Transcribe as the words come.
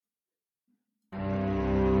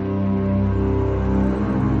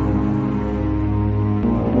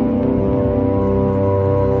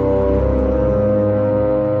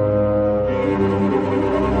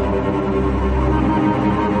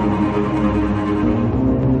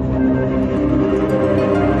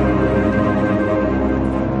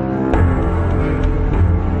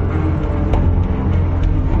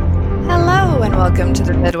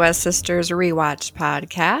Midwest Sisters Rewatch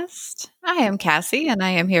podcast. I am Cassie, and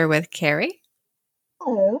I am here with Carrie.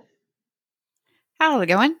 Hello. How's it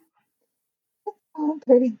going? Oh,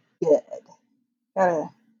 pretty good. Got a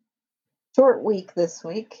short week this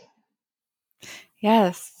week.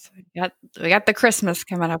 Yes, we got the Christmas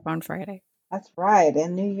coming up on Friday. That's right,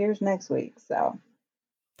 and New Year's next week. So,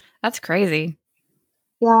 That's crazy.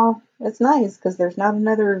 yeah, it's nice because there's not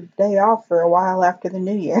another day off for a while after the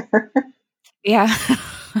New Year. Yeah.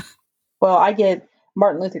 Well, I get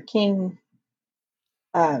Martin Luther King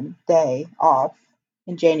Day off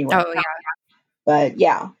in January. Oh, yeah. But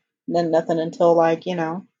yeah, then nothing until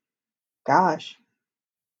gosh,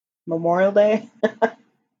 Memorial Day.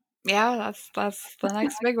 Yeah, that's the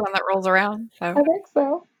next big one that rolls around. I So think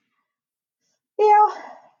so. Yeah,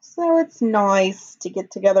 so it's nice to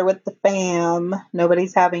get together with the fam.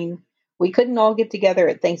 We couldn't all get together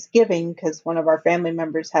at Thanksgiving because one of our family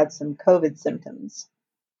members had some COVID symptoms.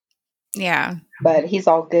 yeah. But he's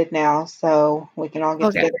all good now, so we can all get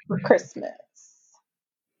Okay. together for Christmas.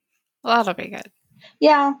 Well, that'll be good.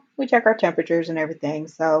 Yeah, we check our temperatures and everything,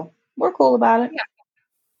 so we're cool about it.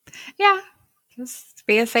 Yeah. Just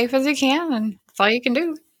be as safe as you can, and that's all you can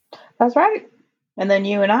do. That's right. And then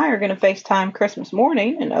you and I are going to FaceTime Christmas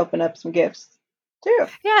morning and open up some gifts, too.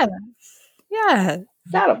 Yes. Yes.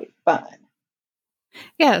 That'll be fun.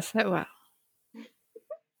 Yes, it will.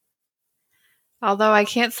 Although I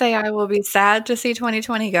can't say I will be sad to see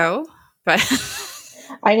 2020 go, but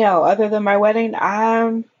I know, other than my wedding,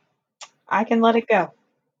 I can let it go.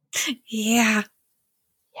 yeah.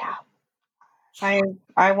 Yeah.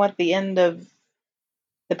 I want the end of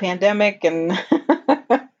the pandemic and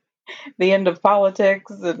the end of politics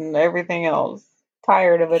and everything else.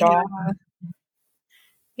 Tired of it all.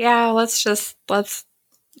 Yeah, let's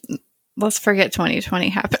forget 2020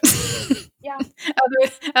 happened. Yeah.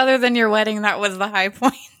 Other than your wedding, that was the high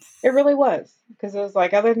point. It really was. Because it was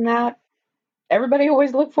like, other than that, everybody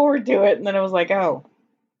always looked forward to it. And then it was like, oh,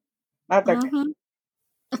 that's okay.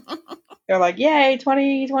 Mm-hmm. They're like, yay,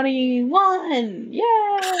 2021.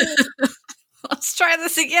 Yay. Let's try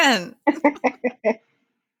this again.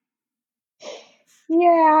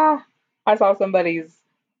 Yeah. I saw somebody's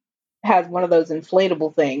has one of those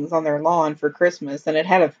inflatable things on their lawn for Christmas and it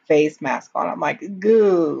had a face mask on. I'm like,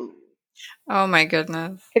 goo. Oh my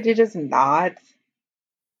goodness. Could you just not?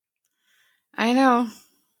 I know.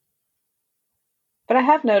 But I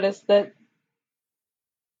have noticed that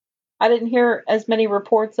I didn't hear as many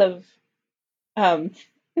reports of um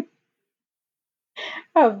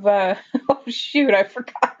oh shoot, I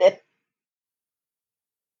forgot it.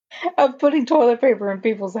 Of putting toilet paper in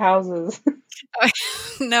people's houses.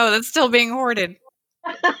 No, that's still being hoarded.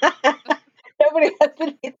 Nobody has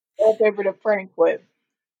any toilet paper to prank with.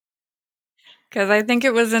 Because I think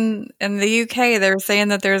it was in the UK, they were saying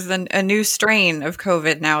that there's a new strain of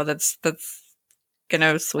COVID now that's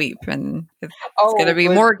gonna sweep and it's gonna be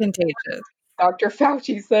more contagious. Dr.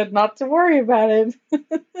 Fauci said not to worry about it.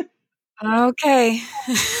 Okay.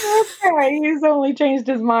 Okay, he's only changed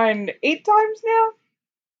his mind 8 times now?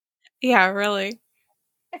 Yeah, really.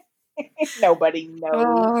 Nobody knows.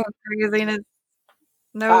 Oh, craziness.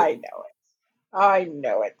 No. I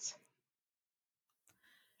know it.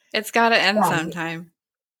 It's got to end sometime.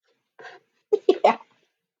 Yeah.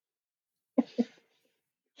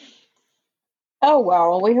 Oh,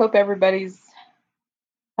 well, we hope everybody's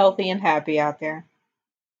healthy and happy out there.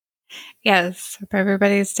 Yes, hope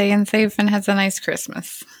everybody's staying safe and has a nice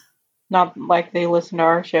Christmas. Not like they listen to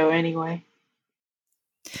our show anyway.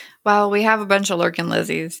 Well, we have a bunch of lurking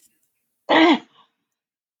Lizzies.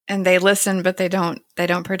 And they listen, but they don't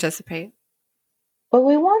participate. But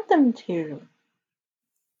we want them to.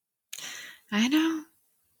 I know.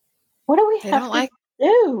 What do we have to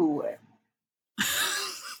do?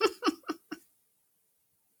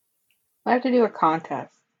 I have to do a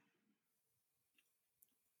contest.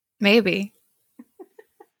 Maybe.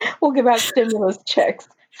 We'll give out stimulus checks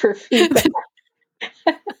for feedback.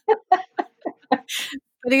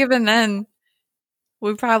 But even then,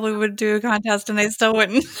 we probably would do a contest and they still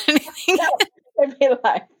wouldn't. No, they'd be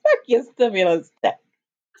like, fuck your stimulus check.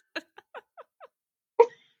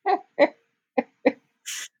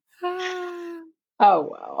 Oh,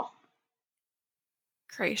 well.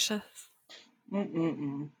 Gracious.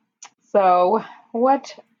 So,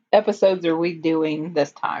 what episodes are we doing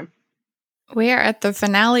this time? We are at the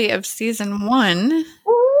finale of season 1.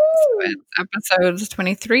 So it's episodes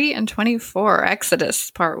 23 and 24,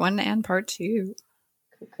 Exodus, part 1 and part 2.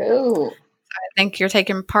 Cool. I think you're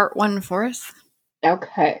taking part 1 for us.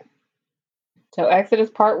 Okay. So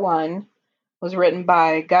Exodus part 1 was written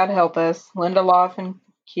by, God help us, Linda Loff and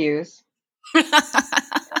Hughes.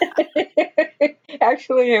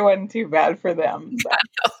 Actually, it wasn't too bad for them. So.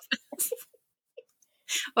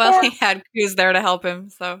 Well, he had Coos there to help him,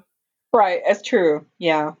 so. Right, that's true.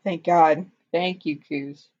 Yeah, thank God. Thank you,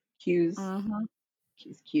 Coos. Coos. Mm-hmm.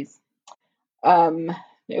 Coos.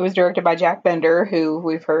 It was directed by Jack Bender, who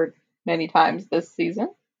we've heard many times this season.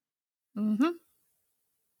 Mm-hmm.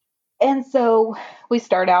 And so we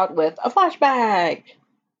start out with a flashback.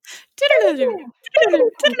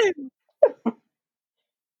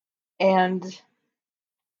 And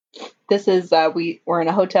this is we're in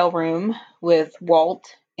a hotel room with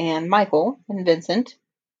Walt and Michael and Vincent.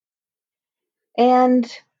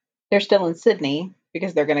 And they're still in Sydney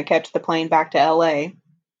because they're going to catch the plane back to LA.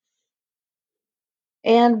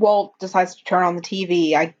 And Walt decides to turn on the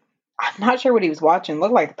TV. I'm not sure what he was watching. It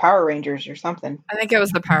looked like the Power Rangers or something. I think it was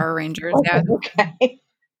the Power Rangers, yeah. Okay.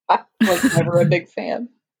 I was never a big fan.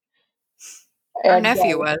 Our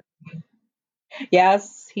nephew was.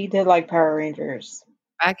 Yes, he did like Power Rangers.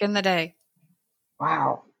 Back in the day.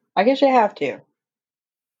 Wow. I guess you have to.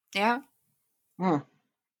 Yeah. But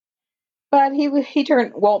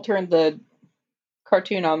Walt turned the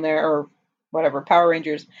cartoon on there, or whatever, Power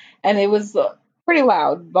Rangers, and it was pretty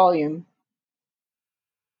loud volume.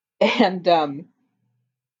 And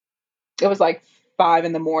it was like 5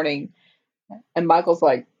 a.m, and Michael's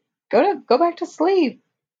like, go back to sleep.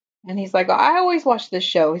 And he's like, I always watch this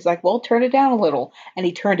show. He's like, well, turn it down a little. And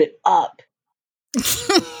he turned it up.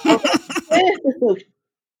 I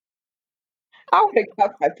would have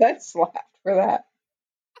got my butt slapped for that.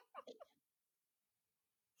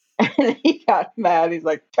 And he got mad. He's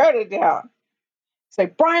like, turn it down. He's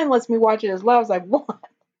like, Brian lets me watch it as loud as I want.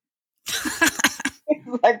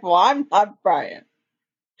 He's like, well, I'm not Brian.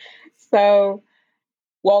 So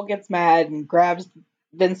Walt gets mad and grabs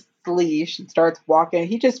Vince's leash and starts walking.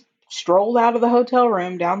 He just strolled out of the hotel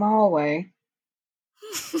room down the hallway.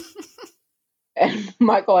 And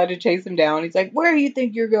Michael had to chase him down. He's like, where do you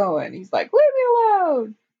think you're going? He's like, leave me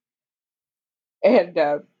alone.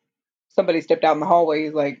 And somebody stepped out in the hallway.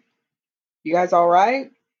 He's like, you guys all right?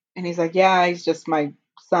 And he's like, yeah, he's just my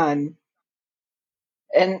son.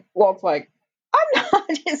 And Walt's like, I'm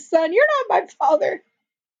not his son. You're not my father.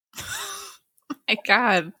 Oh my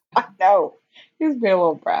God. I know. He was being a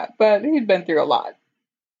little brat, but he'd been through a lot.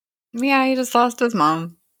 Yeah, he just lost his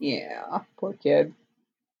mom. Yeah, poor kid.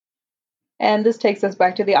 And this takes us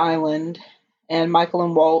back to the island. And Michael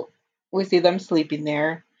and Walt, we see them sleeping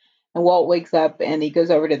there. And Walt wakes up and he goes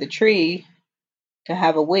over to the tree to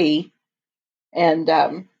have a wee. And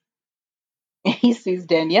he sees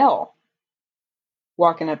Danielle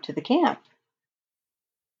walking up to the camp.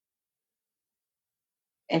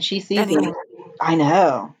 And she sees him. I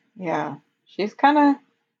know. Yeah. She was kind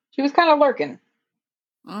of lurking.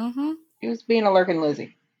 Mm-hmm. She was being a lurking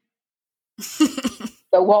Lizzie.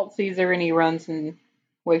 So Walt sees her and he runs and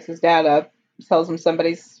wakes his dad up, tells him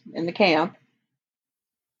somebody's in the camp.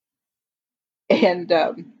 And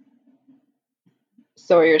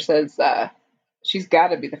Sawyer says she's got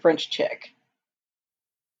to be the French chick.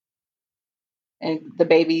 And the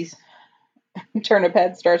baby's turnip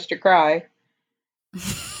head starts to cry.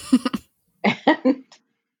 And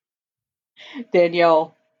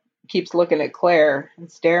Danielle keeps looking at Claire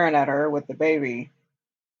and staring at her with the baby.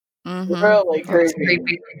 Mm-hmm. Really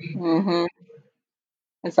creepy. Mm-hmm.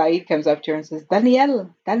 And Saeed comes up to her and says,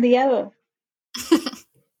 Danielle.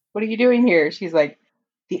 What are you doing here? She's like,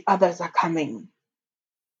 the others are coming.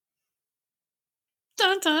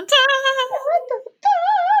 Dun, dun, dun.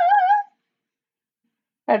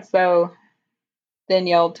 And so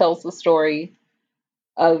Danielle tells the story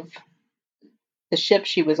of the ship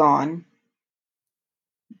she was on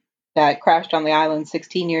that crashed on the island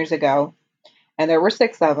 16 years ago. And there were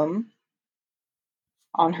 6 of them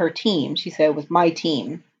on her team. She said it was my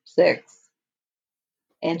team, 6.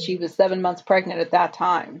 And she was 7 months pregnant at that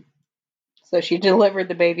time. So she delivered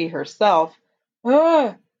the baby herself.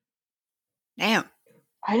 Damn.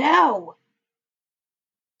 I know.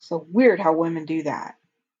 So weird how women do that.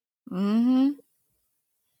 Mm-hmm.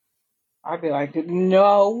 I'd be like,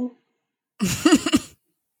 no.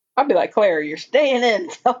 I'd be like, Claire, you're staying in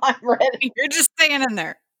until I'm ready. You're just staying in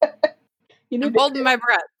there. I'm holding my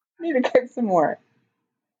breath. You need to cook some more.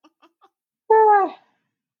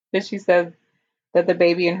 Then she said that the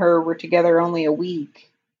baby and her were together only a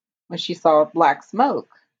week when she saw black smoke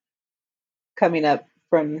coming up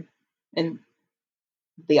from in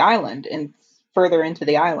the island and further into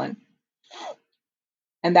the island.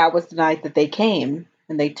 And that was the night that they came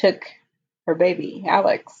and they took her baby,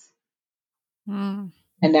 Alex. Mm.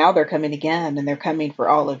 And now they're coming again and they're coming for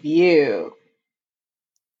all of you.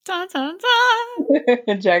 Dun, dun, dun.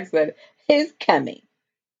 And Jack said, who's coming?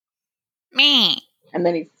 Me. And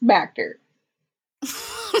then he smacked her.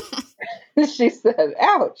 She said,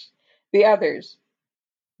 ouch. The others,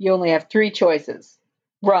 you only have 3 choices.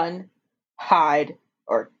 Run, hide,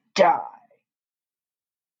 or die.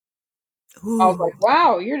 Ooh. I was like,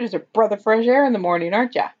 wow, you're just a breath of fresh air in the morning,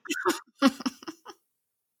 aren't you?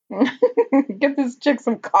 Get this chick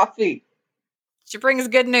some coffee. She brings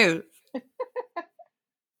good news.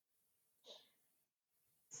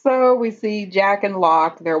 So we see Jack and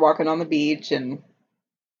Locke. They're walking on the beach, and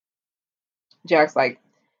Jack's like,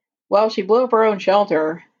 well, she blew up her own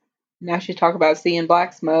shelter. Now she's talking about seeing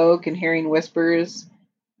black smoke and hearing whispers.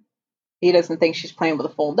 He doesn't think she's playing with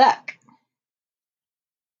a full deck.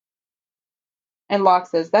 And Locke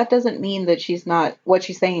says, that doesn't mean that what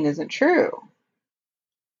she's saying isn't true.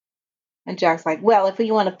 And Jack's like, well, if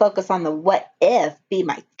you want to focus on the what if, be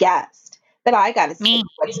my guest. But I got to see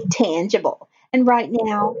what's tangible. And right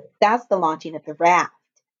now, that's the launching of the raft.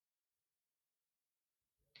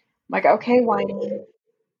 I'm like, okay, Whiny.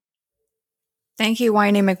 Thank you,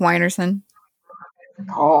 Whiny McWinerson.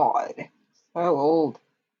 God, so old.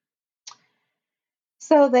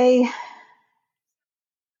 So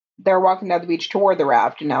they're walking down the beach toward the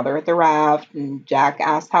raft, and now they're at the raft, and Jack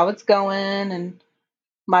asks how it's going, and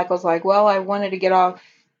Michael's like, well, I wanted to get off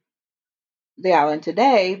the island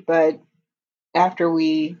today, but after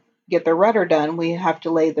we get the rudder done, we have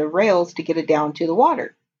to lay the rails to get it down to the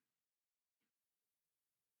water.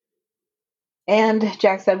 And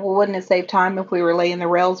Jack said, well, wouldn't it save time if we were laying the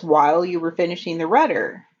rails while you were finishing the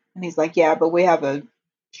rudder? And he's like, yeah, but we have a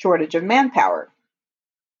shortage of manpower.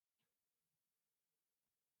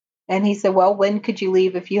 And he said, well, when could you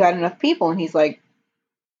leave if you had enough people? And he's like,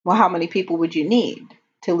 well, how many people would you need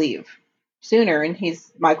to leave sooner? And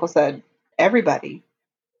Michael said, everybody.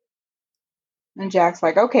 And Jack's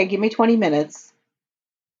like, okay, give me 20 minutes.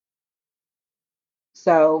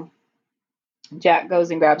 So Jack goes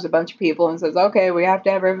and grabs a bunch of people and says, okay, we have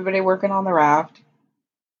to have everybody working on the raft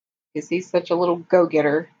because he's such a little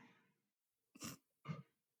go-getter.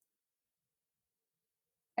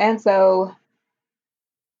 And so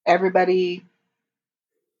everybody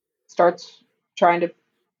starts trying to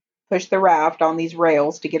push the raft on these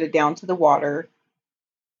rails to get it down to the water.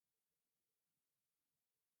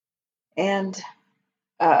 And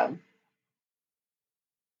I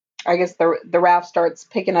guess the raft starts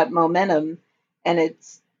picking up momentum, and it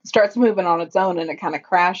starts moving on its own, and it kind of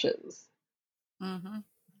crashes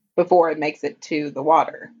before it makes it to the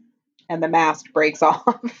water, and the mast breaks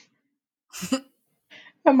off.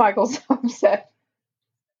 And Michael's so upset.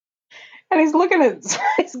 And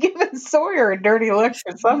he's giving Sawyer a dirty look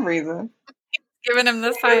for some reason. Giving him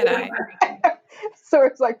the side eye.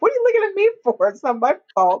 Sawyer's like, what are you looking at me for? It's not my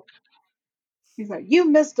fault. He's like, you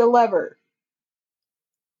missed a lever.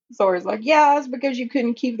 Sawyer's like, yeah, it's because you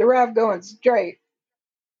couldn't keep the raft going straight.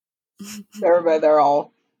 They're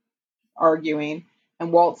all arguing.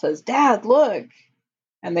 And Walt says, Dad, look.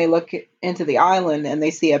 And they look into the island and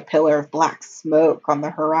they see a pillar of black smoke on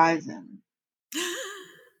the horizon.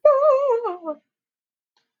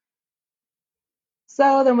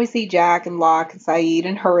 So then we see Jack and Locke and Sayid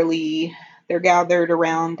and Hurley. They're gathered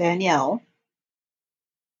around Danielle.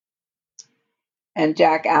 And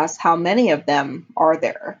Jack asks how many of them are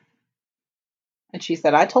there. And she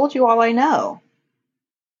said, I told you all I know.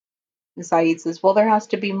 And Sayid says, well, there has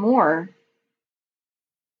to be more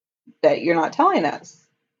that you're not telling us.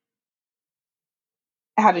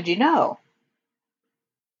 How did you know?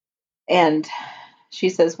 And she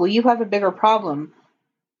says, well, you have a bigger problem.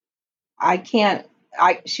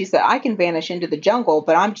 She said, I can vanish into the jungle,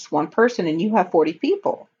 but I'm just one person and you have 40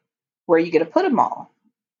 people. Where are you going to put them all?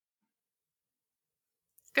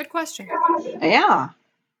 Good question. Yeah.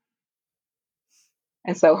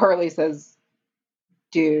 And so Hurley says,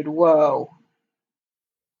 dude, whoa.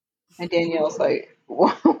 And Danielle's like,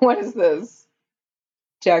 what is this?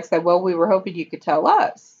 Jack said, well, we were hoping you could tell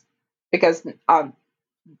us. Because all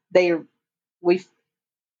the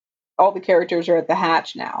characters are at the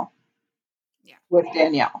hatch now. Yeah. With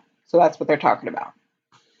Danielle. So that's what they're talking about.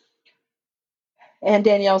 And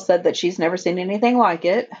Danielle said that she's never seen anything like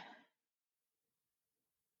it.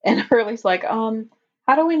 And Hurley's like, how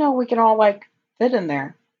do we know we can all fit in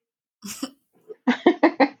there?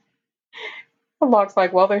 Locke's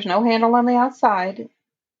like, well, there's no handle on the outside.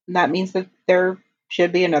 And that means that there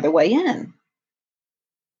should be another way in.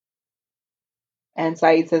 And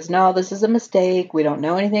Sayid says, no, this is a mistake. We don't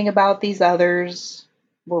know anything about these others.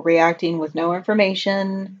 We're reacting with no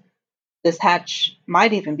information. This hatch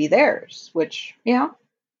might even be theirs, which, yeah,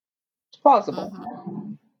 it's plausible.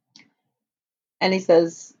 Mm-hmm. And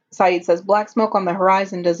Sayid says, black smoke on the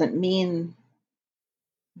horizon doesn't mean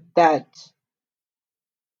that,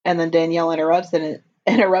 and then Danielle interrupts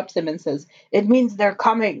him and says, "It means they're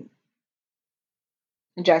coming."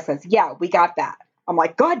 And Jack says, "Yeah, we got that." I'm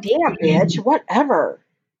like, "God damn, bitch, whatever."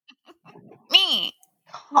 Me.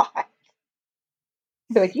 God. I'd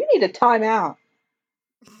be like, "You need a timeout."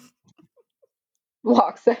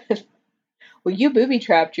 Locke said, "Well, you booby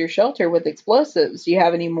trapped your shelter with explosives. Do you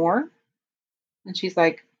have any more?" And she's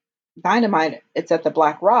like, "Dynamite, it's at the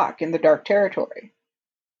Black Rock in the Dark Territory."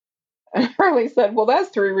 And Hurley said, "Well, that's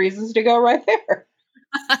 3 reasons to go right there."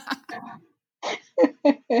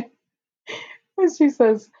 And she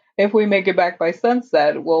says, "If we make it back by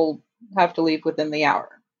sunset, we'll have to leave within the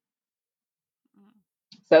hour."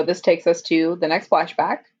 So this takes us to the next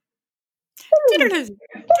flashback.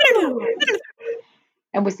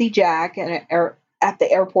 And we see Jack at the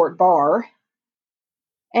airport bar.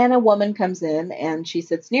 And a woman comes in and she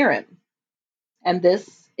sits near him. And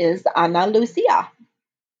this is Ana Lucia.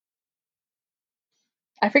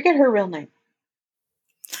 I forget her real name.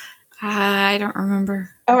 I don't remember.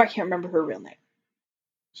 Oh, I can't remember her real name.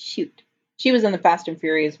 Shoot. She was in the Fast and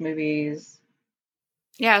Furious movies.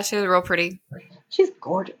 Yeah, she was real pretty. She's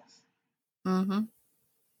gorgeous. Mm-hmm.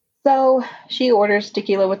 So she orders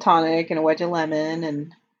tequila with tonic and a wedge of lemon,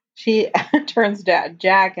 and she turns to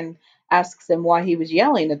Jack and asks him why he was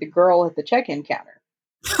yelling at the girl at the check-in counter.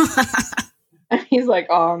 And he's like,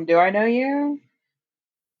 "Do I know you?"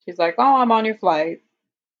 She's like, "Oh, I'm on your flight.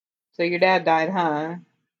 So your dad died, huh?"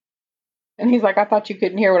 And he's like, "I thought you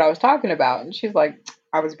couldn't hear what I was talking about." And she's like,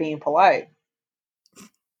 "I was being polite."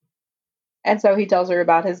 And so he tells her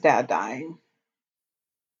about his dad dying.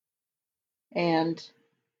 And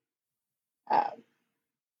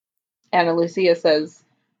Ana Lucia says,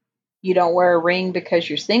 "You don't wear a ring because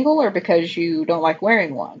you're single or because you don't like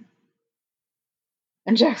wearing one?"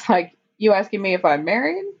 And Jack's like, "You asking me if I'm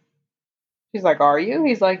married?" She's like, "Are you?"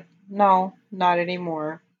 He's like, "No, not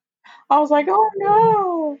anymore." I was like, "Oh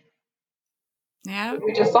no." Yeah.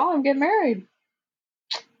 We just saw him get married.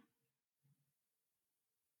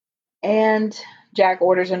 And Jack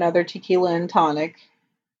orders another tequila and tonic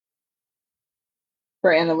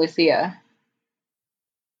for Ana Lucia.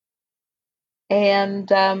 And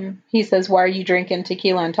he says, "Why are you drinking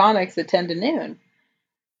tequila and tonics at 10 to noon?"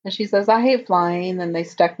 And she says, "I hate flying, and they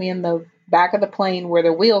stuck me in the back of the plane where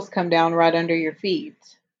the wheels come down right under your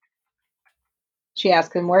feet." She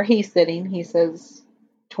asks him where he's sitting. He says,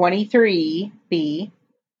 23B.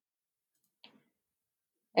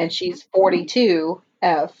 And she's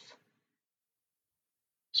 42F.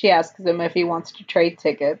 She asks him if he wants to trade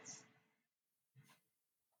tickets.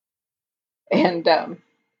 And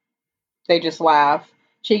they just laugh.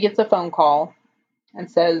 She gets a phone call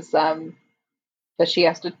and says that she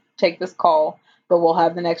has to take this call, but we'll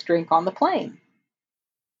have the next drink on the plane.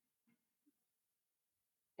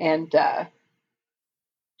 And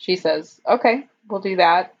she says, "Okay, we'll do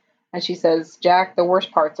that." And she says, "Jack, the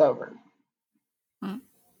worst part's over." Hmm.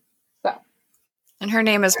 So. And her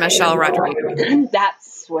name is Michelle Rodriguez.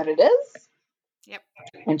 That's what it is. Yep.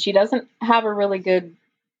 And she doesn't have a really good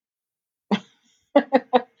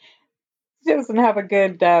she doesn't have a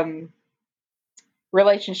good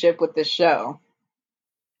relationship with this show.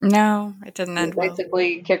 No, it didn't end well.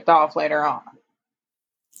 Basically kicked off later on.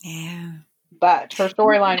 Yeah. But her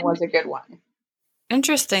storyline was a good one.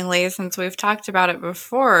 Interestingly, since we've talked about it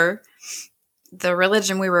before, the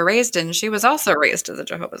religion we were raised in, she was also raised as a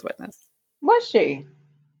Jehovah's Witness. Was she?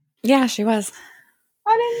 Yeah, she was.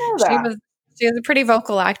 I didn't know that. She was a pretty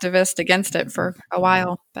vocal activist against it for a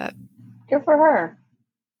while, but Good for her.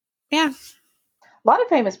 yeah. A lot of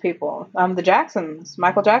famous people. The Jacksons,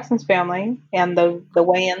 Michael Jackson's family, and the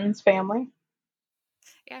Wayans family.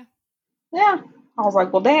 Yeah. Yeah. I was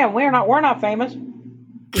like, well, damn, we're not famous.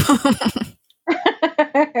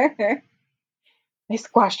 They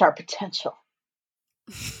squashed our potential.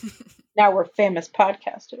 Now we're famous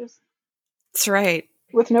podcasters. That's right.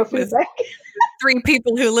 With no feedback. With 3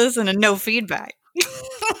 people who listen and no feedback.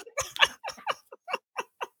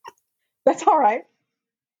 That's all right.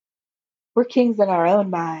 We're kings in our own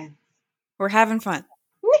minds. We're having fun.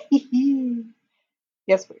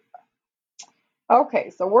 Yes, we are.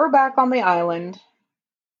 Okay, so we're back on the island,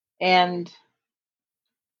 and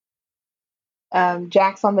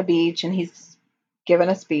Jack's on the beach, and he's giving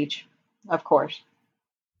a speech, of course.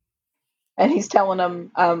 And he's telling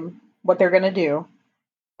them what they're going to do.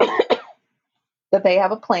 That they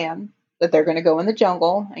have a plan, that they're going to go in the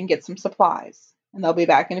jungle and get some supplies. And they'll be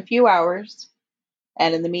back in a few hours.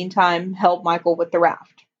 And in the meantime, help Michael with the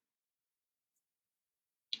raft.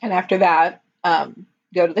 And after that,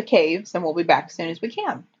 go to the caves, and we'll be back as soon as we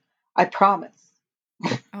can. I promise.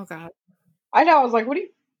 Oh, God. I know. I was like, what do you...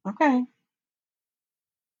 Okay.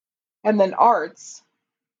 And then Arts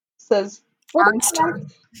says, well, that's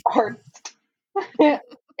Ernst. nice. Arts.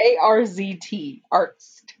 ARZT.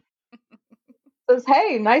 Arts. Says,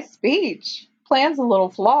 hey, nice speech. Plan's a little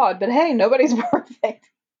flawed, but hey, nobody's perfect.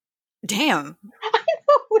 Damn. I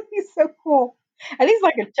know, he's so cool. And he's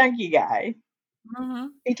like a chunky guy. Mm-hmm.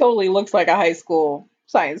 He totally looks like a high school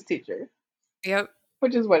science teacher, Yep.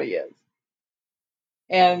 which is what he is.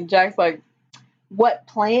 And Jack's like, what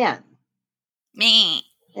plan? Me.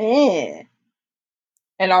 Eh.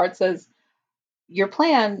 And Art says, your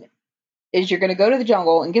plan is you're going to go to the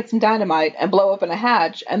jungle and get some dynamite and blow up in a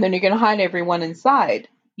hatch, and then you're going to hide everyone inside.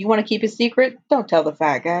 You want to keep a secret? Don't tell the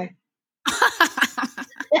fat guy.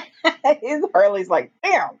 Harley's like,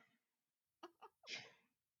 damn.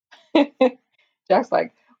 Jack's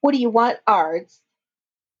like, what do you want, Arts?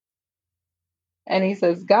 And he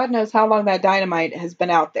says, God knows how long that dynamite has been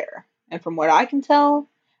out there. And from what I can tell,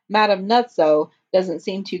 Madame Nutso doesn't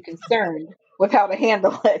seem too concerned with how to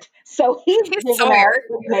handle it. So he's He's giving Sawyer.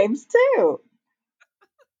 out names too.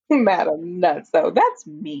 Madame Nutso. That's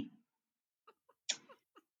me.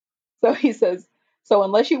 So he says, so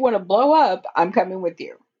unless you want to blow up, I'm coming with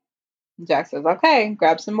you. Jack says, okay,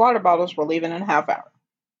 grab some water bottles. We're leaving in a half hour.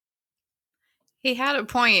 He had a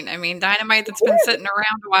point. I mean, dynamite that's been sitting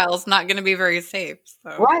around a while is not going to be very safe.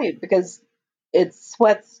 So Right, because it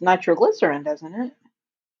sweats nitroglycerin, doesn't it?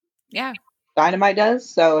 yeah, Dynamite does.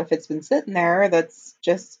 So if it's been sitting there, that's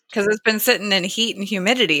just because it's been sitting in heat and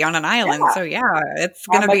humidity on an island. yeah, So yeah, it's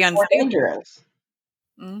going how to much be more unstable. dangerous.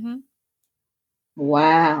 Mm-hmm.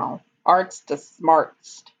 Wow, art's the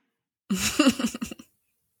smartest.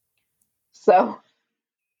 So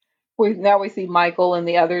we see Michael and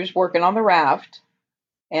the others working on the raft,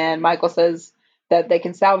 and Michael says that they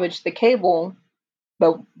can salvage the cable,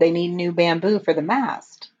 but they need new bamboo for the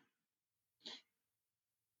mast,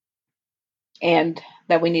 and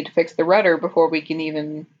that we need to fix the rudder before we can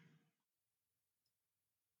even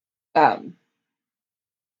um,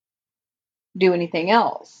 do anything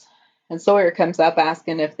else. And Sawyer comes up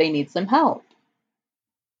asking if they need some help,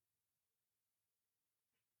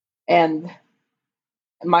 and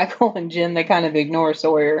Michael and Jen, they kind of ignore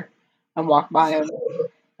Sawyer and walk by him.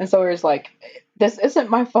 And Sawyer's like, this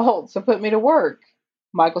isn't my fault, so put me to work.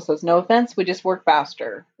 Michael says, no offense, we just work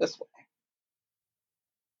faster this way.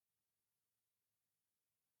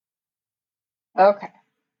 Okay.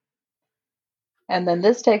 And then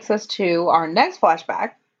this takes us to our next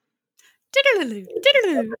flashback.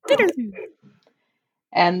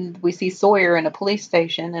 And we see Sawyer in a police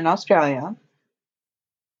station in Australia.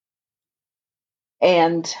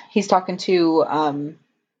 And he's talking to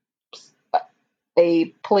a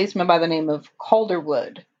policeman by the name of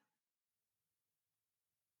Calderwood.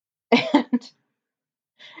 And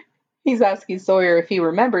he's asking Sawyer if he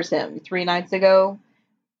remembers him 3 nights ago.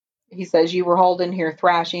 He says, you were hauled in here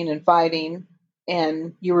thrashing and fighting,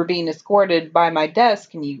 and you were being escorted by my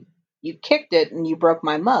desk, and you kicked it and you broke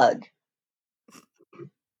my mug.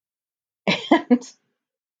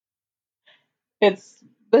 And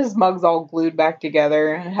this mug's all glued back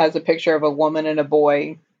together and it has a picture of a woman and a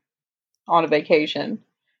boy on a vacation.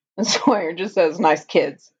 And Sawyer just says, nice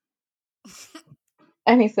kids.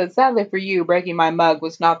 And he said, sadly for you, breaking my mug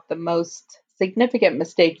was not the most significant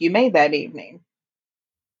mistake you made that evening.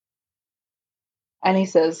 And he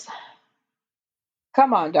says,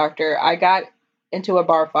 come on, doctor, I got into a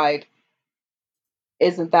bar fight.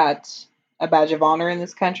 Isn't that a badge of honor in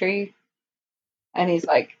this country? And he's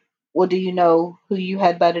like, well, do you know who you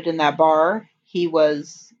had butted in that bar? He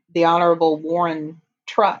was the Honorable Warren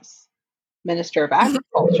Truss, Minister of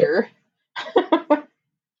Agriculture,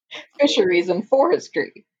 Fisheries, and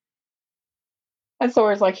Forestry. And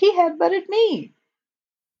Sawyer's like, he had butted me.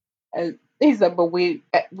 And he said, but we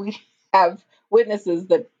have witnesses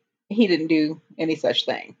that he didn't do any such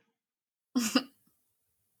thing.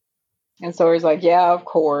 And Sawyer's like, yeah, of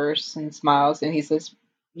course, and smiles. And he says,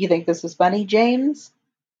 you think this is funny, James?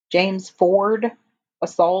 James Ford,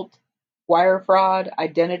 assault, wire fraud,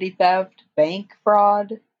 identity theft, bank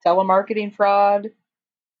fraud, telemarketing fraud.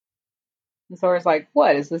 And Sawyer's like,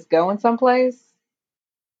 what, is this going someplace?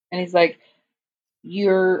 And he's like,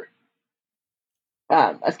 you're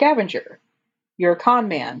a scavenger. You're a con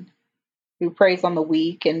man who preys on the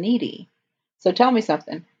weak and needy. So tell me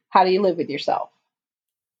something. How do you live with yourself?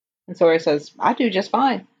 And Sawyer says, I do just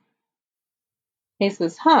fine. He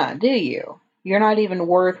says, huh, do you? You're not even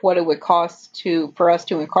worth what it would cost for us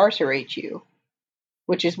to incarcerate you,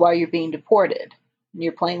 which is why you're being deported.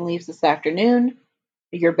 Your plane leaves this afternoon.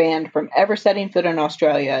 You're banned from ever setting foot in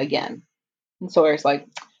Australia again. And Sawyer's like,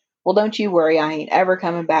 well, don't you worry. I ain't ever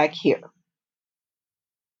coming back here.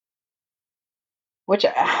 which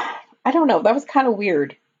I don't know. That was kind of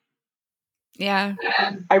weird. Yeah.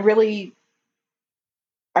 I really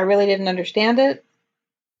didn't understand it.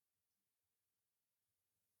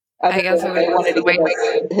 I guess it was They wanted just to a way.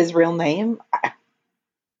 give us his real name.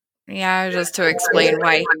 Yeah, just to explain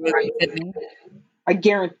why he was in Sydney. I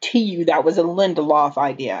guarantee you that was a Lindelof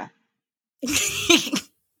idea.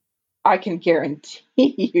 I can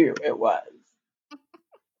guarantee you it was.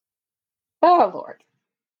 Oh, Lord.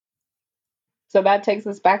 So that takes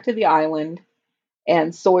us back to the island,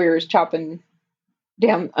 and Sawyer's chopping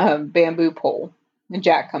down a bamboo pole, and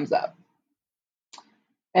Jack comes up.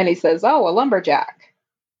 And he says, "Oh, a lumberjack."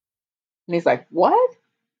 And he's like, "What?"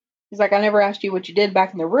 He's like, "I never asked you what you did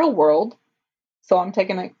back in the real world, so I'm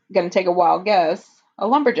going to take a wild guess. A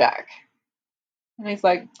lumberjack." And he's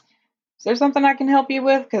like, "Is there something I can help you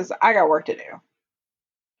with? Because I got work to do."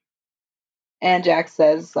 And Jack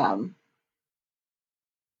says,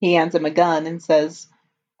 he hands him a gun and says,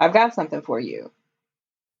 "I've got something for you.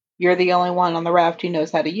 You're the only one on the raft who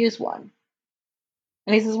knows how to use one."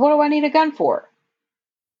 And he says, "What do I need a gun for?"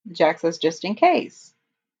 And Jack says, "Just in case."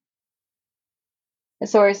 And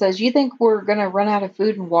Sawyer says, "You think we're going to run out of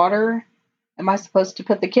food and water? Am I supposed to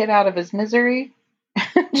put the kid out of his misery?"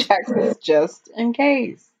 Jack says, "Just in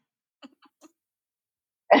case."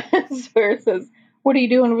 And Sawyer says, "What are you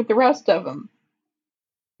doing with the rest of them?"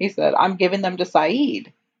 He said, "I'm giving them to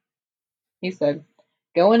Saeed." He said,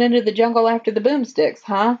 "Going into the jungle after the boomsticks,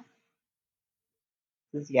 huh?"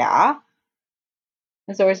 He says, "Yeah."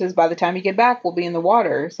 And Sawyer says, "By the time you get back, we'll be in the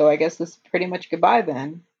water, so I guess this is pretty much goodbye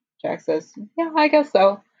then." Jack says, "Yeah, I guess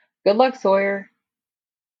so. Good luck, Sawyer."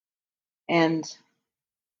 And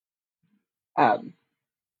um,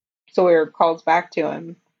 Sawyer calls back to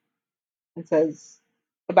him and says,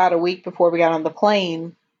 "About a week before we got on the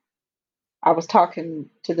plane, I was talking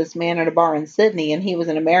to this man at a bar in Sydney, and he was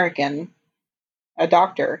an American, a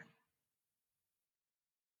doctor,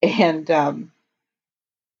 and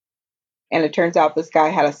it turns out this guy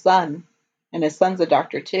had a son, and his son's a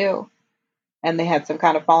doctor too, and they had some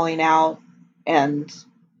kind of falling out, and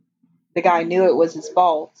the guy knew it was his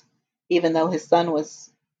fault, even though his son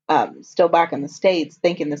was still back in the States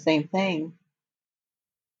thinking the same thing."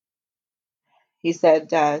 He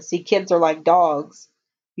said, "See, kids are like dogs.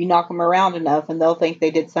 You knock them around enough, and they'll think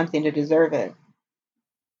they did something to deserve it."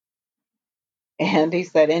 And he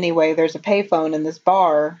said, "Anyway, there's a payphone in this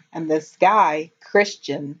bar, and this guy,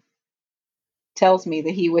 Christian, tells me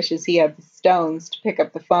that he wishes he had the stones to pick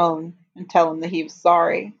up the phone and tell him that he was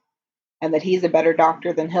sorry and that he's a better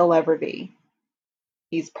doctor than he'll ever be.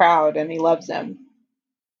 He's proud and he loves him."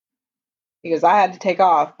 He goes, "I had to take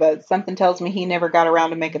off, but something tells me he never got around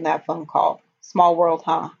to making that phone call. Small world,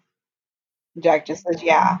 huh?" And Jack just says,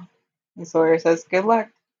 "Yeah." And Sawyer says, "Good luck."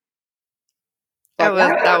 That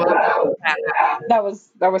Like,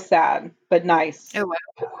 was that was sad, but nice. it was.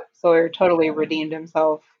 Sawyer totally redeemed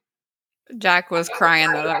himself. Jack was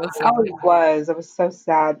crying though. That was so Oh, he was. It was so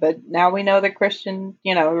sad. But now we know that Christian,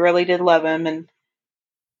 really did love him and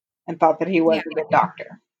thought that he was yeah. a good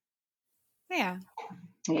doctor. Yeah.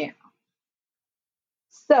 Yeah.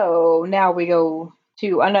 So now we go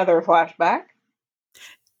to another flashback.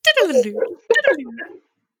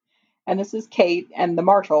 And this is Kate and the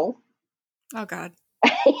marshal. Oh God.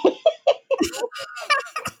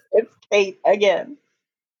 It's Kate again.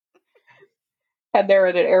 And they're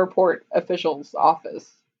at an airport official's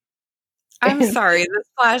office. I'm sorry. This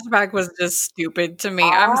flashback was just stupid to me.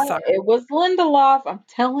 I'm sorry. It was Lindelof, I'm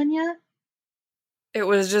telling you. It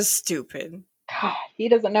was just stupid. God, he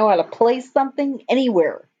doesn't know how to place something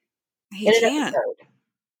anywhere He in an can't. episode.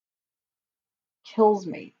 Kills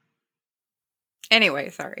me. Anyway,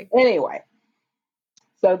 sorry. Anyway,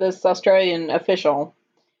 so this Australian official,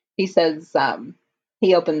 he says,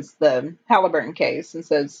 he opens the Halliburton case and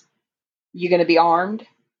says, "You going to be armed?"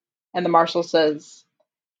 And the marshal says,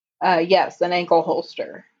 "Yes, an ankle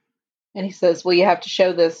holster." And he says, "Well, you have to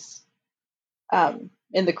show this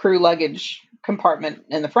in the crew luggage compartment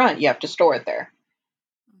in the front. You have to store it there."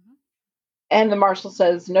 Mm-hmm. And the marshal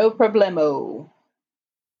says, "No problemo."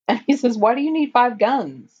 And he says, "Why do you need 5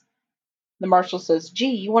 guns?" The marshal says,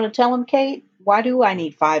 "Gee, you want to tell him, Kate? Why do I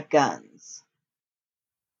need 5 guns?"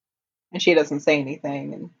 And she doesn't say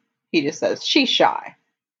anything, and he just says, "She's shy."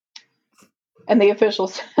 And the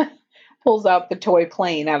official pulls out the toy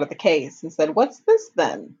plane out of the case and said, "What's this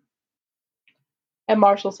then?" And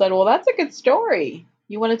Marshall said, "Well, that's a good story.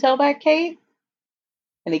 You want to tell that, Kate?"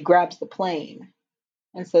 And he grabs the plane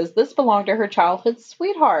and says, "This belonged to her childhood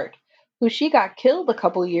sweetheart, who she got killed a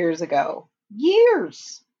couple years ago.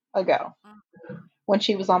 Years ago. When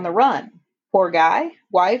she was on the run. Poor guy.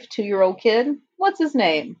 Wife, 2-year-old kid. What's his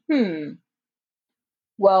name?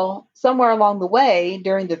 Well, somewhere along the way,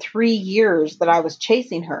 during the 3 years that I was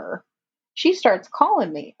chasing her, she starts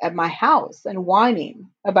calling me at my house and whining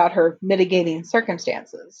about her mitigating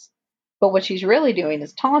circumstances. But what she's really doing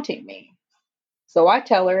is taunting me. So I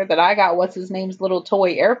tell her that I got what's his name's little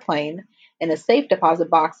toy airplane in a safe deposit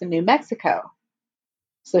box in New Mexico.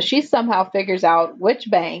 So she somehow figures out which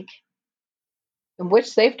bank and which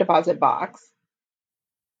safe deposit box,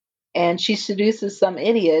 and she seduces some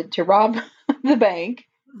idiot to rob the bank,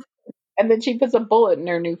 and then she puts a bullet in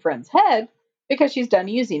her new friend's head because she's done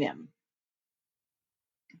using him.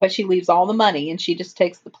 But she leaves all the money and she just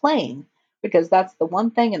takes the plane because that's the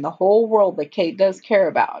one thing in the whole world that Kate does care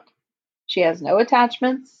about. She has no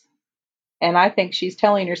attachments, and I think she's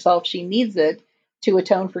telling herself she needs it to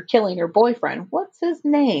atone for killing her boyfriend. What's his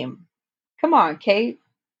name? Come on, Kate.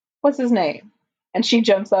 What's his name? And she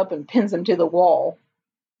jumps up and pins him to the wall.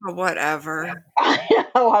 Whatever. I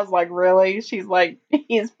was like, really? She's like,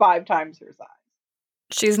 he's 5 times her size.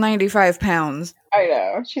 She's 95 pounds. I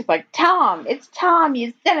know. She's like, Tom, it's Tom,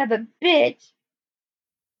 you son of a bitch.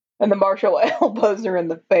 And the marshal elbows her in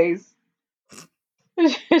the face.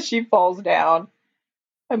 She falls down.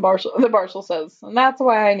 And the marshal says, and that's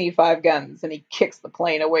why I need 5 guns. And he kicks the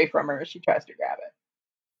plane away from her as she tries to grab it.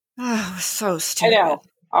 Oh, so I stupid. know.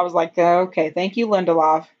 I was like, okay, thank you,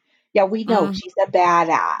 Lindelof. Yeah, we know she's a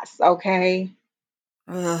badass, okay?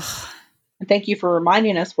 Ugh. And thank you for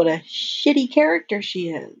reminding us what a shitty character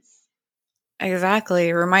she is.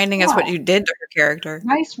 Exactly. Reminding us what you did to her character.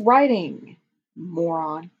 Nice writing,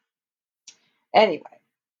 moron. Anyway,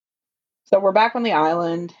 so we're back on the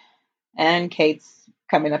island, and Kate's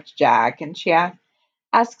coming up to Jack, and she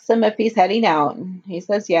asks him if he's heading out, and he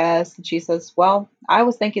says yes. And she says, well, I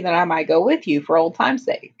was thinking that I might go with you for old time's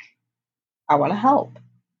sake. I want to help.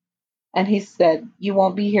 And he said, you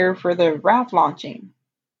won't be here for the raft launching.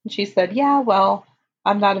 And she said, yeah, well,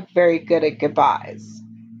 I'm not very good at goodbyes.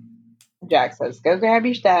 Jack says, go grab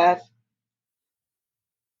your stuff.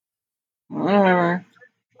 Whatever.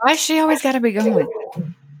 Why's she always got to be going?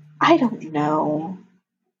 I don't know.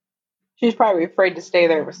 She's probably afraid to stay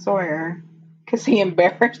there with Sawyer because he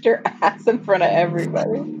embarrassed her ass in front of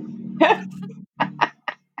everybody.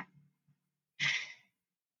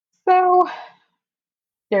 So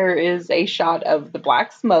there is a shot of the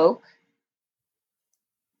black smoke,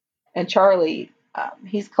 and Charlie,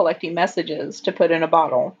 he's collecting messages to put in a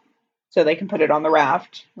bottle so they can put it on the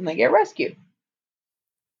raft when they get rescued.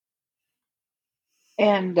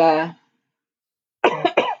 And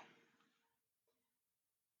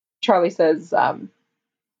Charlie says, I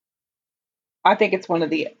think it's one of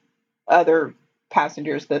the other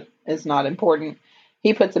passengers that is not important.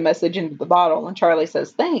 He puts a message into the bottle, and Charlie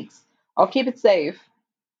says, thanks. I'll keep it safe.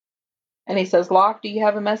 And he says, Locke, do you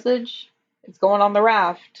have a message? It's going on the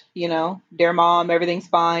raft, Dear Mom, everything's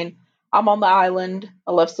fine. I'm on the island,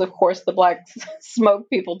 unless, of course, the black smoke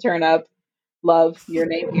people turn up. Love, your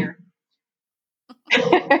name here.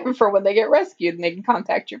 For when they get rescued and they can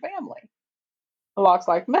contact your family. Locke's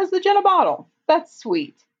like, message in a bottle. That's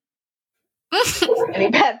sweet. And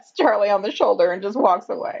he pats Charlie on the shoulder and just walks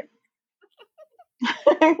away.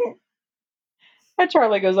 And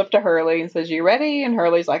Charlie goes up to Hurley and says, you ready? And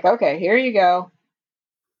Hurley's like, okay, here you go.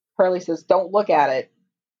 Hurley says, don't look at it.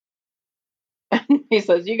 He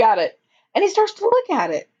says, you got it. And he starts to look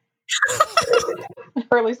at it. And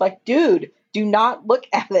Hurley's like, dude, do not look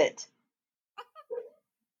at it.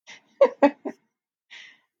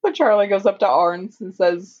 So Charlie goes up to Arns and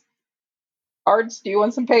says, Arns, do you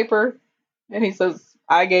want some paper? And he says,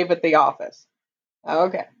 I gave it the office.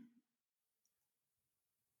 Okay.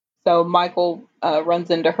 So Michael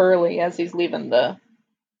runs into Hurley as he's leaving the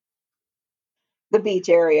beach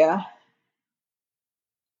area.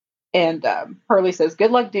 And Hurley says,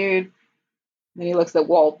 good luck, dude. Then he looks at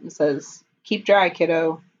Walt and says, keep dry,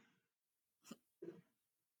 kiddo.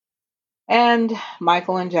 And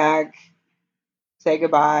Michael and Jack say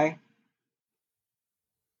goodbye.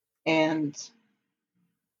 And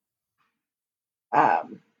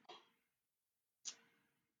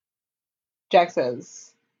Jack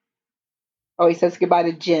says, he says goodbye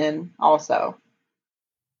to Jen also.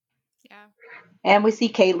 Yeah. And we see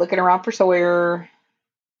Kate looking around for Sawyer.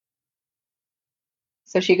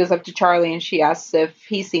 So she goes up to Charlie and she asks if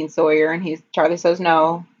he's seen Sawyer, and Charlie says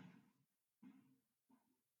no.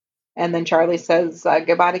 And then Charlie says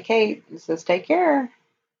goodbye to Kate and says take care.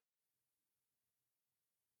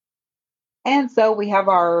 And so we have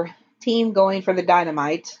our team going for the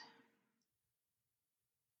dynamite.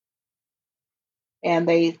 And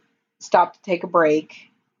they stop to take a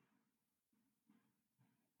break.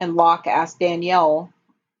 And Locke asks Danielle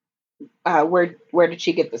where did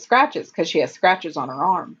she get the scratches? Because she has scratches on her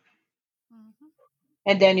arm. Mm-hmm.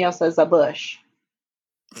 And Danielle says, a bush.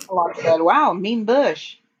 Locke said, wow, mean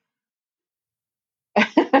bush.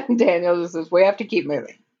 Danielle just says, we have to keep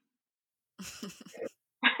moving.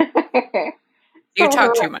 You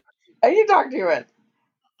talk too much. You talk too much.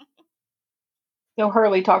 So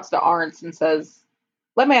Hurley talks to Arntz and says,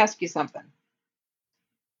 let me ask you something.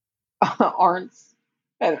 Arntz.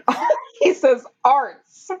 And he says,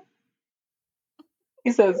 Arts.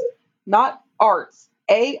 He says, not arts.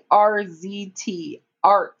 A-R-Z-T.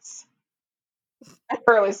 Arts. And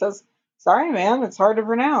Hurley says, sorry, man, it's hard to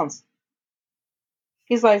pronounce.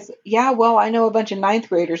 He's like, yeah, well, I know a bunch of ninth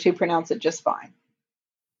graders who pronounce it just fine.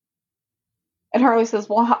 And Hurley says,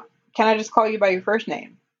 well, can I just call you by your first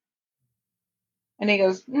name? And he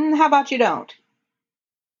goes, how about you don't?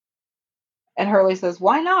 And Hurley says,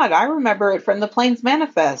 why not? I remember it from the Plains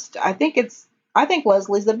Manifest. I think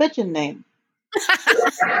Leslie's a bitchin' name.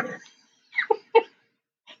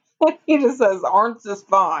 He just says, Arntz is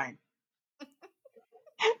fine.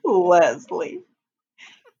 Leslie.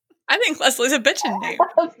 I think Leslie's a bitchin' name.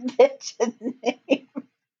 A bitchin' name.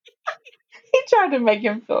 He tried to make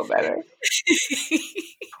him feel better.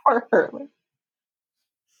 Poor Hurley.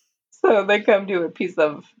 So they come to a piece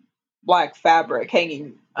of black fabric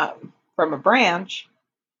hanging from a branch,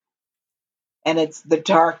 and it's the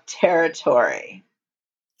Dark Territory.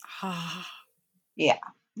 Yeah.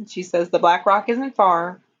 She says the Black Rock isn't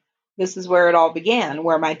far. This is where it all began,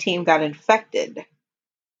 where my team got infected,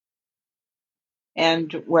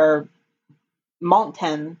 and where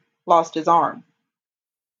Monten lost his arm.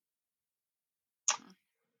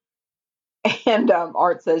 And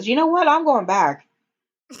Art says, you know what? I'm going back.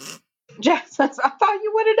 Jack says, I thought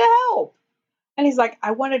you wanted to help. And he's like,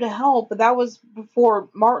 I wanted to help, but that was before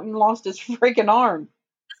Martin lost his freaking arm.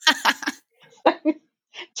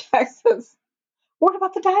 Jack says, what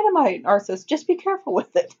about the dynamite? And Art says, just be careful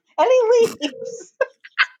with it. And he leaves.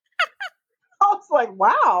 I was like,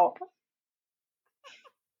 wow.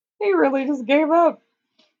 He really just gave up.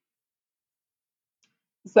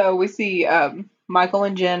 So we see Michael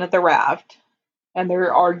and Jen at the raft, and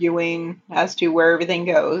they're arguing as to where everything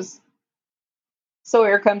goes.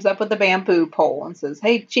 Sawyer comes up with a bamboo pole and says,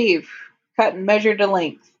 hey, Chief, cut and measure to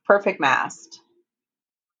length. Perfect mast.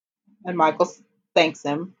 And Michael thanks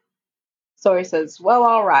him. Sawyer says, well,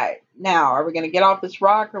 all right. Now, are we going to get off this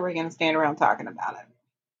rock, or are we going to stand around talking about it?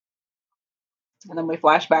 And then we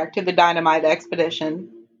flash back to the dynamite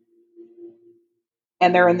expedition.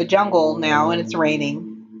 And they're in the jungle now, and it's raining.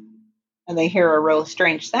 And they hear a real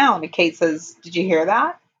strange sound. And Kate says, did you hear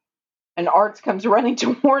that? And Arts comes running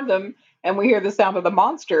toward them, and we hear the sound of the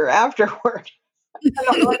monster afterward.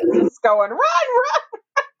 And Arts is going, run,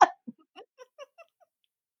 run!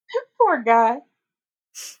 Poor guy.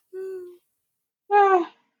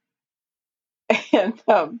 And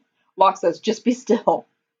Locke says, just be still.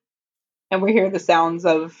 And we hear the sounds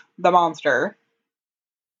of the monster.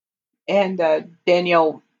 And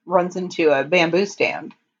Danielle runs into a bamboo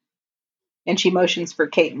stand. And she motions for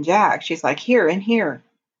Kate and Jack. She's like, here, in here.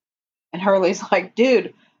 And Hurley's like,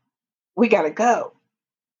 dude, we gotta go.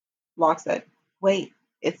 Locke said, wait,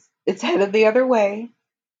 it's headed the other way.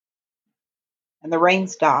 And the rain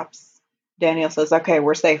stops. Danielle says, okay,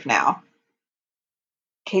 we're safe now.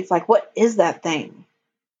 Kate's like, what is that thing?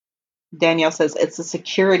 Danielle says, it's a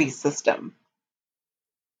security system.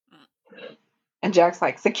 And Jack's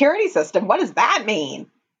like, security system? What does that mean?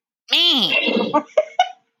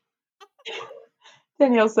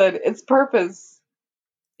 Danielle said, its purpose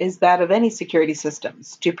is that of any security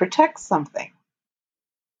systems, to protect something.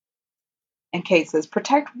 And Kate says,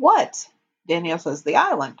 protect what? Danielle says, the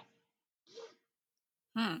island.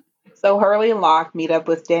 So Hurley and Locke meet up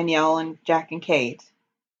with Danielle and Jack and Kate.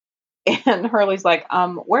 And Hurley's like,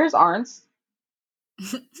 where's Arntz?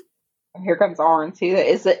 And here comes Arntz.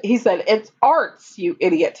 He said, it's Arts, you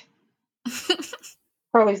idiot.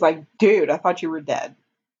 Hurley's like, dude, I thought you were dead.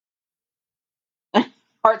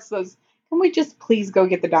 Arts says, can we just please go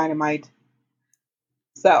get the dynamite?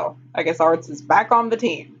 So, I guess Arts is back on the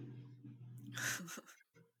team.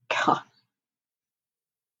 God.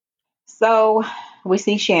 So, we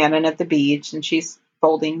see Shannon at the beach, and she's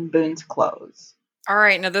folding Boone's clothes. All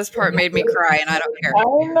right, now this part made me cry, and I don't care. I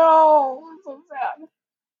know. I'm so sad.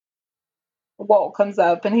 Walt comes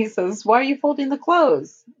up, and he says, why are you folding the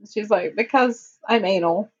clothes? She's like, because I'm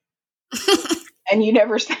anal. And you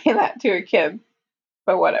never say that to a kid.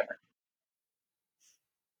 But whatever.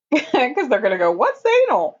 Because they're going to go, what's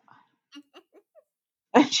anal?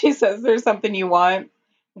 And she says, there's something you want.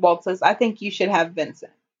 Walt says, I think you should have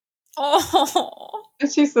Vincent. Oh.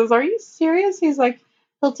 And she says, are you serious? He's like,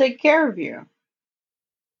 He'll take care of you.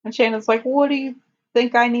 And Shannon's like, what do you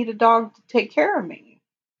think I need a dog to take care of me?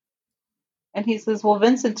 And he says, well,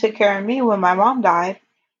 Vincent took care of me when my mom died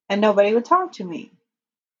and nobody would talk to me.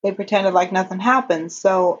 They pretended like nothing happened.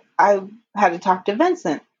 So I had to talk to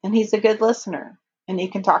Vincent, and he's a good listener. And you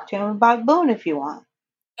can talk to him about Boone if you want.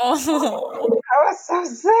 Oh. I was so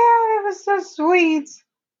sad. It was so sweet.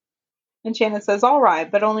 And Shannon says, all right,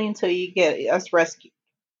 but only until you get us rescued.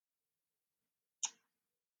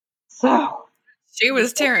 So. She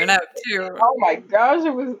was tearing up, too. Oh my gosh,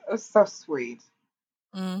 it was so sweet.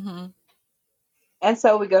 Mm-hmm. And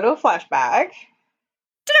so we go to a flashback.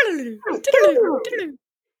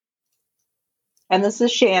 And this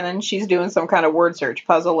is Shannon. She's doing some kind of word search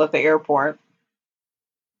puzzle at the airport.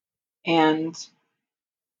 And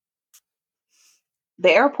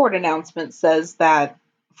the airport announcement says that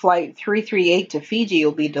Flight 338 to Fiji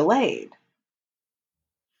will be delayed.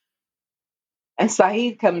 And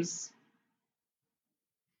Saeed comes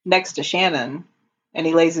next to Shannon, and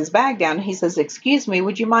he lays his bag down, and he says, excuse me,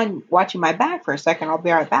 would you mind watching my bag for a second? I'll be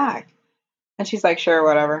right back. And she's like, sure,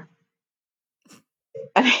 whatever.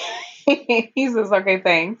 And he says, okay,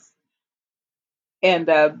 thanks. And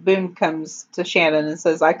Boone comes to Shannon and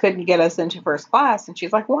says, I couldn't get us into first class. And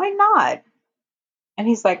she's like, why not? And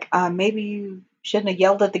he's like, maybe you shouldn't have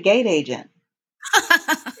yelled at the gate agent.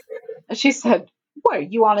 And she said, what, are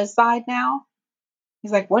you on his side now?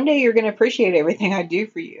 He's like, one day you're going to appreciate everything I do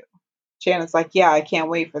for you. Shannon's like, yeah, I can't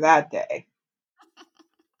wait for that day.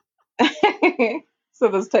 So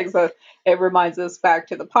this it reminds us back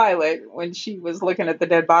to the pilot when she was looking at the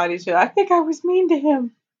dead body. She said, I think I was mean to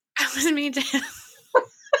him. I was mean to him.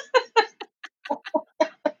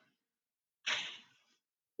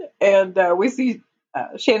 And we see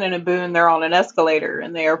Shannon and Boone, they're on an escalator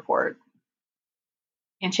in the airport.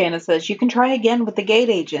 And Shannon says, you can try again with the gate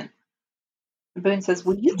agent. And Boone says,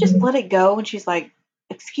 will you just let it go? And she's like,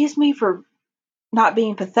 excuse me for not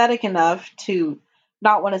being pathetic enough to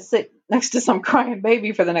not want to sit next to some crying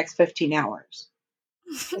baby for the next 15 hours.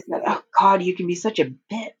 He said, oh, God, you can be such a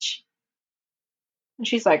bitch. And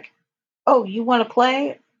she's like, oh, you want to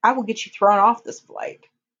play? I will get you thrown off this flight.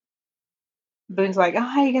 Boone's like, oh,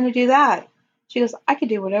 how are you going to do that? She goes, I can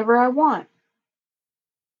do whatever I want.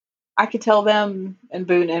 I could tell them, and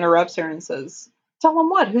Boone interrupts her and says, tell them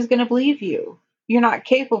what? Who's going to believe you? You're not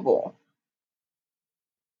capable.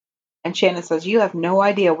 And Shannon says, you have no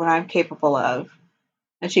idea what I'm capable of.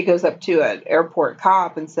 And she goes up to an airport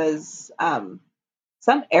cop and says,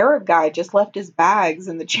 some Arab guy just left his bags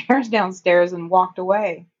in the chairs downstairs and walked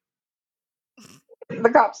away. The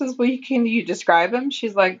cop says, well, can you describe him?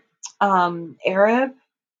 She's like, Arab?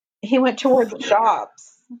 He went toward the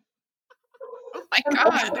shops. Oh my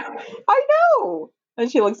God. I know.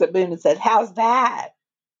 And she looks at Boone and said, how's that?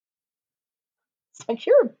 It's like,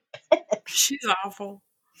 you're a bitch. She's awful.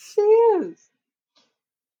 She is.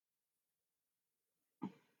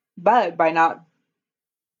 But by not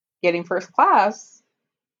getting first class,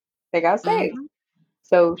 they got saved. Mm-hmm.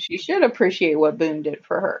 So she should appreciate what Boone did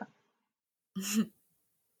for her.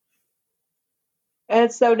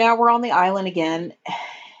 And so now we're on the island again,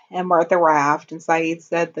 and we're at the raft, and Saeed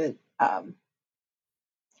said that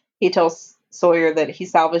he tells Sawyer that he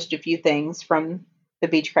salvaged a few things from the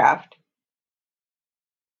Beechcraft.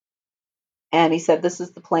 And he said this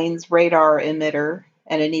is the plane's radar emitter,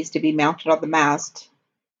 and it needs to be mounted on the mast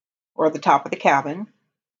or the top of the cabin.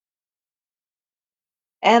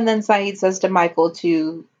 And then Saeed says to Michael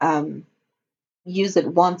to use it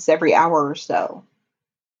once every hour or so,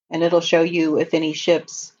 and it'll show you if any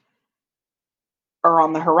ships are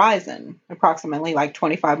on the horizon, approximately like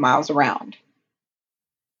 25 miles around.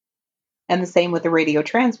 And the same with the radio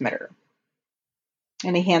transmitter.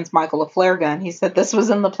 And he hands Michael a flare gun. He said, this was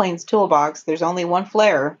in the plane's toolbox. There's only one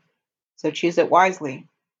flare, so choose it wisely.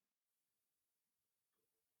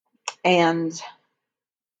 And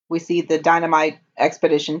we see the dynamite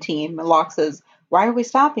expedition team. Locke says, why are we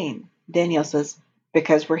stopping? Danielle says,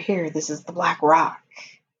 because we're here. This is the Black Rock.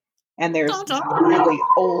 And there's this really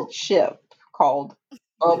old ship called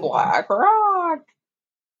the Black Rock.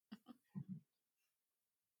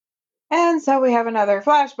 And so we have another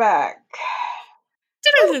flashback.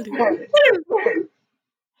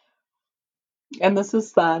 And this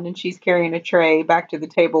is Sun, and she's carrying a tray back to the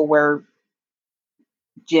table where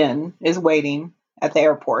Jen is waiting at the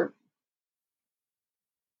airport.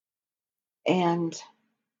 And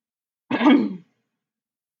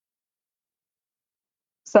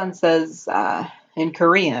Sun says in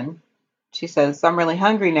Korean, she says, I'm really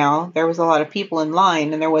hungry now. There was a lot of people in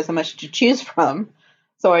line, and there wasn't much to choose from.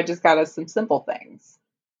 So I just got us some simple things.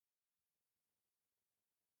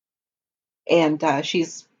 And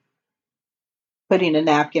she's putting a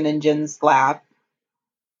napkin in Jen's lap.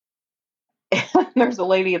 And there's a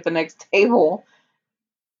lady at the next table.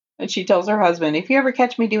 And she tells her husband, if you ever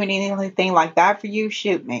catch me doing anything like that for you,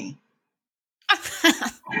 shoot me.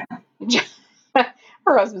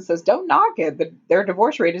 Her husband says, don't knock it. Their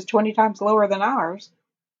divorce rate is 20 times lower than ours.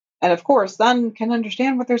 And of course, Sun can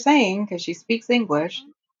understand what they're saying because she speaks English.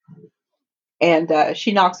 And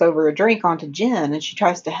she knocks over a drink onto Jen and she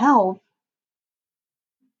tries to help.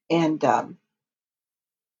 And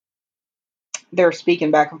they're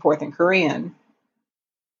speaking back and forth in Korean.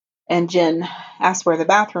 And Jen asks where the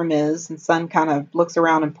bathroom is, and Sun kind of looks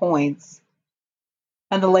around and points.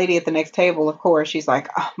 And the lady at the next table, of course, she's like,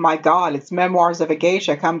 oh, my God, it's Memoirs of a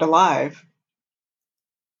Geisha come to life.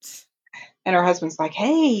 And her husband's like,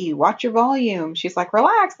 hey, watch your volume. She's like,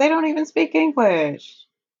 relax, they don't even speak English.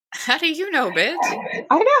 How do you know, bitch?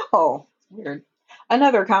 I know. It's weird.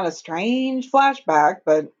 Another kind of strange flashback,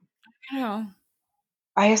 but I know.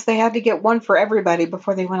 I guess they had to get one for everybody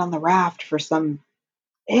before they went on the raft for some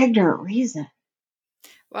ignorant reason.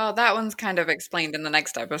 Well, that one's kind of explained in the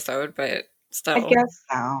next episode, but still. I guess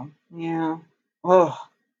so. Yeah. Ugh.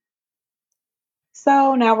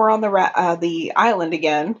 So now we're on the island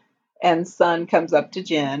again, and Sun comes up to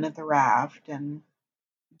Jen at the raft, and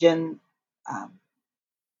Jen, um,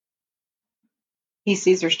 he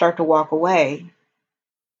sees her start to walk away,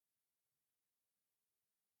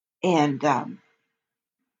 and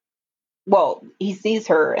well, he sees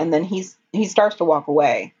her, and then he starts to walk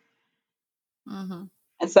away, Mm-hmm.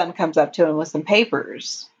 and Sun comes up to him with some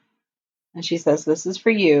papers, and she says, "This is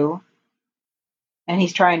for you," and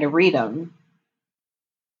he's trying to read them.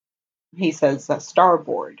 He says,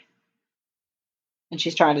 "Starboard," and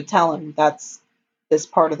she's trying to tell him that's this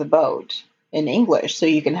part of the boat in English, so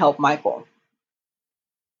you can help Michael.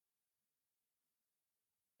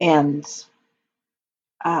 And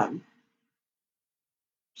um,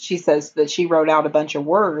 she says that she wrote out a bunch of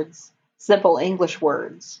words, simple English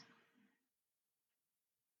words,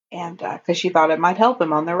 and because she thought it might help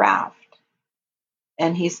him on the raft.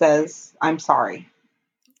 And he says, I'm sorry.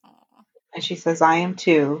 Aww. And she says, I am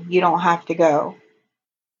too. You don't have to go.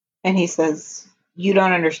 And he says, you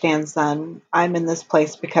don't understand, son. I'm in this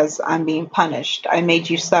place because I'm being punished. I made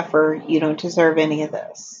you suffer. You don't deserve any of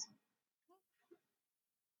this.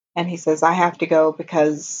 And he says, I have to go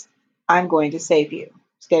because I'm going to save you.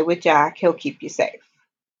 Stay with Jack. He'll keep you safe.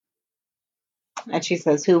 And she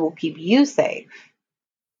says, who will keep you safe?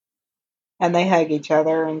 And they hug each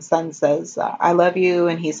other. And Sun says, I love you.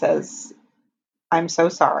 And he says, I'm so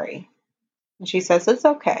sorry. And she says, it's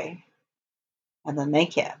okay. And then they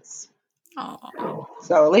kiss. Aww.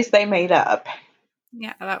 So at least they made up.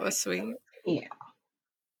 Yeah, that was sweet. Yeah.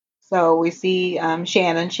 So we see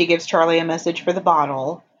Shannon. She gives Charlie a message for the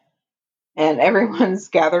bottle. And everyone's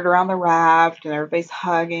gathered around the raft. And everybody's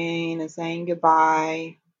hugging and saying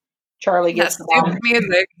goodbye. Charlie gives That's the stupid bottle.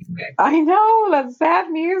 music. I know. That's sad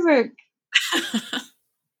music.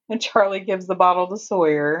 And Charlie gives the bottle to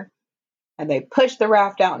Sawyer. And they push the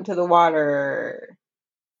raft out into the water.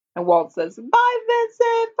 And Walt says, bye,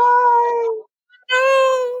 Vincent, bye.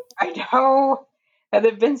 No! I know. And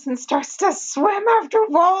then Vincent starts to swim after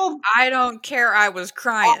Walt. I don't care. I was I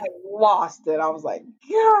crying. lost it. I was like,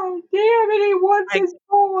 God damn it, he wants his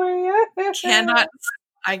boy.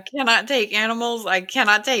 I cannot take animals. I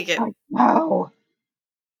cannot take it. No.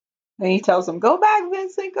 And he tells him, go back,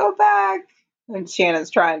 Vincent, go back. And Shannon's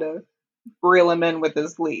trying to reel him in with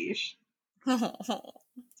his leash.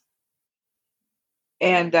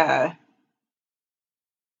 And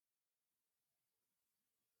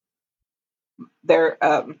they're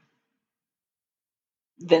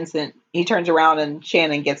Vincent, he turns around and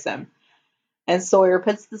Shannon gets him. And Sawyer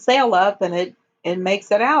puts the sail up and it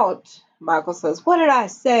makes it out. Michael says, what did I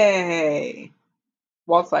say?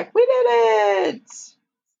 Walt's like, we did it.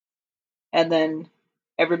 And then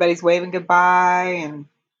everybody's waving goodbye and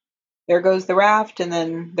there goes the raft. And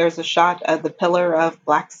then there's a shot of the pillar of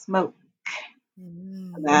black smoke.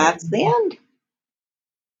 And that's the end.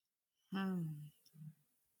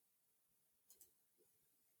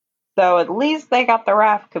 So at least they got the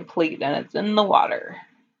raft complete and it's in the water.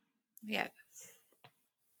 Yes.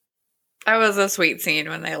 That was a sweet scene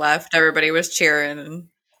when they left. Everybody was cheering.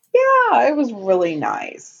 Yeah, it was really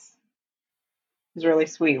nice. It was really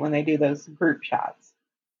sweet when they do those group shots.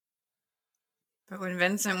 But when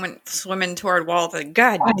Vincent went swimming toward Walt, like,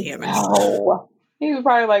 God damn it. No. He was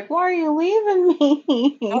probably like, why are you leaving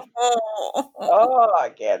me? Oh, I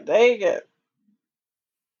can't take it.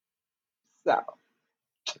 So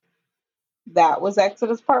that was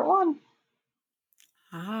Exodus Part 1.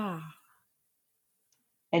 Ah.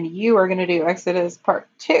 and you are going to do Exodus Part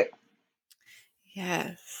 2.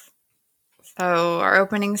 Yes. So our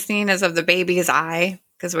opening scene is of the baby's eye,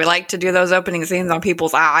 because we like to do those opening scenes on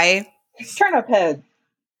people's eye. Turnip head.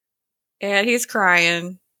 And he's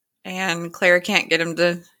crying, and Claire can't get him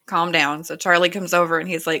to calm down. So Charlie comes over and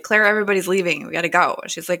he's like, Claire, everybody's leaving. We got to go.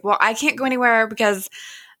 And she's like, well, I can't go anywhere because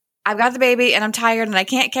I've got the baby and I'm tired and I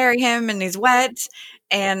can't carry him and he's wet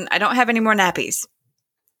and I don't have any more nappies.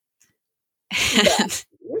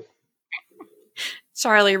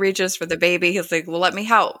 Charlie reaches for the baby. He's like, well, let me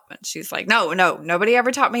help. And she's like, no, nobody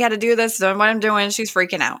ever taught me how to do this. Don't know what I'm doing. She's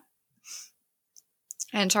freaking out.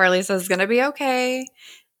 And Charlie says, it's going to be okay.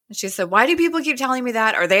 And she said, why do people keep telling me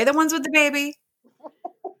that? Are they the ones with the baby?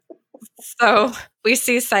 So we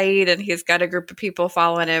see Saeed, and he's got a group of people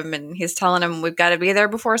following him, and he's telling them, we've got to be there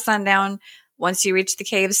before sundown. Once you reach the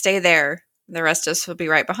cave, stay there. The rest of us will be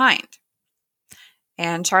right behind.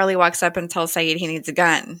 And Charlie walks up and tells Saeed he needs a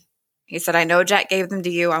gun. He said, I know Jack gave them to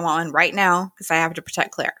you. I want one right now because I have to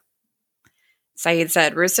protect Claire. Saeed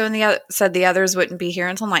said, Russo said the others wouldn't be here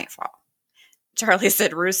until nightfall. Charlie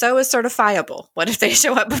said, Russo is certifiable. What if they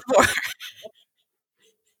show up before?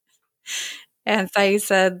 And Saeed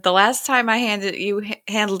said, the last time I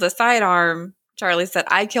handled a sidearm, Charlie said,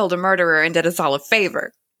 I killed a murderer and did us all a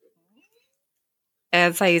favor.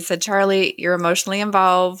 And Saeed said, Charlie, you're emotionally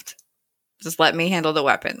involved. Just let me handle the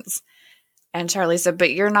weapons. And Charlie said,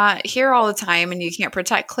 but you're not here all the time and you can't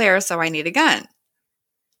protect Claire, so I need a gun.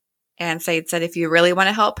 And Saeed said, if you really want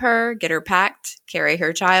to help her, get her packed, carry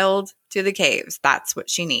her child to the caves. That's what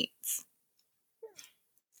she needs.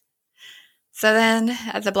 So then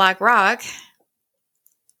at the Black Rock,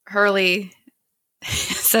 Hurley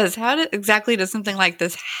says, how exactly does something like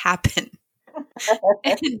this happen?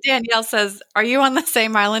 And Danielle says, are you on the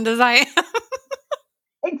same island as I am?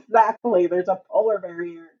 Exactly. There's a polar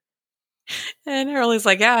barrier. And Hurley's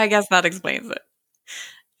like, yeah, I guess that explains it.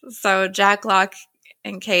 So Jack, Locke,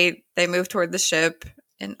 and Kate, they move toward the ship.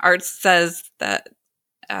 And Art says that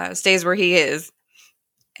stays where he is.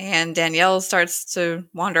 And Danielle starts to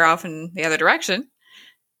wander off in the other direction.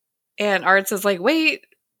 And Art says, like, wait,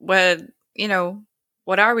 what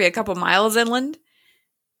are we, a couple miles inland?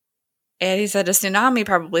 And he said, a tsunami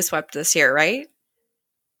probably swept us here, right?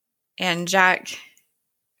 And Jack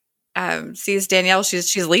sees Danielle,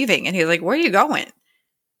 she's leaving. And he's like, where are you going?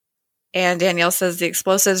 And Danielle says, the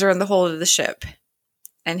explosives are in the hold of the ship.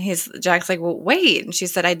 And Jack's like, well, wait. And she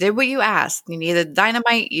said, I did what you asked. You needed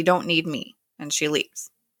dynamite. You don't need me. And she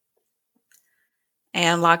leaves.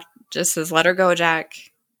 And Locke just says, let her go, Jack.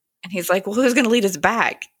 And he's like, well, who's going to lead us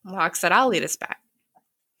back? Locke said, I'll lead us back.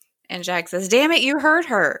 And Jack says, damn it, you heard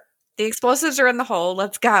her. The explosives are in the hole.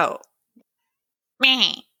 Let's go.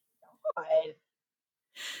 Meh.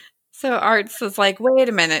 So Arts is like, wait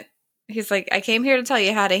a minute. He's like, I came here to tell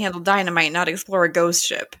you how to handle dynamite, not explore a ghost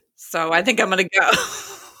ship. So I think I'm going to go.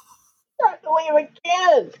 Not to leave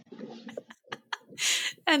again.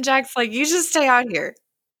 And Jack's like, you just stay out here.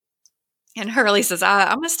 And Hurley says,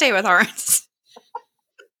 I'm going to stay with Arts.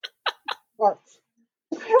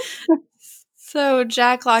 So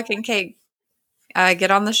Jack, Locke, and Kate get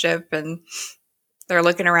on the ship, and they're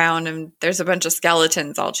looking around, and there's a bunch of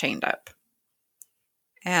skeletons all chained up.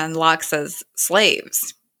 And Locke says,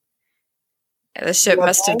 slaves. The ship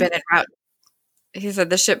must have been en route. He said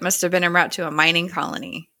the ship must have been en route to a mining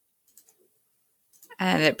colony.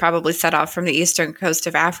 And it probably set off from the eastern coast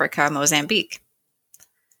of Africa, Mozambique.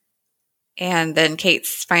 And then Kate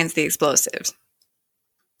finds the explosives.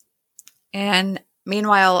 And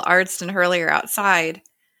meanwhile, Arts and Hurley are outside.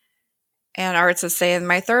 And Arts is saying,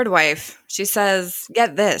 my third wife, she says,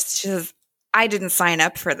 get this. She says, I didn't sign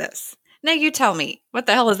up for this. Now you tell me, what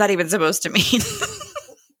the hell is that even supposed to mean?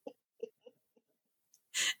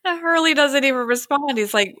 And Hurley doesn't even respond.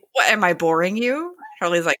 He's like, what, am I boring you?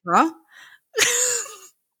 Hurley's like, huh?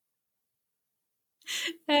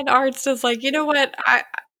 And Art's just like, you know what?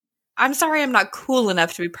 I'm sorry I'm not cool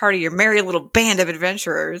enough to be part of your merry little band of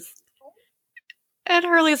adventurers. And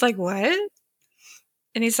Hurley's like, what?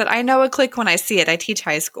 And he said, I know a clique when I see it. I teach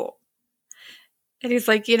high school. And he's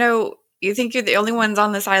like, you think you're the only ones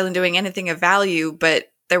on this island doing anything of value,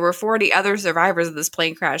 but there were 40 other survivors of this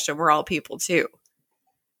plane crash, and we're all people too.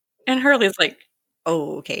 And Hurley's like,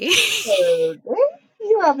 oh, okay.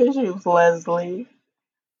 You have issues, Leslie.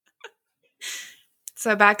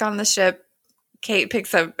 So back on the ship, Kate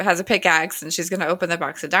has a pickaxe, and she's going to open the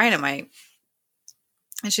box of dynamite.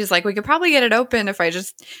 And she's like, we could probably get it open if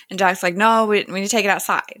and Jack's like, no, we need to take it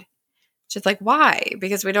outside. She's like, why?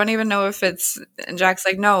 Because we don't even know if and Jack's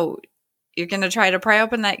like, no, you're going to try to pry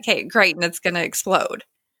open that crate and it's going to explode.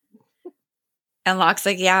 And Locke's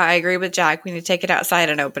like, yeah, I agree with Jack. We need to take it outside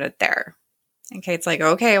and open it there. And Kate's like,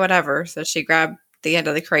 okay, whatever. So she grabbed the end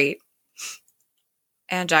of the crate.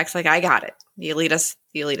 And Jack's like, I got it. You lead us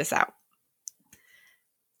out.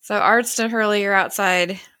 So Arzt and Hurley are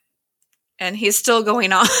outside, and he's still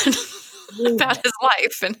going on about his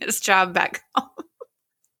life and his job back home.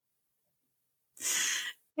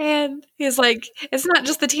 And he's like, it's not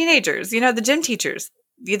just the teenagers, the gym teachers.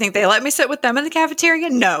 Do you think they let me sit with them in the cafeteria?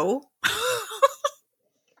 No.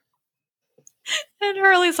 And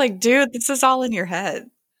Hurley's like, dude, this is all in your head.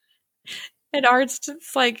 And Art's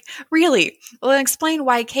just like, really? Well, then explain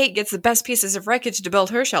why Kate gets the best pieces of wreckage to build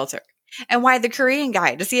her shelter. And why the Korean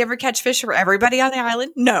guy, does he ever catch fish for everybody on the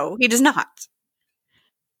island? No, he does not.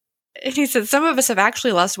 And he said, some of us have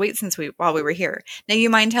actually lost weight while we were here. Now, you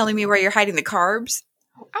mind telling me where you're hiding the carbs?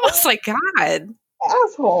 I was like, God.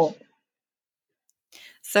 Asshole.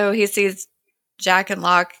 So he sees Jack and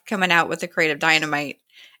Locke coming out with a crate of dynamite.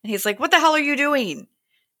 And he's like, what the hell are you doing?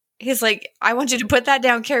 He's like, I want you to put that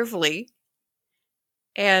down carefully.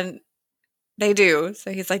 And they do.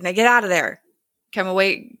 So he's like, now get out of there. Come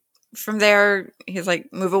away from there. He's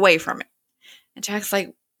like, move away from it. And Jack's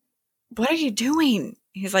like, what are you doing?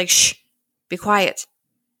 He's like, shh, be quiet.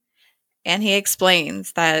 And he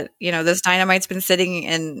explains that, this dynamite's been sitting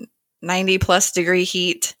in 90 plus degree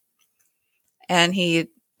heat. And he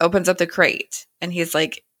opens up the crate and he's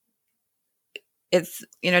like, it's,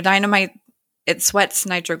 dynamite, it sweats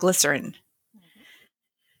nitroglycerin.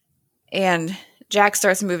 And Jack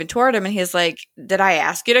starts moving toward him and he's like, did I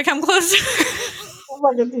ask you to come closer?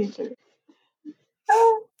 Like a teacher.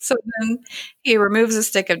 So then he removes a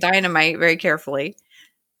stick of dynamite very carefully.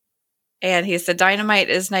 And he said, dynamite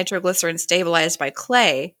is nitroglycerin stabilized by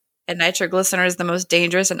clay, and nitroglycerin is the most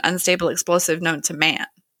dangerous and unstable explosive known to man.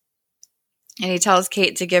 And he tells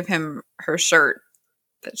Kate to give him her shirt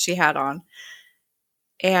that she had on.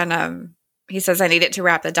 And he says, I need it to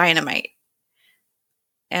wrap the dynamite.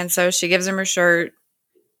 And so she gives him her shirt,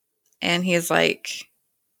 and he's like,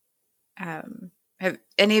 have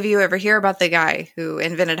any of you ever hear about the guy who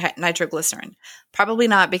invented nitroglycerin? Probably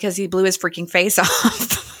not, because he blew his freaking face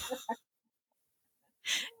off.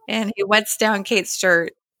 And he wets down Kate's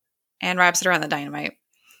shirt and wraps it around the dynamite.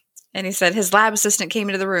 And he said his lab assistant came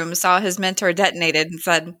into the room, saw his mentor detonated, and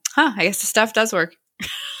said, I guess the stuff does work.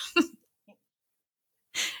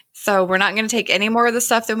 So we're not going to take any more of the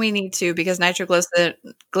stuff than we need to, because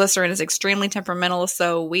nitroglycerin is extremely temperamental.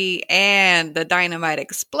 So and the dynamite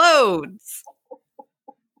explodes.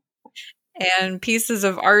 And pieces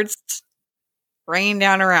of art rain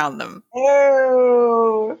down around them.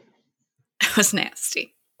 Ew. It was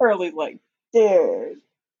nasty. Hurley's like, dude.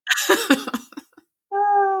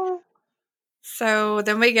 So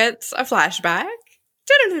then we get a flashback.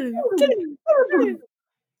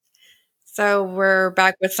 So we're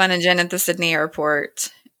back with Sun and Jen at the Sydney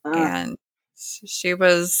airport. And she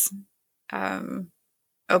was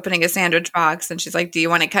opening a sandwich box. And she's like, do you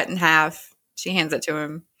want it cut in half? She hands it to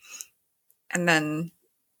him. And then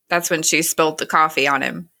that's when she spilled the coffee on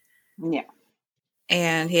him. Yeah.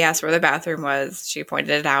 And he asked where the bathroom was. She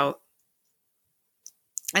pointed it out.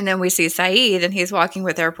 And then we see Saeed, and he's walking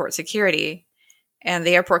with airport security. And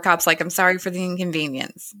the airport cop's like, I'm sorry for the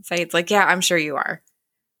inconvenience. Saeed's like, yeah, I'm sure you are.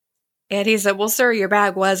 And he said, well, sir, your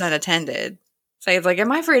bag was unattended. Saeed's like,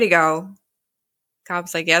 am I free to go?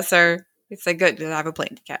 Cop's like, yes, sir. He said, good, because I have a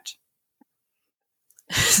plane to catch.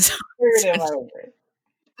 So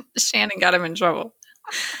Shannon got him in trouble.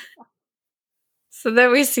 So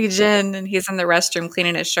then we see Jen, and he's in the restroom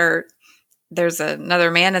cleaning his shirt. There's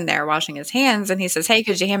another man in there washing his hands, and he says, hey,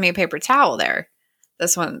 could you hand me a paper towel there?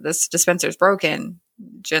 This dispenser's broken.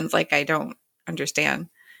 Jen's like, I don't understand.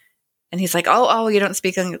 And he's like, oh, you don't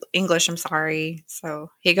speak English, I'm sorry.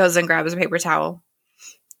 So he goes and grabs a paper towel.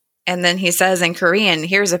 And then he says in Korean,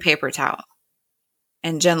 here's a paper towel.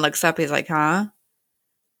 And Jen looks up, he's like, huh?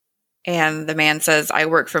 And the man says, I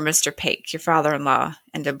work for Mr. Paik, your father-in-law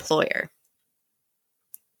and employer.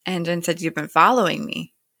 And Jen said, you've been following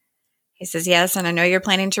me. He says, yes, and I know you're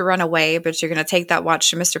planning to run away, but you're going to take that watch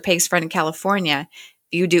to Mr. Paik's friend in California.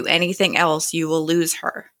 If you do anything else, you will lose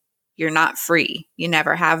her. You're not free. You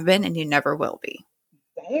never have been, and you never will be.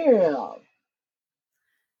 Damn.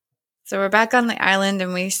 So we're back on the island,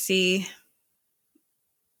 and we see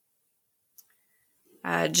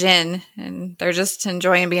Jen, and they're just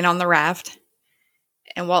enjoying being on the raft.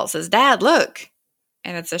 And Walt says, Dad, look.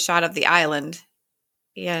 And it's a shot of the island.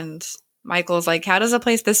 And Michael's like, how does a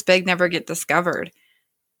place this big never get discovered?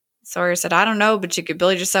 Sawyer said, I don't know, but you could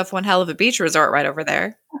build yourself one hell of a beach resort right over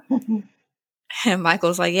there. And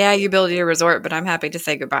Michael's like, yeah, you build your resort, but I'm happy to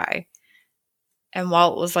say goodbye. And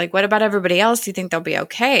Walt was like, what about everybody else? Do you think they'll be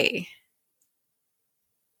okay?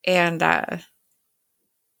 And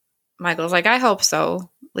Michael's like, I hope so,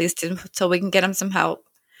 at least until we can get him some help.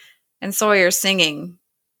 And Sawyer's singing,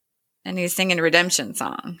 and he's singing a redemption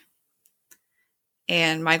song.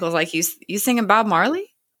 And Michael's like, you singing Bob Marley?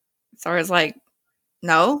 Sawyer's like,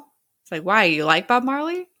 no. It's like, why? You like Bob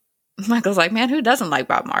Marley? Michael's like, man, who doesn't like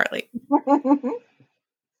Bob Marley?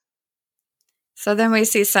 So then we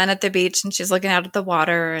see Sun at the beach, and she's looking out at the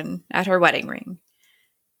water and at her wedding ring.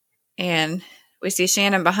 And we see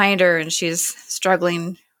Shannon behind her, and she's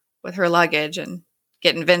struggling with her luggage and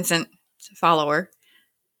getting Vincent to follow her.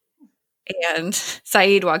 And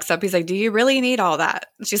Sayid walks up. He's like, do you really need all that?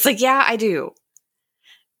 And she's like, yeah, I do.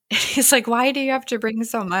 And he's like, why do you have to bring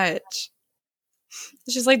so much?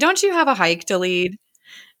 She's like, don't you have a hike to lead?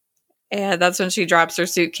 And that's when she drops her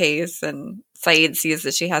suitcase, and Sayid sees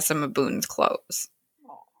that she has some of Boone's clothes.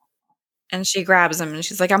 And she grabs them, and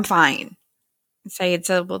she's like, I'm fine. And Sayid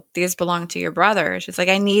said, well, these belong to your brother. She's like,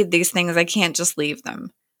 I need these things. I can't just leave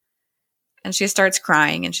them. And she starts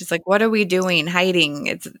crying, and she's like, what are we doing? Hiding?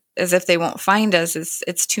 It's as if they won't find us.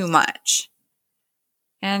 It's too much.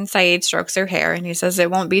 And Sayid strokes her hair, and he says,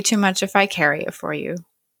 it won't be too much if I carry it for you.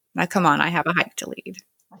 Now, come on, I have a hike to lead.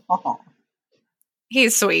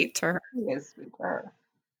 He's sweet to her. He is sweet to her.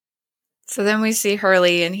 So then we see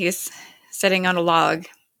Hurley, and he's sitting on a log,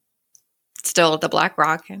 still at the Black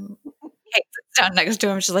Rock, and Kate sits down next to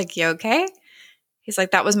him. She's like, you okay? He's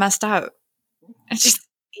like, that was messed up. And she's,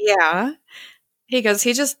 yeah. He goes,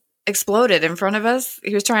 he just exploded in front of us.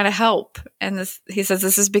 He was trying to help. And he says,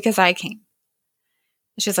 this is because I came.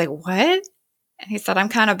 And she's like, what? And he said, I'm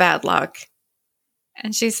kind of bad luck.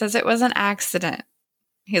 And she says, it was an accident.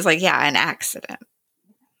 He's like, yeah, an accident.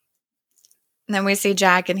 And then we see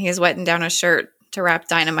Jack, and he's wetting down a shirt to wrap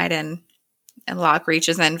dynamite in. And Locke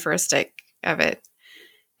reaches in for a stick of it.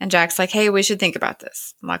 And Jack's like, hey, we should think about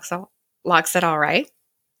this. Locke said, all right.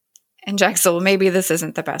 And Jack said, well, maybe this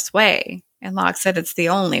isn't the best way. And Locke said, it's the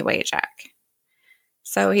only way, Jack.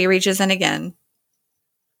 So he reaches in again.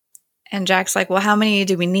 And Jack's like, well, how many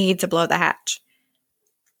do we need to blow the hatch?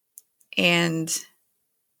 And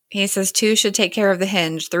he says 2 should take care of the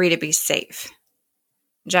hinge, 3 to be safe.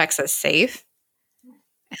 Jack says, safe?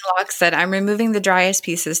 And Locke said, I'm removing the driest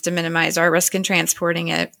pieces to minimize our risk in transporting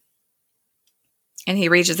it. And he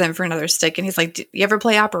reaches in for another stick, and he's like, do you ever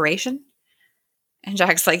play Operation? And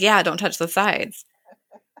Jack's like, yeah, don't touch the sides.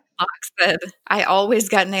 Locke said, I always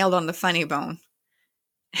got nailed on the funny bone.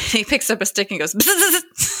 He picks up a stick and goes,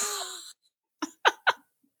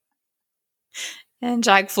 and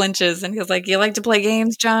Jack flinches, and he's like, you like to play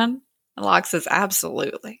games, John? And Locke says,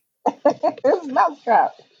 absolutely. It's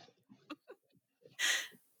mousetrap.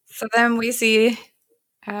 So then we see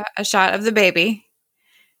a shot of the baby,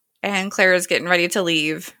 and Claire is getting ready to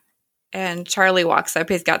leave, and Charlie walks up.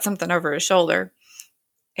 He's got something over his shoulder,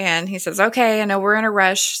 and he says, okay, I know we're in a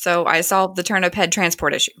rush, so I solved the turnip head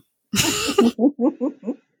transport issue.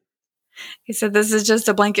 He said, this is just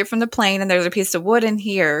a blanket from the plane, and there's a piece of wood in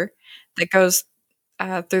here that goes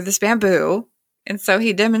through this bamboo. And so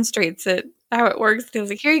he demonstrates it, how it works. He was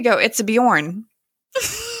like, here you go. It's a Bjorn.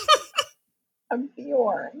 A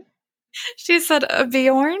Bjorn. She said, a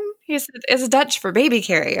Bjorn? He said, it's Dutch for baby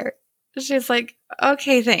carrier. She's like,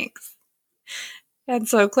 okay, thanks. And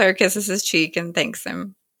so Claire kisses his cheek and thanks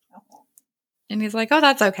him. And he's like, oh,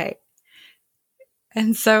 that's okay.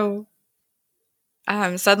 And so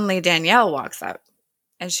suddenly Danielle walks up,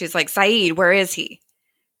 and she's like, Sayid, where is he?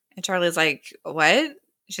 And Charlie's like, what?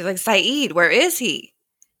 She's like, Sayid, where is he?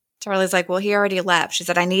 Charlie's like, well, he already left. She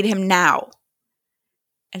said, I need him now.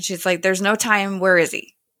 And she's like, there's no time. Where is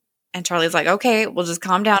he? And Charlie's like, okay, we'll just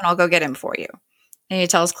calm down. I'll go get him for you. And he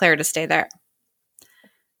tells Claire to stay there.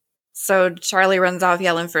 So Charlie runs off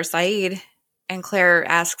yelling for Sayid, and Claire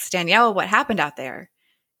asks Danielle what happened out there.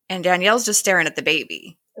 And Danielle's just staring at the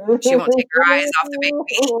baby. She won't take her eyes off the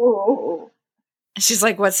baby. And she's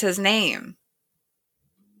like, what's his name?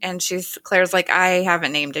 And Claire's like, I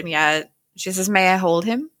haven't named him yet. She says, may I hold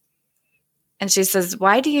him? And she says,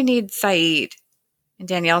 why do you need Sayid? And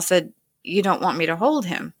Danielle said, you don't want me to hold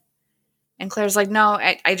him. And Claire's like, no,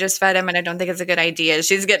 I just fed him, and I don't think it's a good idea.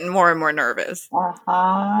 She's getting more and more nervous.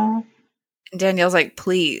 Uh-huh. And Danielle's like,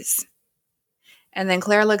 please. And then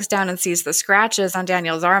Claire looks down and sees the scratches on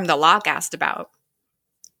Danielle's arm that Locke asked about.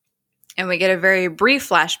 And we get a very brief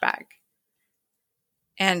flashback.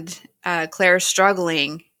 And Claire's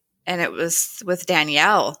struggling, and it was with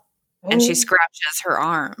Danielle. And she scratches her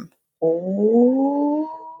arm. Oh.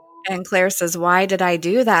 And Claire says, why did I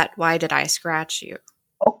do that? Why did I scratch you?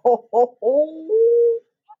 Oh.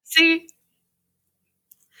 See?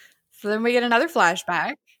 So then we get another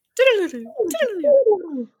flashback.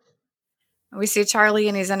 We see Charlie,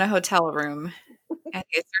 and he's in a hotel room, and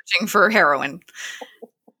he's searching for heroin.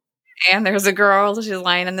 And there's a girl, she's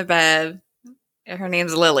lying in the bed. Her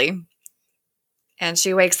name's Lily. And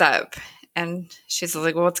she wakes up, and she's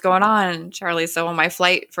like, well, what's going on? And Charlie said, well, my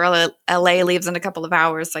flight for LA leaves in a couple of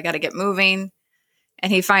hours, so I got to get moving.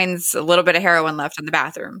 And he finds a little bit of heroin left in the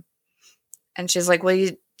bathroom. And she's like, well,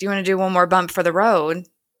 do you want to do one more bump for the road?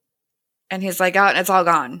 And he's like, oh, and it's all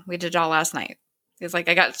gone. We did it all last night. He's like,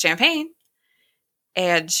 I got champagne.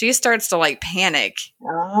 And she starts to like panic.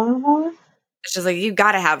 She's like, you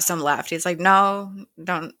got to have some left. He's like, no,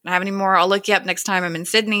 don't have any more. I'll look you up next time I'm in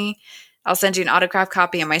Sydney. I'll send you an autographed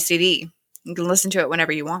copy of my CD. You can listen to it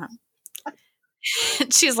whenever you want.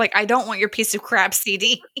 And she's like, I don't want your piece of crap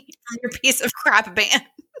CD from your piece of crap band.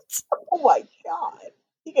 Oh my God.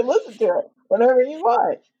 You can listen to it whenever you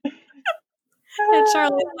want. And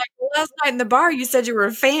Charlie's like, well, last night in the bar, you said you were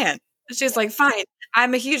a fan. And she's like, fine,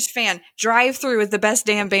 I'm a huge fan. Drive Through is the best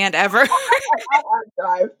damn band ever.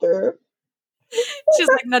 Drive Through. She's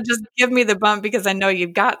like, no, just give me the bump because I know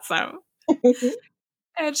you've got some.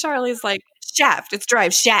 And Charlie's like, Shaft. It's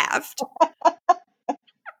Drive Shaft.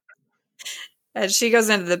 And she goes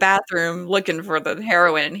into the bathroom looking for the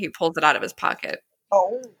heroin, and he pulls it out of his pocket.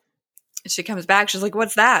 Oh. And she comes back. She's like,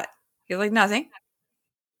 what's that? He's like, nothing.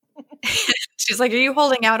 She's like, are you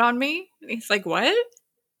holding out on me? And he's like, what?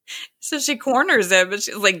 So she corners him, and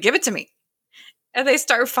she's like, give it to me. And they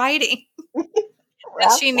start fighting.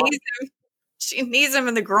 And she knees him. She knees him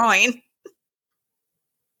in the groin.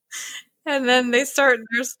 And then they're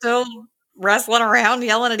still wrestling around,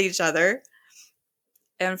 yelling at each other.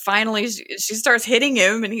 And finally, she starts hitting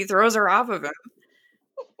him, and he throws her off of him.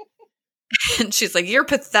 And she's like, you're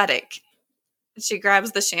pathetic. And she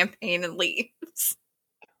grabs the champagne and leaves.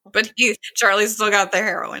 But Charlie's still got the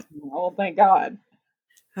heroin. Oh, thank God.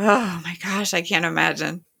 Oh, my gosh. I can't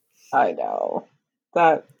imagine. I know.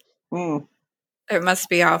 That. It must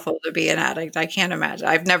be awful to be an addict. I can't imagine.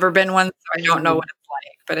 I've never been one, so I don't know what it's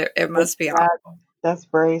like. But it must be awful.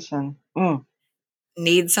 Desperation.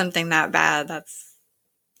 Need something that bad.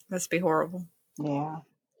 Must be horrible. Yeah.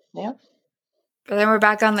 Yep. But then we're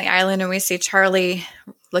back on the island, and we see Charlie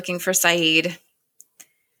looking for Saeed.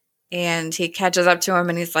 And he catches up to him,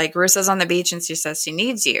 and he's like, Russa's on the beach, and she says she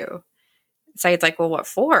needs you. Saeed's like, well, what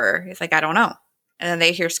for? He's like, I don't know. And then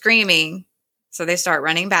they hear screaming, so they start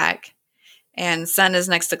running back. And Sun is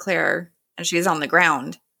next to Claire, and she's on the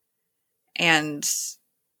ground. And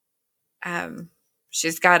Sun's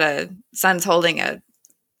holding a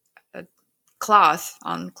cloth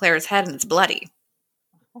on Claire's head, and it's bloody.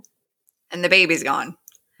 And the baby's gone.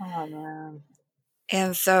 Oh, man.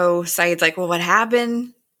 And so Saeed's like, well, what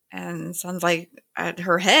happened? And Sun's like, at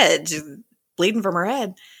her head, she's bleeding from her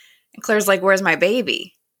head. And Claire's like, where's my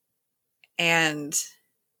baby? And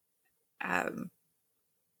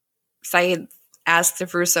Saeed asks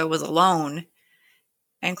if Russo was alone.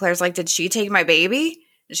 And Claire's like, did she take my baby?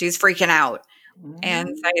 And she's freaking out. And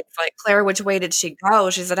Saeed's like, Claire, which way did she go?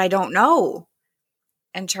 She said, I don't know.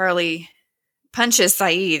 And Charlie punches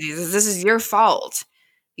Saeed. He says, this is your fault.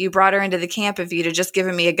 You brought her into the camp if you'd have just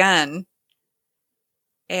given me a gun.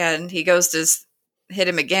 And he goes to hit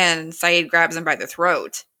him again, and Saeed grabs him by the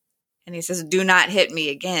throat. And he says, do not hit me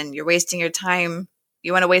again. You're wasting your time.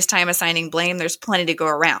 You want to waste time assigning blame? There's plenty to go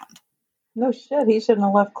around. No shit. He shouldn't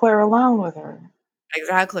have left Claire alone with her.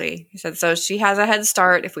 Exactly. He said, so she has a head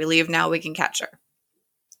start. If we leave now, we can catch her.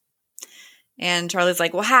 And Charlie's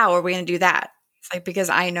like, well, how are we going to do that? It's like, because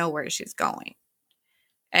I know where she's going.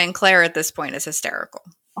 And Claire at this point is hysterical.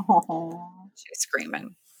 Oh. She's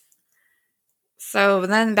screaming. So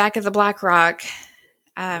then back at the Black Rock,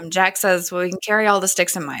 Jack says, well, we can carry all the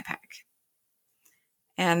sticks in my pack.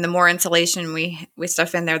 And the more insulation we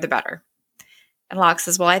stuff in there, the better. And Locke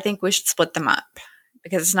says, well, I think we should split them up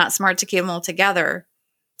because it's not smart to keep them all together.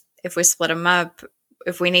 If we split them up,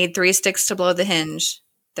 if we need 3 sticks to blow the hinge,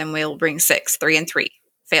 then we'll bring 6, 3 and 3,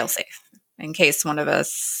 fail safe, in case one of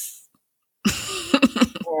us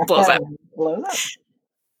blows up.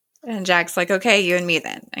 And Jack's like, okay, you and me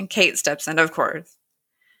then. And Kate steps in, of course.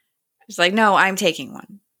 She's like, no, I'm taking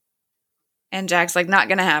one. And Jack's like, not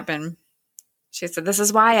going to happen. She said, this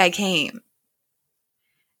is why I came.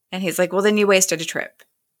 And he's like, well, then you wasted a trip.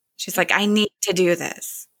 She's like, I need to do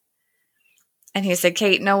this. And he said,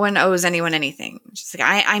 Kate, no one owes anyone anything. She's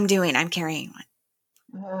like, I'm carrying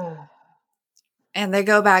one. And they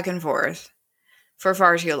go back and forth for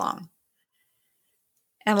far too long.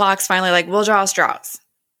 And Locke's finally like, we'll draw straws.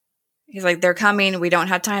 He's like, they're coming. We don't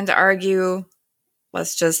have time to argue.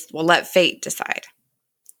 We'll let fate decide.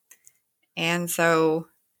 And so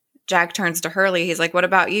Jack turns to Hurley. He's like, what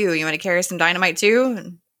about you? You want to carry some dynamite too?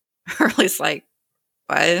 And Hurley's like,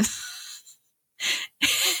 what?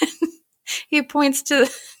 He points to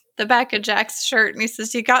the back of Jack's shirt and he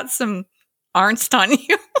says, you got some arnst on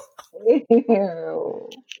you. Ew.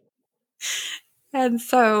 And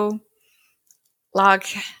so Locke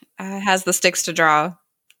has the sticks to draw.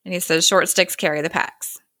 And he says, short sticks carry the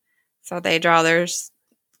packs. So they draw theirs.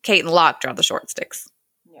 Kate and Locke draw the short sticks.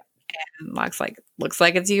 Yeah. And Locke's like, looks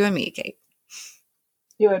like it's you and me, Kate.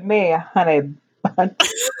 You and me, honey. That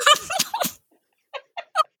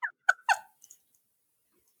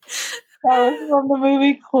was from the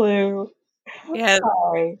movie Clue. Yeah.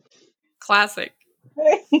 Sorry. Classic.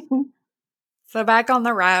 So back on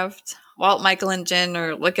the raft, Walt, Michael, and Jen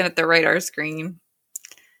are looking at the radar screen.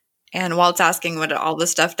 And Walt's asking what all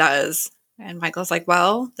this stuff does. And Michael's like,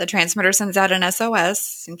 well, the transmitter sends out an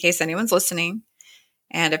SOS in case anyone's listening.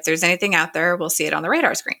 And if there's anything out there, we'll see it on the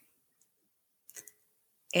radar screen.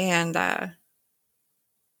 And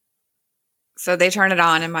so they turn it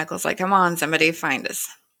on, and Michael's like, come on, somebody find us.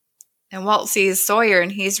 And Walt sees Sawyer,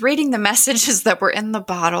 and he's reading the messages that were in the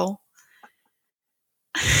bottle.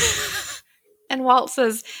 And Walt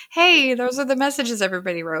says, hey, those are the messages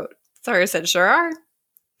everybody wrote. Sawyer said, sure are.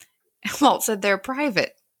 And Walt said, they're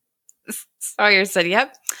private. Sawyer said,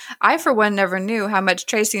 yep. I, for one, never knew how much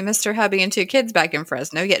Tracy missed her hubby and 2 kids back in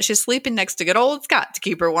Fresno, yet she's sleeping next to good old Scott to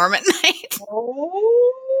keep her warm at night.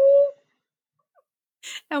 Oh.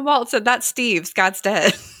 And Walt said, that's Steve. Scott's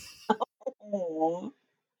dead. Oh.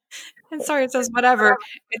 And Sawyer says, whatever.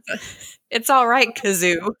 It's all right,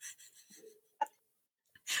 Kazoo.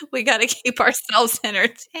 We got to keep ourselves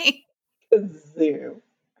entertained. Kazoo.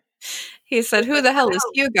 He said, who the hell is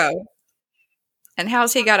Hugo? And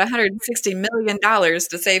how's he got $160 million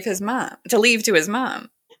to save his mom, to leave to his mom?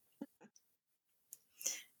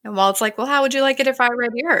 And Walt's like, well, how would you like it if I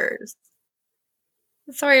read yours?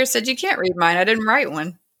 And Sawyer said, you can't read mine. I didn't write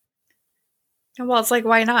one. And Walt's like,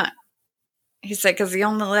 why not? He said, because the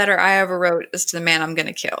only letter I ever wrote is to the man I'm going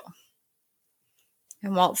to kill.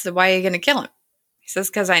 And Walt said, why are you going to kill him? He says,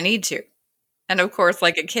 because I need to. And of course,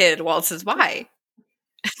 like a kid, Walt says, why?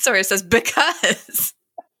 And Sawyer says, because.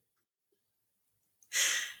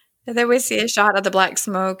 And then we see a shot of the black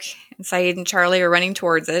smoke, and Sayid and Charlie are running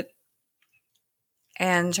towards it.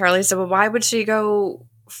 And Charlie said, well, why would she go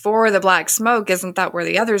for the black smoke? Isn't that where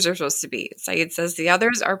the others are supposed to be? Sayid says, the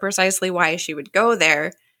others are precisely why she would go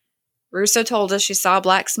there. Russo told us she saw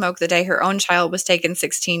black smoke the day her own child was taken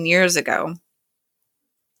 16 years ago.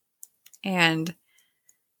 And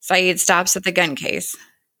Sayid stops at the gun case.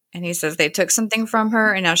 And he says they took something from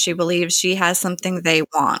her, and now she believes she has something they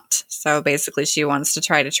want. So basically, she wants to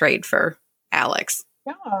try to trade for Alex.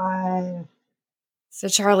 God. So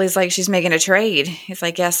Charlie's like, she's making a trade. He's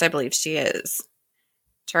like, yes, I believe she is.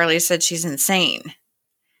 Charlie said she's insane.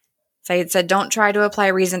 Sayid said, don't try to apply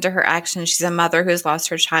reason to her actions. She's a mother who's lost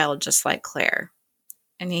her child just like Claire.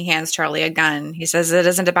 And he hands Charlie a gun. He says, it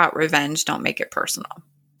isn't about revenge. Don't make it personal.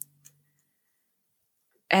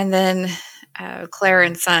 And then Claire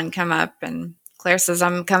and Son come up, and Claire says,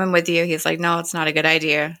 I'm coming with you. He's like, no, it's not a good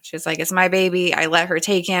idea. She's like, it's my baby. I let her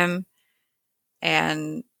take him.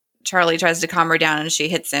 And Charlie tries to calm her down, and she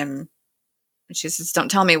hits him. And she says,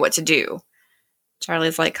 don't tell me what to do.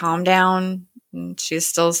 Charlie's like, calm down. And she's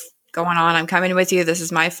still going on. I'm coming with you. This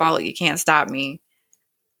is my fault. You can't stop me.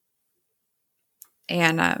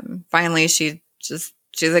 And finally, she's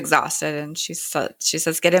exhausted, and she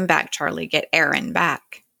says, get him back, Charlie. Get Aaron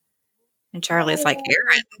back. And Charlie's like,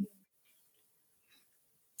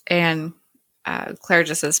 Aaron. And Claire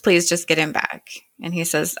just says, please just get him back. And he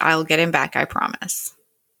says, I'll get him back, I promise.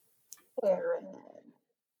 Aaron.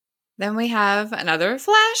 Then we have another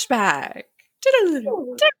flashback.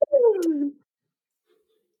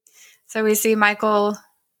 So we see Michael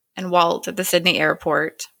and Walt at the Sydney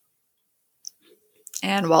airport.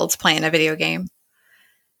 And Walt's playing a video game.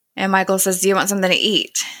 And Michael says, do you want something to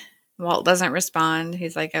eat? Walt doesn't respond.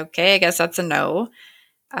 He's like, okay, I guess that's a no.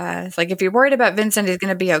 It's like, if you're worried about Vincent, he's going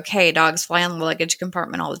to be okay. Dogs fly in the luggage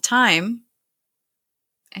compartment all the time.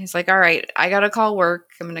 And he's like, all right, I got to call work.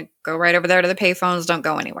 I'm going to go right over there to the payphones. Don't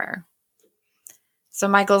go anywhere. So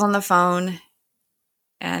Michael's on the phone.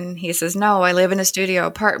 And he says, no, I live in a studio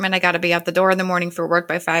apartment. I got to be out the door in the morning for work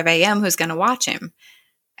by 5 a.m. Who's going to watch him?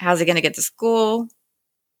 How's he going to get to school?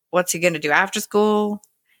 What's he going to do after school?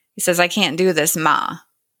 He says, I can't do this, Ma.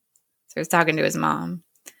 So he's talking to his mom.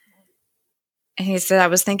 And he said, I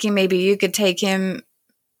was thinking maybe you could take him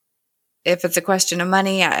if it's a question of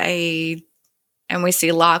money. And we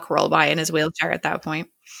see Locke roll by in his wheelchair at that point.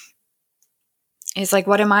 He's like,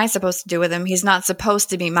 what am I supposed to do with him? He's not supposed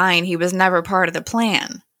to be mine. He was never part of the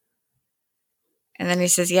plan. And then he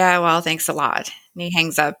says, yeah, well, thanks a lot. And he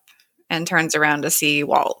hangs up and turns around to see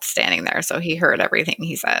Walt standing there. So he heard everything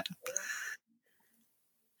he said.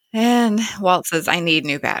 And Walt says, I need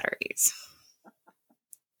new batteries.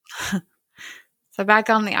 So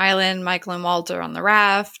back on the island, Michael and Walt are on the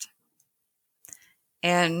raft.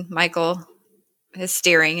 And Michael is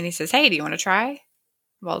steering and he says, hey, do you want to try?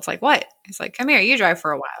 Walt's like, what? He's like, come here, you drive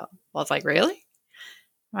for a while. Walt's like, really?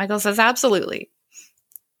 Michael says, absolutely.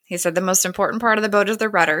 He said, the most important part of the boat is the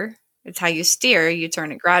rudder. It's how you steer. You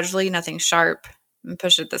turn it gradually, nothing sharp, and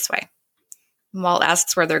push it this way. And Walt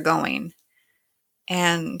asks where they're going.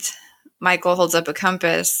 And Michael holds up a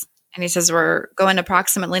compass and he says, we're going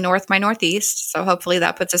approximately north by northeast. So hopefully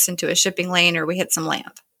that puts us into a shipping lane or we hit some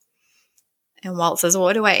land. And Walt says, well,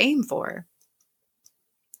 what do I aim for?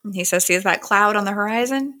 And he says, see that cloud on the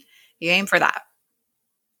horizon? You aim for that.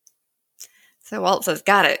 So Walt says,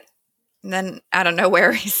 got it. And then out of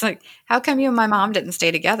nowhere, he's like, how come you and my mom didn't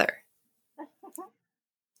stay together?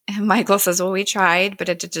 And Michael says, well, we tried, but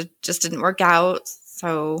it just didn't work out.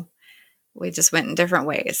 So we just went in different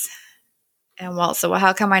ways. And Walt said, well,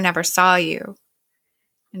 how come I never saw you?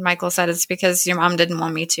 And Michael said, it's because your mom didn't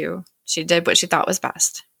want me to. She did what she thought was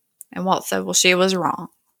best. And Walt said, well, she was wrong.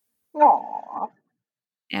 Aww.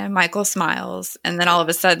 And Michael smiles. And then all of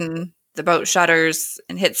a sudden, the boat shudders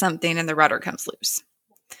and hits something and the rudder comes loose.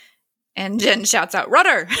 And Jen shouts out,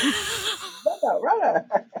 rudder! Rudder!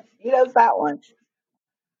 He does that one.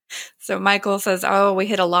 So Michael says, oh, we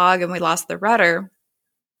hit a log and we lost the rudder.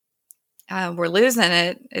 We're losing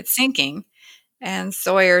it. It's sinking. And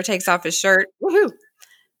Sawyer takes off his shirt, woohoo,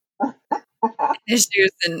 his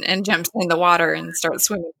shoes, and jumps in the water and starts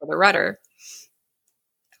swimming for the rudder.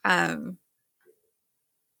 And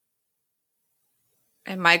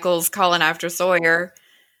Michael's calling after Sawyer.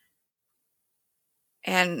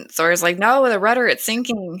 And Sawyer's like, no, the rudder, it's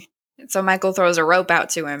sinking. And so Michael throws a rope out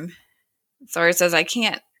to him. Sawyer says, I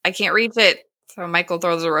can't reach it. So Michael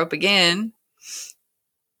throws a rope again.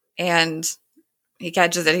 And he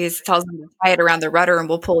catches it. He tells him to tie it around the rudder and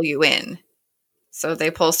we'll pull you in. So they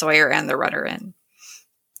pull Sawyer and the rudder in.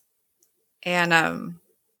 And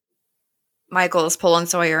Michael is pulling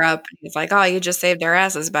Sawyer up. He's like, oh, you just saved our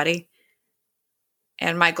asses, buddy.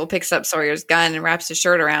 And Michael picks up Sawyer's gun and wraps his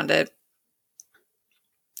shirt around it.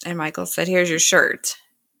 And Michael said, here's your shirt.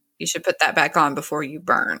 You should put that back on before you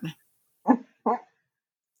burn.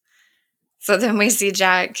 So then we see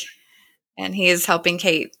Jack, and he is helping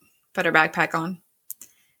Kate put her backpack on.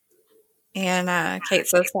 And Kate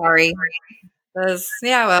says, sorry. Says,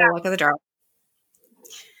 yeah, well, luck of the draw.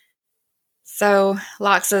 So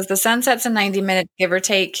Locke says, the sun sets in 90 minutes, give or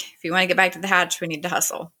take. If you want to get back to the hatch, we need to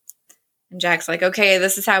hustle. And Jack's like, okay,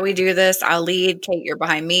 this is how we do this. I'll lead. Kate, you're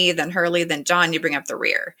behind me. Then Hurley. Then John, you bring up the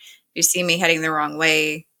rear. If you see me heading the wrong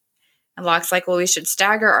way. And Locke's like, well, we should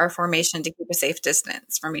stagger our formation to keep a safe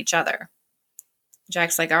distance from each other.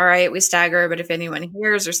 Jack's like, all right, we stagger, but if anyone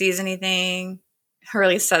hears or sees anything,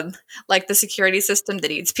 Hurley said, like the security system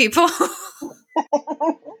that eats people.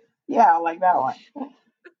 Yeah, like that one.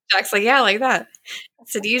 Jack's like, yeah, like that. I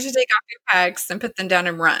said, you should take off your packs and put them down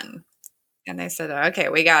and run. And they said, okay,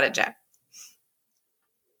 we got it, Jack.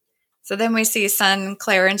 So then we see Sun,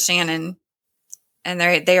 Claire, and Shannon, and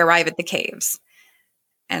they arrive at the caves.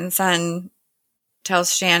 And Sun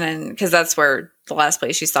tells Shannon, because that's where the last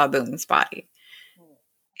place she saw Boone's body.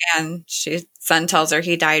 And Sun tells her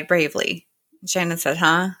he died bravely. And Shannon said,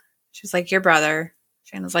 huh? She's like, your brother.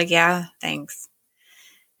 Shannon's like, yeah, thanks.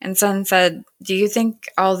 And Sun said, do you think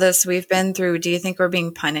all this we've been through, do you think we're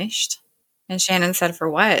being punished? And Shannon said, for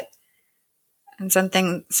what? And Sun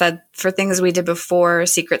said, for things we did before,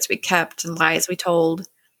 secrets we kept, and lies we told.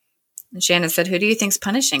 And Shannon said, who do you think's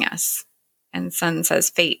punishing us? And Sun says,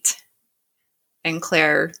 fate. And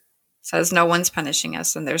Claire says, no one's punishing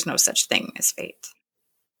us, and there's no such thing as fate.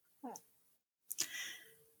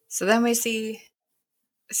 So then we see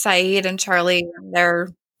Sayid and Charlie. They're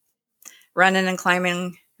running and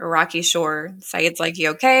climbing a rocky shore. Sayid's like, you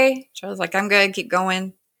okay? Charlie's like, I'm good. Keep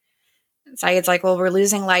going. And Sayid's like, well, we're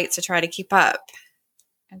losing light, so try to keep up.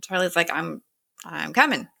 And Charlie's like, I'm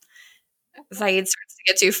coming. Sayid starts to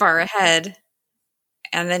get too far ahead.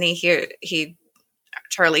 And then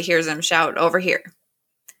Charlie hears him shout, over here.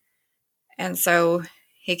 And so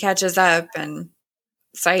he catches up and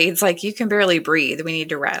Sayid's like, you can barely breathe. We need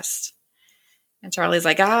to rest. And Charlie's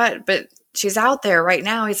like, but she's out there right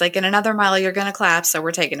now. He's like, in another mile, you're going to collapse. So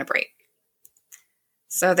we're taking a break.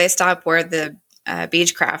 So they stop where the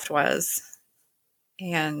Beechcraft was.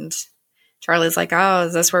 And Charlie's like, oh,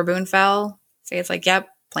 is this where Boone fell? Sayid's like, yep,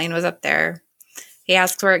 plane was up there. He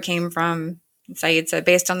asks where it came from. And Sayid said,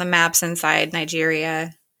 based on the maps inside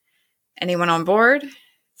Nigeria. Anyone on board?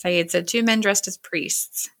 Sayid said 2 men dressed as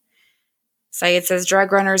priests. Sayid says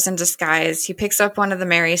drug runners in disguise. He picks up one of the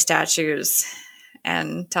Mary statues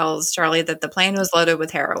and tells Charlie that the plane was loaded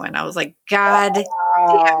with heroin. I was like, God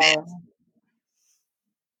damn it.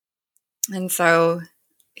 And so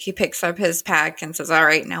he picks up his pack and says, all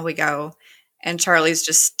right, now we go. And Charlie's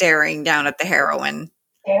just staring down at the heroin.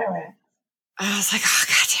 Damn. I was like, oh,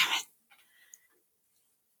 God damn it.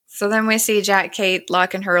 So then we see Jack, Kate,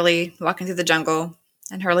 Locke, and Hurley walking through the jungle.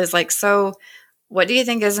 And Hurley's like, so what do you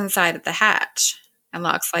think is inside of the hatch? And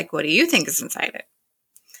Locke's like, what do you think is inside it?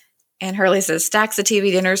 And Hurley says, stacks of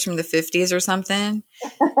TV dinners from the 50s or something.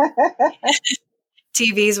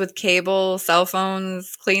 TVs with cable, cell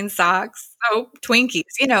phones, clean socks, soap,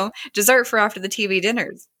 Twinkies, dessert for after the TV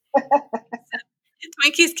dinners.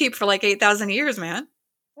 Twinkies keep for like 8,000 years, man.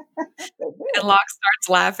 And Locke starts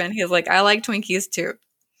laughing. He's like, I like Twinkies too.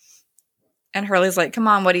 And Hurley's like, come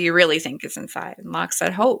on, what do you really think is inside? And Locke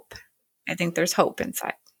said, hope. I think there's hope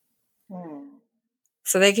inside.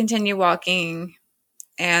 So they continue walking,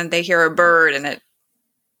 and they hear a bird, and it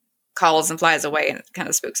calls and flies away, and it kind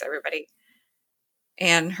of spooks everybody.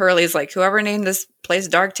 And Hurley's like, whoever named this place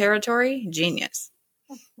Dark Territory, genius.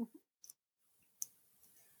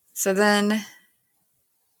 So then...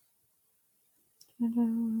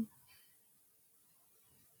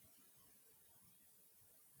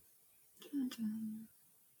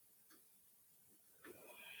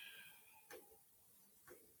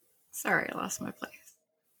 Sorry, I lost my place.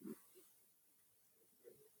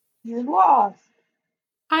 You're lost.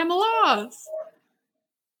 I'm lost.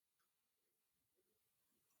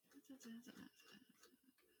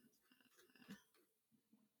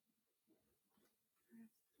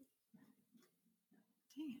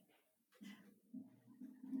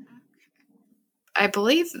 I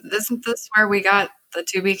believe, isn't this where we got the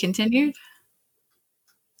to be continued?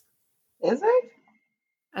 Is it?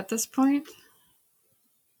 At this point?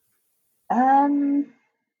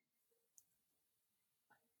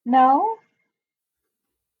 No.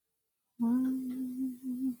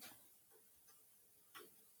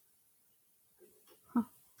 Huh.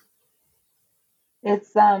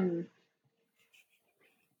 It's no,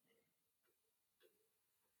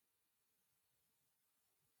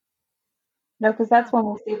 because that's when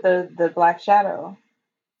we see the black shadow.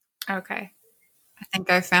 Okay. I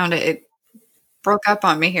think I found it. It broke up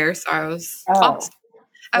on me here, so I was lost.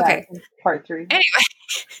 Okay. Yeah, part 3. Anyway.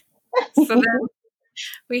 So then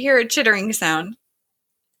we hear a chittering sound,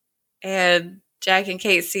 and Jack and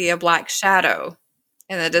Kate see a black shadow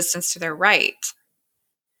in the distance to their right.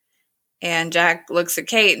 And Jack looks at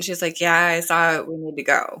Kate, and she's like, yeah, I saw it. We need to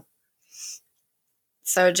go.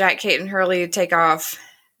 So Jack, Kate, and Hurley take off,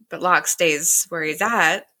 but Locke stays where he's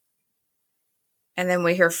at. And then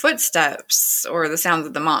we hear footsteps or the sounds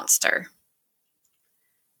of the monster.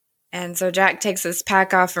 And so Jack takes his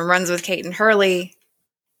pack off and runs with Kate and Hurley.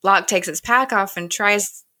 Locke takes his pack off and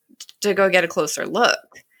tries to go get a closer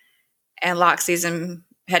look. And Locke sees him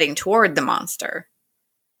heading toward the monster.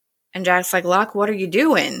 And Jack's like, Locke, what are you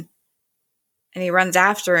doing? And he runs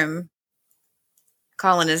after him,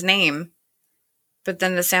 calling his name. But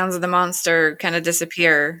then the sounds of the monster kind of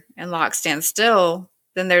disappear, and Locke stands still.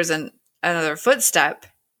 Then there's another footstep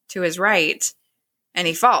to his right, and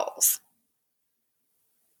he falls.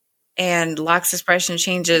 And Locke's expression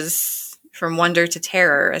changes from wonder to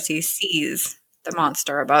terror as he sees the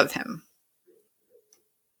monster above him.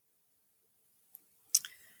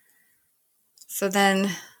 So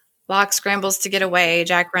then Locke scrambles to get away.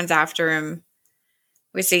 Jack runs after him.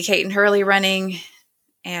 We see Kate and Hurley running,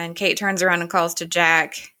 and Kate turns around and calls to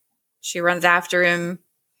Jack. She runs after him,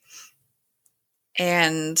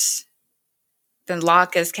 and then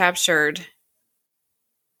Locke is captured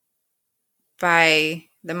by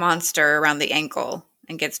the monster around the ankle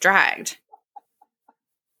and gets dragged.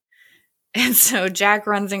 And so Jack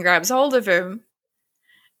runs and grabs hold of him,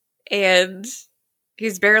 and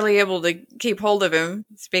he's barely able to keep hold of him.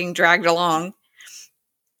 He's being dragged along.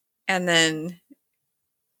 And then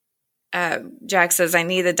Jack says, I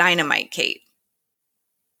need the dynamite, Kate.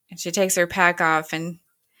 And she takes her pack off, and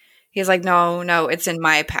he's like, no, it's in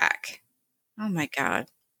my pack. Oh my God.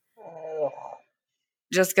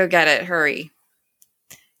 Just go get it. Hurry.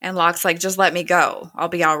 And Locke's like, just let me go. I'll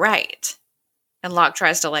be all right. And Locke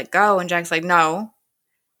tries to let go, and Jack's like, no.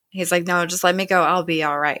 He's like, no, just let me go. I'll be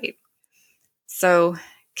all right. So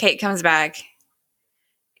Kate comes back,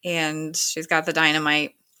 and she's got the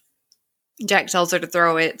dynamite. Jack tells her to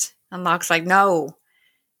throw it, and Locke's like, no.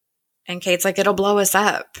 And Kate's like, it'll blow us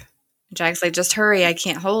up. Jack's like, just hurry. I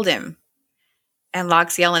can't hold him. And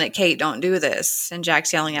Locke's yelling at Kate, don't do this. And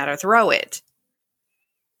Jack's yelling at her, throw it.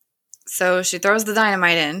 So she throws the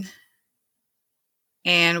dynamite in,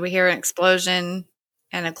 and we hear an explosion,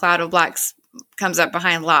 and a cloud of black comes up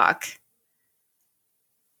behind Locke.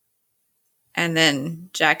 And then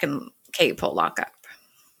Jack and Kate pull Locke up.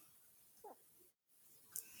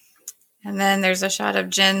 And then there's a shot of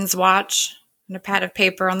Jen's watch and a pad of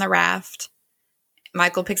paper on the raft.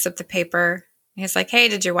 Michael picks up the paper. And he's like, hey,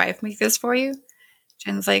 did your wife make this for you?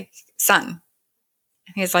 Jen's like, son.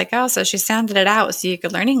 And he's like, oh, so she sounded it out so you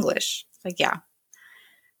could learn English. Like, yeah.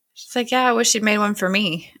 She's like, yeah, I wish she'd made one for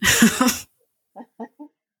me.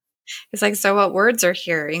 He's like, so what words are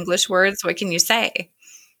here? English words? What can you say?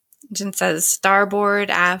 Jen says, starboard,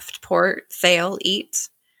 aft, port, sail, eat.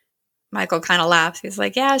 Michael kind of laughs. He's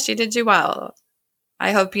like, yeah, she did you well.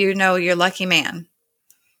 I hope you know you're lucky man.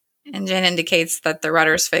 And Jen indicates that the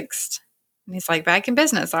rudder's fixed. And he's like, back in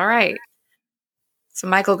business. All right. So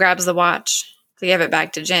Michael grabs the watch to give it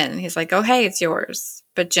back to Jen. He's like, oh, hey, it's yours.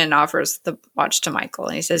 But Jen offers the watch to Michael.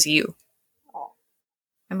 And he says, you.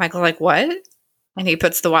 And Michael's like, what? And he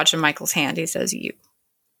puts the watch in Michael's hand. He says, you.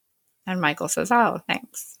 And Michael says, oh,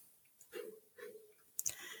 thanks.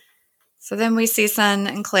 So then we see Son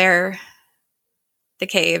and Claire, the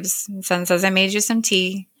caves. And Son says, I made you some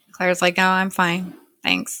tea. Claire's like, oh, I'm fine.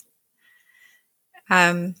 Thanks.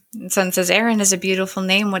 And Son says, Aaron is a beautiful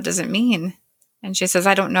name. What does it mean? And she says,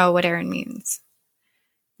 I don't know what Aaron means.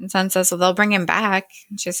 And Son says, well, they'll bring him back.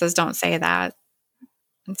 And she says, don't say that.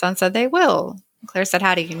 And Son said, they will. And Claire said,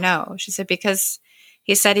 how do you know? She said, because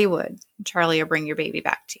he said he would. Charlie will bring your baby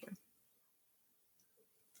back to you.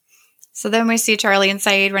 So then we see Charlie and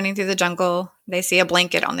Saeed running through the jungle. They see a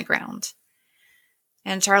blanket on the ground.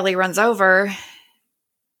 And Charlie runs over.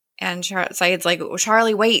 And Saeed's like, oh,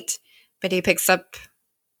 Charlie, wait. But he picks up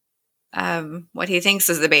what he thinks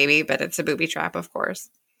is the baby, but it's a booby trap, of course.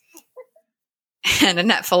 And a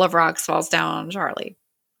net full of rocks falls down on Charlie.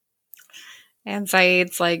 And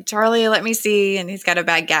Saeed's like, Charlie, let me see. And he's got a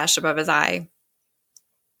bad gash above his eye.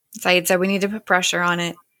 Saeed said, we need to put pressure on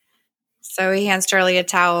it. So he hands Charlie a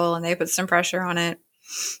towel and they put some pressure on it.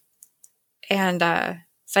 And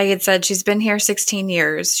Saeed said, she's been here 16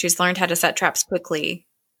 years. She's learned how to set traps quickly.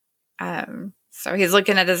 So he's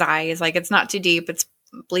looking at his eye. He's like, it's not too deep. It's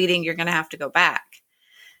bleeding. You're going to have to go back.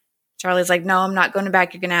 Charlie's like, no, I'm not going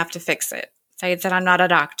back. You're going to have to fix it. Saeed said, I'm not a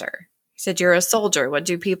doctor. He said, you're a soldier. What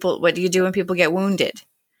do you do when people get wounded?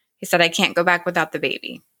 He said, I can't go back without the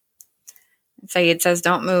baby. And Saeed says,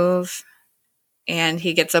 don't move. And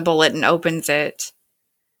he gets a bullet and opens it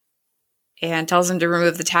and tells him to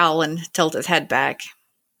remove the towel and tilt his head back.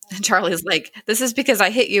 And Charlie's like, this is because I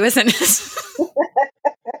hit you, isn't it?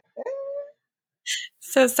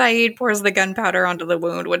 So Saeed pours the gunpowder onto the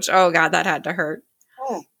wound, which, oh God, that had to hurt.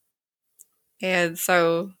 Oh. And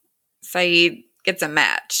so Saeed gets a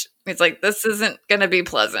match. He's like, this isn't going to be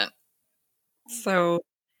pleasant. So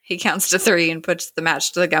he counts to 3 and puts the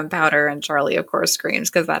match to the gunpowder. And Charlie, of course, screams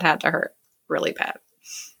because that had to hurt really bad.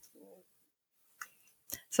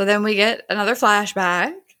 So then we get another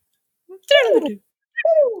flashback.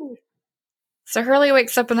 So Hurley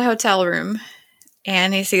wakes up in the hotel room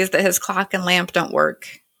and he sees that his clock and lamp don't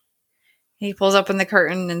work. He pulls open the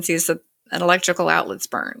curtain and sees that an electrical outlet's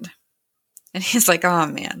burned. And he's like, oh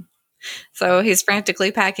man. So he's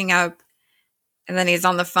frantically packing up and then he's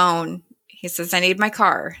on the phone. He says, I need my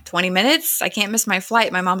car. 20 minutes? I can't miss my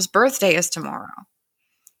flight. My mom's birthday is tomorrow.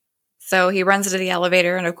 So he runs to the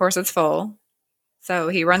elevator, and of course it's full. So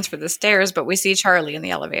he runs for the stairs, but we see Charlie in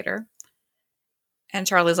the elevator. And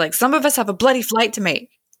Charlie's like, some of us have a bloody flight to make.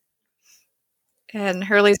 And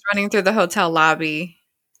Hurley's running through the hotel lobby.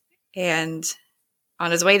 And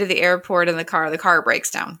on his way to the airport in the car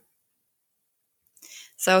breaks down.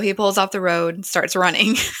 So he pulls off the road and starts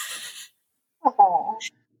running.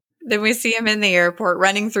 Then we see him in the airport,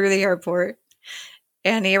 running through the airport.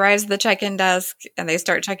 And he arrives at the check-in desk, and they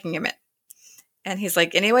start checking him in. And he's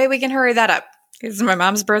like, anyway, we can hurry that up. Because my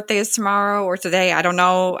mom's birthday is tomorrow or today. I don't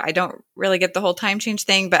know. I don't really get the whole time change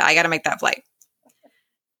thing, but I got to make that flight.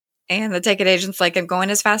 And the ticket agent's like, I'm going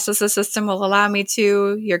as fast as the system will allow me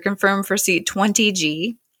to. You're confirmed for seat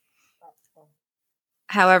 20G.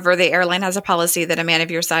 However, the airline has a policy that a man of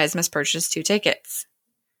your size must purchase 2 tickets.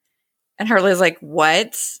 And Hurley's like,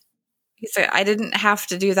 what? He said, I didn't have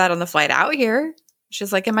to do that on the flight out here.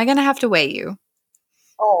 She's like, am I going to have to weigh you?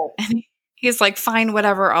 Oh. And he's like, fine,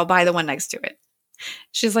 whatever. I'll buy the one next to it.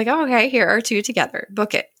 She's like, oh, okay, here are 2 together.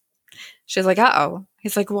 Book it. She's like, uh-oh.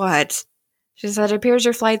 He's like, what? She said, it appears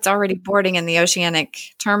your flight's already boarding in the Oceanic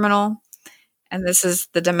terminal. And this is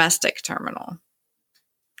the domestic terminal.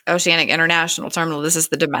 Oceanic International Terminal. This is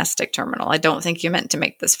the domestic terminal. I don't think you meant to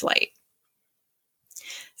make this flight.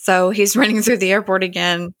 So he's running through the airport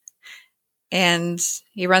again. And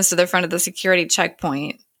he runs to the front of the security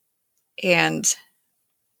checkpoint. And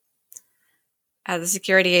the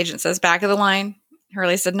security agent says, back of the line.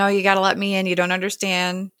 Hurley said, no, you got to let me in. You don't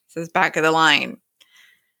understand. He says, back of the line.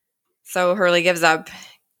 So Hurley gives up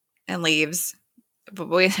and leaves.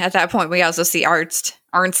 But at that point, we also see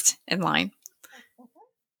Ernst in line.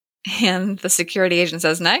 And the security agent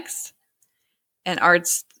says, next. And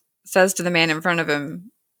Ernst says to the man in front of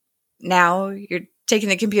him, now, you're taking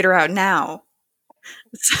the computer out now.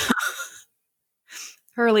 So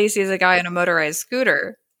Hurley sees a guy on a motorized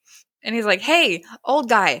scooter. And he's like, hey, old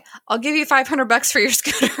guy, I'll give you $500 for your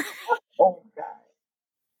scooter. Oh, God.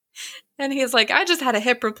 And he's like, I just had a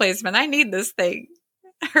hip replacement. I need this thing.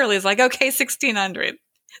 Hurley's like, okay, $1,600.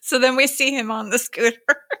 So then we see him on the scooter.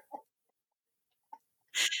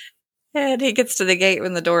 And he gets to the gate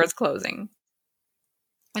when the door is closing.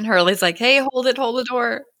 And Hurley's like, hey, hold the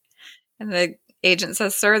door. And the agent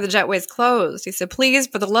says, sir, the jetway's closed. He said, please,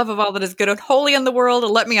 for the love of all that is good and holy in the world,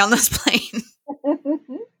 let me on this plane.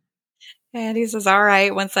 And he says, all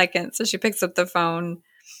right, 1 second. So she picks up the phone.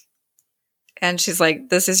 And she's like,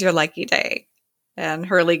 this is your lucky day. And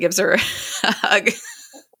Hurley gives her a hug.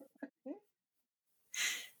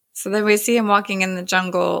 So then we see him walking in the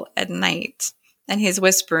jungle at night. And he's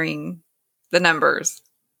whispering the numbers.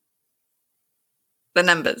 The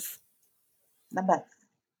numbers.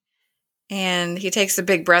 And he takes a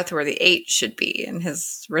big breath where the 8 should be in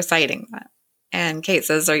his reciting that. And Kate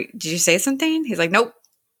says, did you say something? He's like, nope.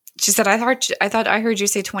 She said, I thought I heard you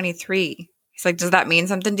say 23. He's like, does that mean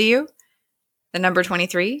something to you? The number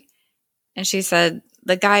 23? And she said,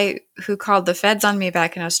 the guy who called the feds on me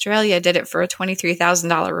back in Australia did it for a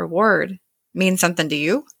 $23,000 reward. Mean something to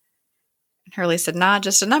you? And Hurley said, nah,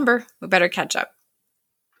 just a number. We better catch up.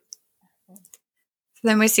 So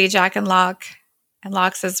then we see Jack and Locke. And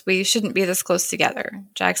Locke says, we shouldn't be this close together.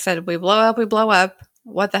 Jack said, we blow up.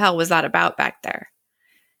 What the hell was that about back there?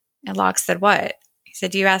 And Locke said, what? He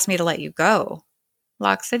said, you asked me to let you go.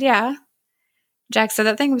 Locke said, yeah. Jack said,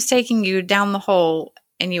 that thing was taking you down the hole,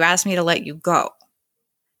 and you asked me to let you go.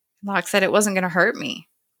 Locke said, it wasn't going to hurt me.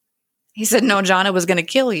 He said, no, John, it was going to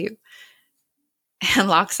kill you. And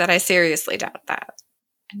Locke said, I seriously doubt that.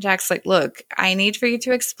 And Jack's like, look, I need for you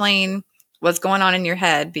to explain what's going on in your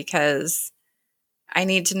head, because I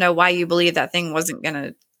need to know why you believe that thing wasn't going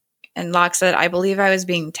to. And Locke said, I believe I was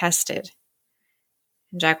being tested.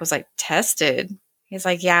 And Jack was like, tested? He's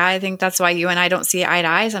like, yeah, I think that's why you and I don't see eye to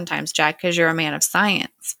eye sometimes, Jack, because you're a man of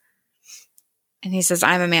science. And he says,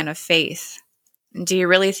 I'm a man of faith. And do you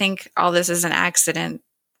really think all this is an accident,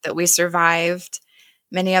 that we survived,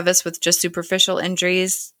 many of us with just superficial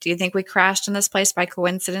injuries? Do you think we crashed in this place by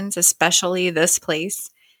coincidence, especially this place?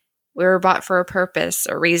 We were brought for a purpose,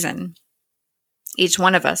 a reason. Each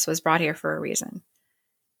one of us was brought here for a reason.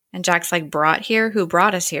 And Jack's like, brought here? Who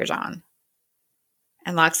brought us here, John?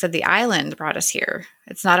 And Locke said, the island brought us here.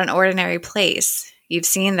 It's not an ordinary place. You've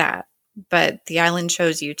seen that. But the island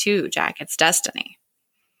chose you too, Jack. It's destiny.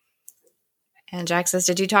 And Jack says,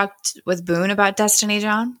 did you talk with Boone about destiny,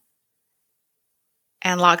 John?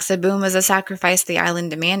 And Locke said, Boone was a sacrifice the island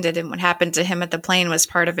demanded, and what happened to him at the plane was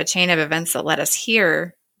part of a chain of events that led us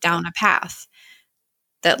here down a path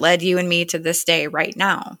that led you and me to this day right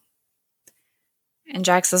now. And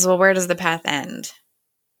Jack says, well, where does the path end?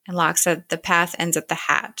 And Locke said, the path ends at the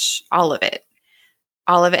hatch. All of it.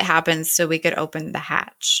 All of it happens so we could open the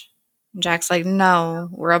hatch. And Jack's like, no,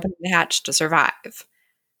 we're opening the hatch to survive.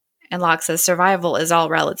 And Locke says, survival is all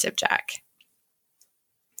relative, Jack.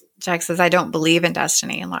 Jack says, I don't believe in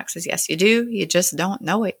destiny. And Locke says, yes, you do. You just don't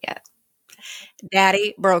know it yet.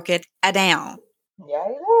 Daddy broke it down. Yeah,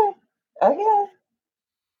 you did. Okay.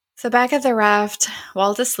 So back at the raft,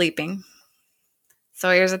 Walt is sleeping.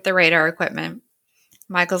 Sawyer's at the radar equipment.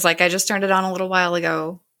 Michael's like, I just turned it on a little while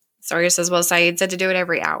ago. Sawyer says, well, Saeed said to do it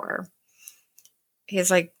every hour.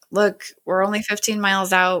 He's like, look, we're only 15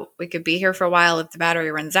 miles out. We could be here for a while if the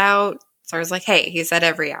battery runs out. Sawyer's like, hey, he said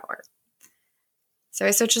every hour. So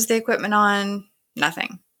he switches the equipment on.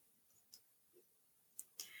 Nothing.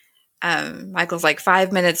 Michael's like,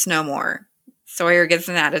 5 minutes, no more. Sawyer gets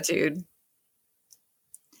an attitude.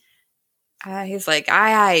 He's like,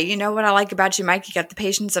 aye, you know what I like about you, Mike? You got the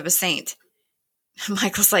patience of a saint.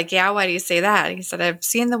 Michael's like, yeah, why do you say that? He said, I've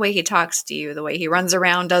seen the way he talks to you, the way he runs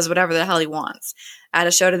around, does whatever the hell he wants. I'd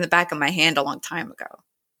have showed him the back of my hand a long time ago.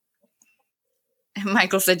 And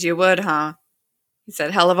Michael said, you would, huh? He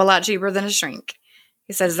said, hell of a lot cheaper than a shrink.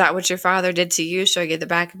 He said, is that what your father did to you, show you the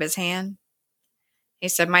back of his hand? He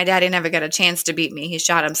said, my daddy never got a chance to beat me. He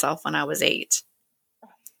shot himself when I was 8.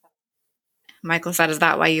 Michael said, is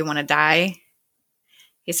that why you want to die?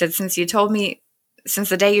 He said, since you told me since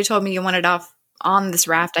the day you told me you wanted off on this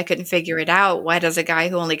raft, I couldn't figure it out. Why does a guy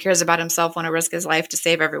who only cares about himself want to risk his life to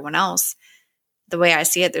save everyone else? The way I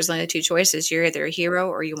see it, there's only two choices. You're either a hero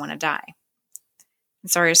or you want to die.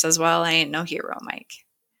 And Sawyer says, well, I ain't no hero, Mike.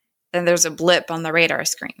 Then there's a blip on the radar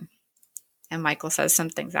screen. And Michael says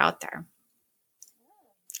something's out there.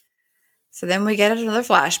 So then we get another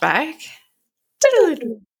flashback.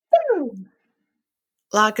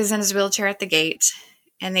 Locke is in his wheelchair at the gate.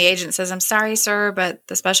 And the agent says, I'm sorry, sir, but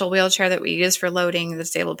the special wheelchair that we use for loading the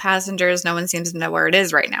disabled passengers, no one seems to know where it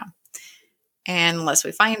is right now. And unless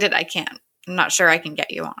we find it, I'm not sure I can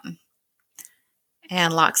get you on.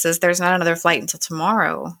 And Locke says, there's not another flight until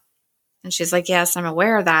tomorrow. And she's like, yes, I'm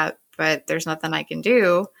aware of that, but there's nothing I can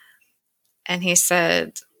do. And he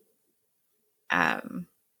said, there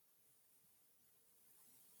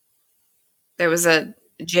was a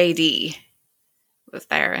JD was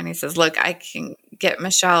there. And he says, look, I can get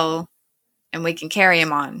Michelle and we can carry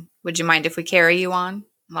him on. Would you mind if we carry you on? And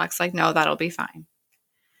Locke's like, no, that'll be fine.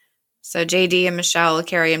 So JD and Michelle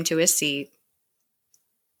carry him to his seat.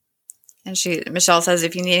 And Michelle says,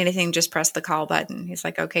 if you need anything, just press the call button. He's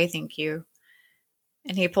like, okay, thank you.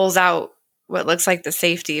 And he pulls out what looks like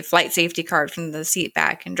the flight safety card from the seat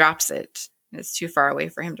back and drops it. It's too far away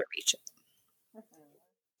for him to reach it.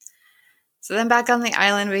 So then back on the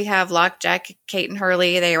island, we have Locke, Jack, Kate, and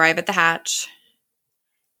Hurley. They arrive at the hatch.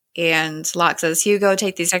 And Locke says, Hugo,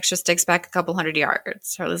 take these extra sticks back a couple 100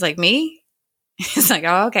 yards. Hurley's like, me? He's like,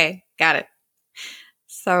 oh, okay, got it.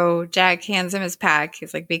 So Jack hands him his pack.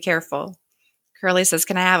 He's like, be careful. Hurley says,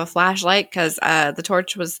 can I have a flashlight? Because the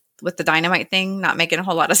torch was with the dynamite thing not making a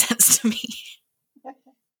whole lot of sense to me.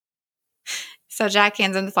 So Jack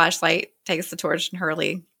hands him the flashlight, takes the torch, and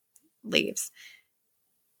Hurley leaves.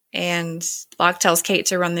 And Locke tells Kate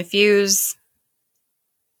to run the fuse.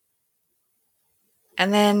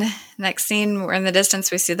 And then next scene, we're in the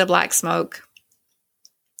distance, we see the black smoke.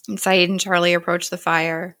 And Sayid and Charlie approach the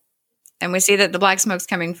fire. And we see that the black smoke's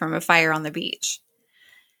coming from a fire on the beach.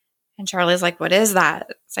 And Charlie's like, what is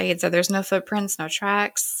that? Sayid said, there's no footprints, no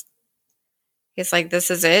tracks. He's like,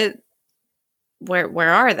 this is it? Where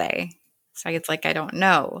are they? Sayid's like, I don't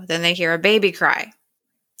know. Then they hear a baby cry.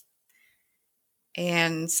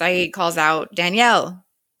 And Sayid calls out, Danielle.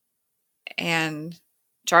 And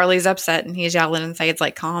Charlie's upset and he's yelling and Sayid's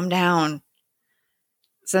like, calm down.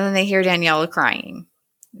 So then they hear Danielle crying.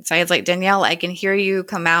 Sayid's like, Danielle, I can hear you,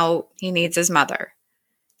 come out. He needs his mother.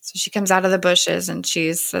 So she comes out of the bushes and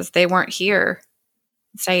she says, they weren't here.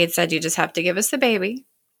 Sayid said, you just have to give us the baby.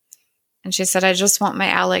 And she said, I just want my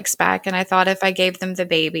Alex back. And I thought if I gave them the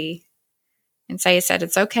baby. And Sayid said,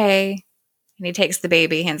 it's okay. And he takes the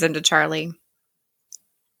baby, hands him to Charlie.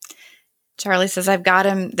 Charlie says, I've got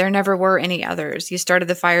him. There never were any others. You started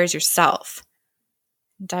the fires yourself.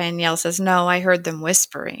 Danielle says, no, I heard them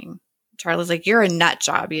whispering. Charlie's like, you're a nut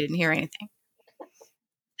job. You didn't hear anything.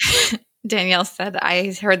 Danielle said,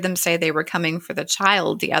 I heard them say they were coming for the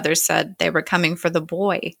child. The others said they were coming for the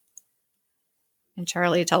boy. And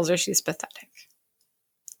Charlie tells her she's pathetic.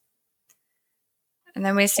 And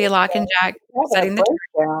then we see Locke and Jack setting the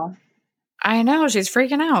charge. I know, she's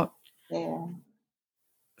freaking out. Yeah.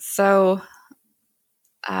 So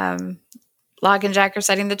Locke and Jack are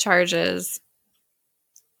setting the charges.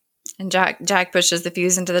 And Jack pushes the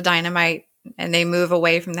fuse into the dynamite and they move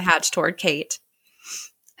away from the hatch toward Kate.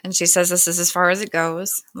 And she says, this is as far as it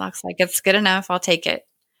goes. Locke's like, it's good enough. I'll take it.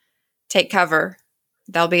 Take cover.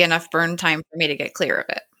 There'll be enough burn time for me to get clear of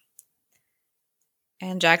it.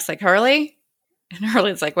 And Jack's like, Hurley? And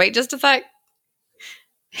Hurley's like, wait just a sec.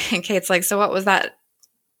 And Kate's like, so what was that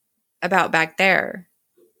about back there?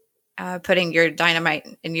 Putting the dynamite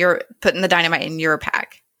in your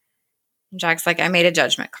pack. And Jack's like, I made a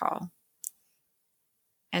judgment call.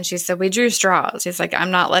 And she said, we drew straws. He's like, I'm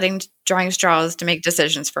not drawing straws to make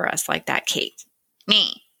decisions for us like that, Kate.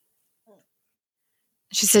 Me.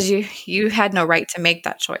 She says, you had no right to make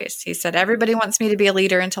that choice. He said, everybody wants me to be a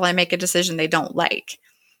leader until I make a decision they don't like.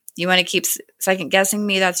 You want to keep second guessing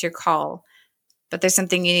me? That's your call. But there's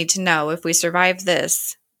something you need to know. If we survive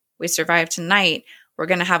this, we survive tonight, we're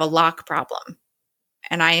going to have a Locke problem.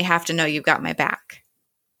 And I have to know you've got my back.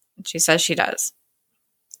 And she says she does.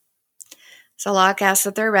 So Locke asks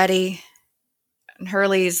if they're ready. And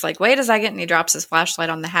Hurley's like, wait a second. And he drops his flashlight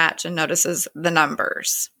on the hatch and notices the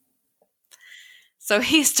numbers. So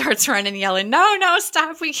he starts running, yelling, no,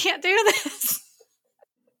 stop. We can't do this.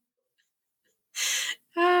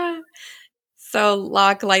 So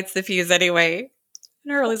Locke lights the fuse anyway.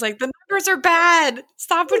 And Hurley's like, the numbers are bad.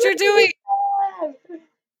 Stop what you're doing.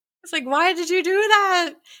 It's like, why did you do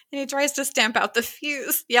that? And he tries to stamp out the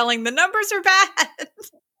fuse, yelling, the numbers are bad.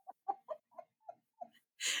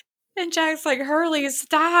 And Jack's like, Hurley,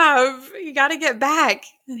 stop. You got to get back.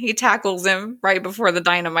 And he tackles him right before the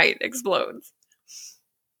dynamite explodes.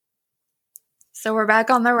 So we're back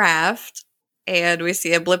on the raft, and we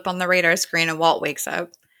see a blip on the radar screen, and Walt wakes up.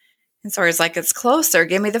 And Sawyer's like, it's closer.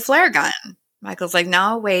 Give me the flare gun. Michael's like,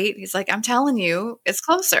 no, wait. He's like, I'm telling you, it's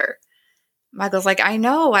closer. Michael's like, I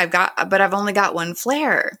know but I've only got one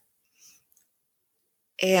flare.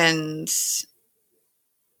 And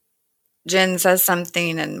Jen says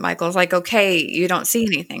something, and Michael's like, okay, you don't see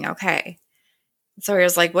anything. Okay.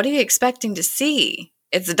 Sawyer's like, what are you expecting to see?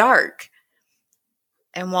 It's dark.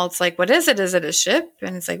 And Walt's like, what is it? Is it a ship?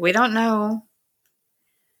 And it's like, we don't know.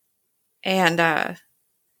 And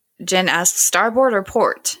Jen asks, starboard or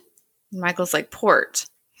port? And Michael's like, port.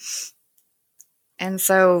 And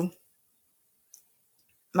so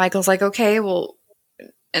Michael's like, okay, well,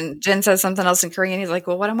 and Jen says something else in Korean. He's like,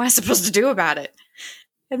 well, what am I supposed to do about it?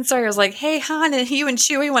 And Sawyer's like, hey, Han, and you and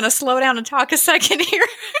Chewie want to slow down and talk a second here?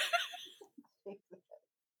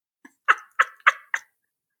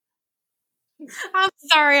 I'm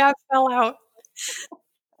sorry, I fell out.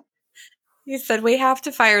 He said, we have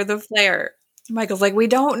to fire the flare. Michael's like, we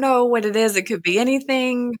don't know what it is. It could be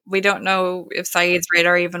anything. We don't know if Saeed's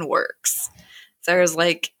radar even works. Sarah's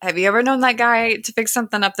like, have you ever known that guy to fix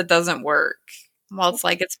something up that doesn't work? Walt's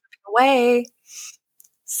like, it's moving away.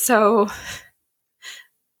 So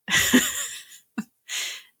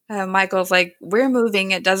Michael's like, we're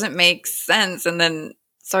moving. It doesn't make sense. And then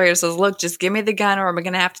Sawyer says, look, just give me the gun or I'm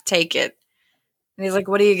going to have to take it. And he's like,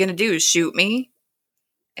 what are you going to do? Shoot me?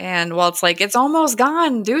 And Walt's like, it's almost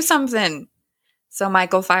gone. Do something. So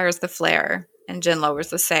Michael fires the flare and Jen lowers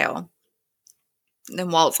the sail. And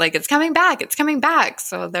then Walt's like, it's coming back. It's coming back.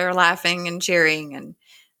 So they're laughing and cheering.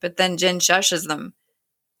 But then Jen shushes them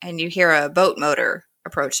and you hear a boat motor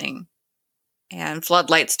approaching and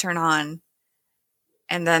floodlights turn on.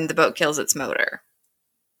 And then the boat kills its motor.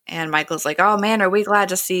 And Michael's like, oh man, are we glad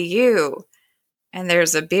to see you? And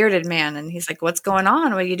there's a bearded man. And he's like, what's going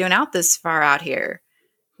on? What are you doing out this far out here?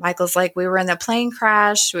 Michael's like, we were in the plane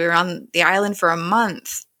crash. We were on the island for a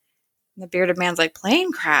month. And the bearded man's like,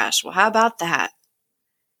 plane crash? Well, how about that?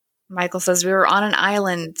 Michael says, we were on an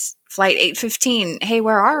island, flight 815. Hey,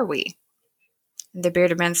 where are we? And the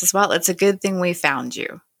bearded man says, well, it's a good thing we found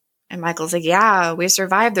you. And Michael's like, yeah, we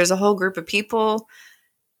survived. There's a whole group of people.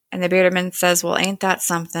 And the bearded man says, well, ain't that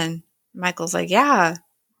something? Michael's like, yeah.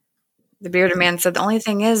 The bearded man said, the only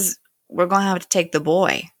thing is, we're going to have to take the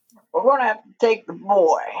boy. We're going to have to take the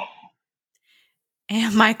boy.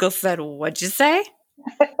 And Michael said, what'd you say?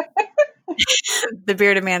 The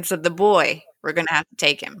bearded man said, the boy. We're going to have to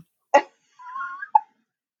take him.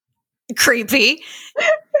 Creepy.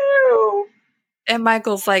 Ew. And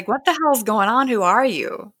Michael's like, what the hell's going on? Who are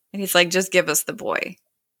you? And he's like, just give us the boy.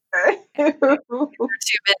 And the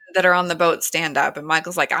two men that are on the boat stand up. And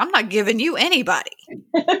Michael's like, I'm not giving you anybody.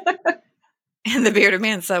 And the bearded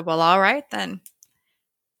man said, well, all right then.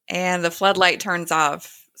 And the floodlight turns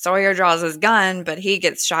off. Sawyer draws his gun, but he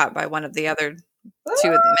gets shot by one of the other two of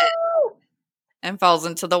the men and falls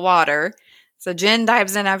into the water. So Jen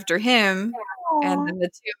dives in after him. And then the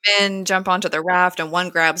two men jump onto the raft and one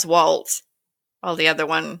grabs Walt while the other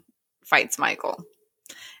one fights Michael.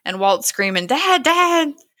 And Walt's screaming, Dad,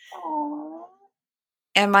 Dad! Aww.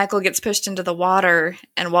 And Michael gets pushed into the water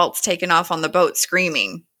and Walt's taken off on the boat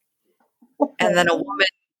screaming. And then a woman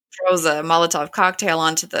throws a Molotov cocktail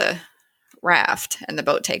onto the raft and the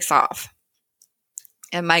boat takes off.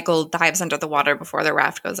 And Michael dives under the water before the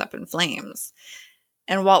raft goes up in flames.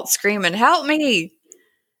 And Walt's screaming, help me!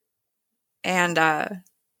 And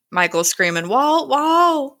Michael's screaming, Walt,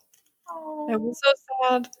 Walt! It was so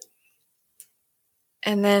sad.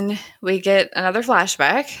 And then we get another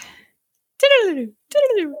flashback.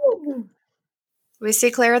 We see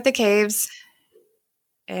Claire at the caves.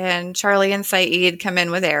 And Charlie and Saeed come in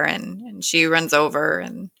with Aaron. And she runs over.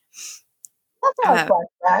 And That's not a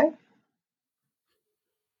flashback.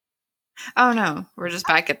 Oh no, we're just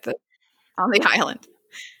back on the island.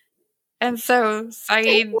 And so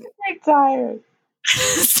Saeed tired.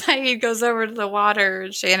 Saeed goes over to the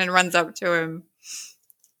water. Shannon runs up to him.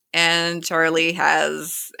 And Charlie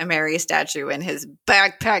has a Mary statue in his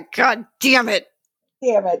backpack. God damn it.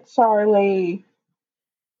 Damn it, Charlie.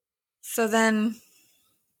 So then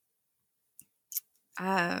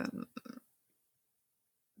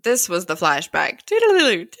this was the flashback.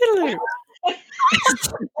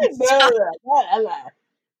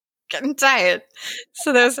 Getting tired.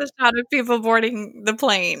 So there's a shot of people boarding the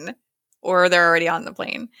plane, or they're already on the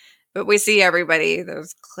plane. But we see everybody.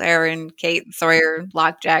 There's Claire and Kate, Sawyer,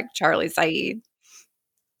 Lockjack, Charlie, Saeed,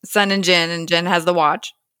 Sun and Jen has the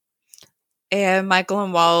watch. And Michael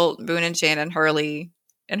and Walt, Boone and Shannon, Hurley.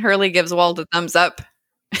 And Hurley gives Walt a thumbs up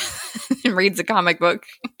and reads a comic book.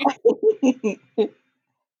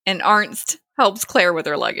 And Arnst helps Claire with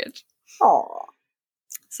her luggage. Aw.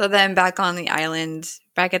 So then back on the island,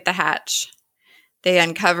 back at the hatch, they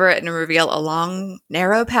uncover it and reveal a long,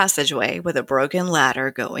 narrow passageway with a broken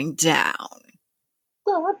ladder going down.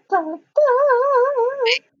 Da, da, da.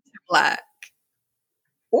 Black.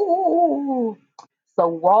 Ooh. So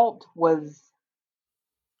Walt was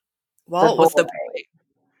the boy.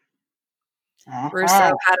 Russo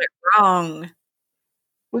had it wrong.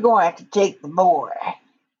 We're going to have to take the boy.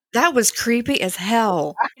 That was creepy as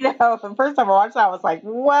hell. I know. The first time I watched that, I was like,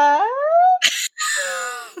 what?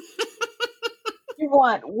 You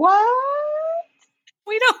want what?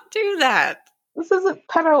 We don't do that. This isn't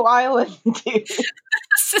Pedo Island, dude.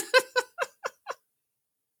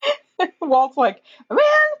 Walt's like, man,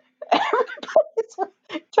 everybody's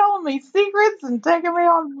telling me secrets and taking me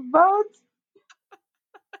on boats.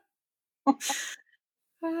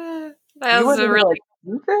 That was a really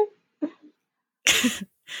secret?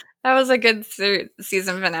 That was a good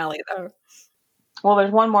season finale, though. Well,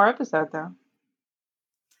 there's one more episode, though.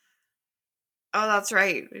 Oh, that's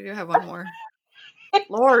right. We do have one more.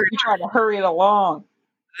 Lord. You try to hurry it along.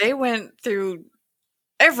 They went through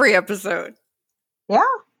every episode. Yeah.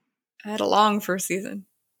 I had a long first season.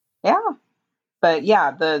 Yeah. But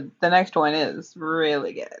yeah, the next one is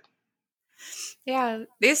really good. Yeah,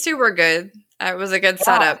 these two were good. It was a good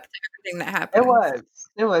setup to everything that happened.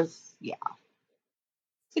 It was, yeah.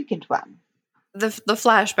 It's a good one. The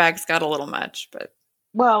flashbacks got a little much, but...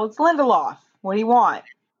 Well, it's Lindelof. What do you want?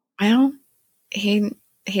 Well, he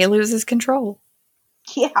loses control.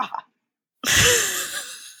 Yeah.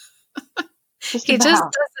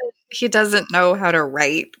 He doesn't know how to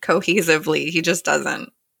write cohesively. He just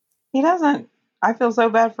doesn't. He doesn't. I feel so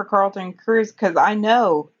bad for Carlton Cuse because I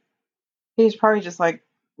know he's probably just like,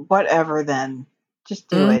 whatever then. Just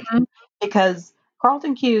do it. Because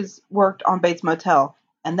Carlton Cuse worked on Bates Motel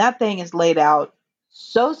and that thing is laid out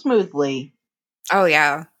so smoothly. Oh,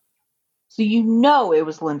 yeah. So you know it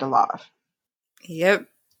was Lindelof. Yep.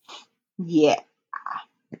 Yeah.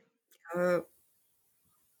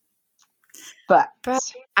 But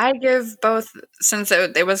I give both, since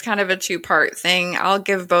it was kind of a two-part thing, I'll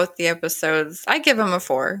give both the episodes, I give them a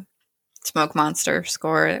 4. Smoke Monster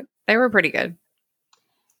score. They were pretty good.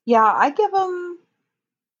 Yeah, I give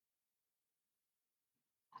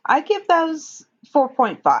those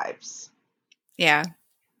 4.5s. Yeah.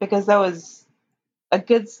 Because that was a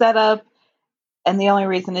good setup, and the only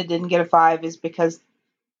reason it didn't get a 5 is because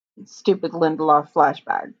stupid Lindelof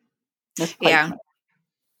flashback. Yeah.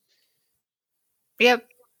 Yep.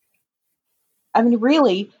 I mean,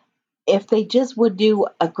 really, if they just would do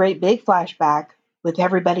a great big flashback with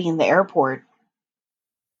everybody in the airport.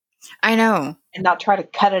 I know. And not try to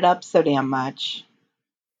cut it up so damn much.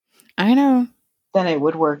 I know. Then it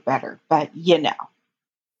would work better. But, you know.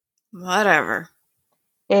 Whatever.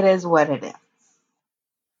 It is what it is.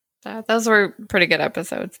 Those were pretty good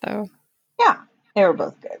episodes, though. Yeah, they were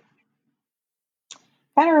both good.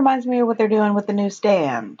 Kind of reminds me of what they're doing with the new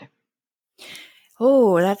Stand.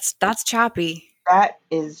 Oh, that's choppy. That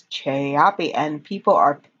is choppy, and people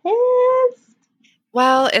are pissed.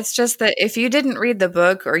 Well, it's just that if you didn't read the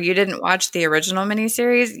book or you didn't watch the original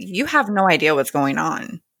miniseries, you have no idea what's going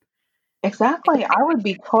on. Exactly. I would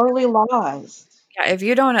be totally lost. Yeah, if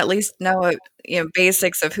you don't at least know,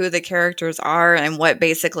 basics of who the characters are and what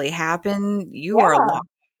basically happened, you are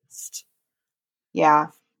lost. Yeah,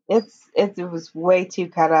 it was way too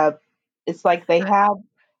cut up. It's like they had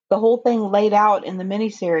the whole thing laid out in the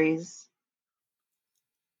miniseries,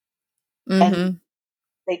 and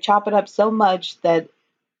they chop it up so much that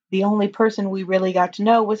the only person we really got to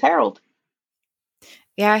know was Harold.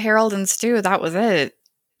 Yeah, Harold and Stu, that was it.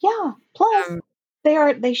 Yeah. Plus,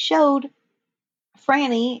 they showed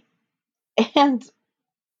Franny and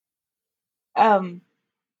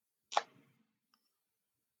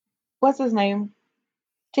what's his name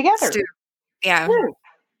together. Stu. Yeah. Stu.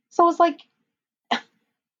 So it's like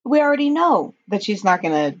we already know that she's not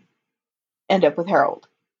going to end up with Harold.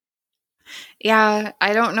 Yeah,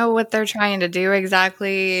 I don't know what they're trying to do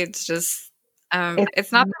exactly. It's just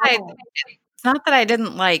it's not that I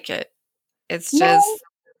didn't like it. It's just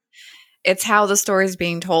it's how the story's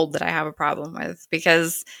being told that I have a problem with,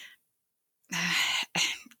 because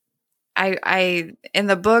I in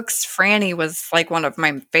the books, Franny was like one of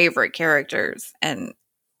my favorite characters, and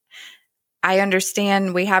I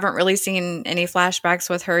understand we haven't really seen any flashbacks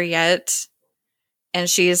with her yet, and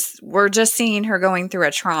we're just seeing her going through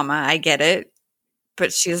a trauma. I get it,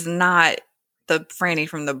 but she's not the Franny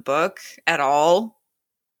from the book at all.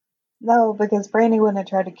 No, because Franny wouldn't have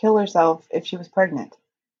tried to kill herself if she was pregnant.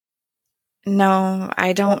 No,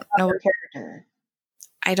 I don't know. Her character.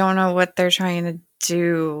 I don't know what they're trying to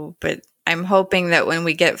do, but I'm hoping that when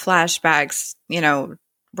we get flashbacks,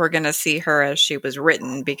 we're going to see her as she was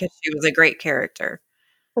written because she was a great character.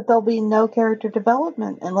 But there'll be no character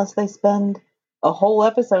development unless they spend a whole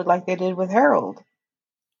episode like they did with Harold.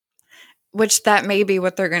 Which that may be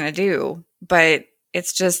what they're going to do, but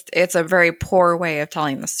it's a very poor way of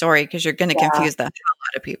telling the story because you're going to confuse the hell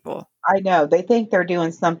out of people. I know. They think they're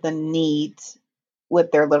doing something neat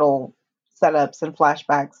with their little setups and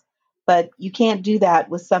flashbacks, but you can't do that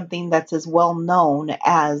with something that's as well known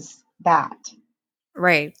as that.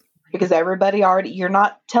 Right. Because you're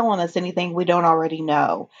not telling us anything we don't already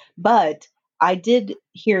know. But I did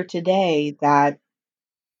hear today that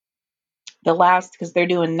because they're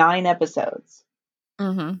doing 9 episodes.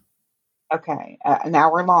 Mm-hmm. Okay, an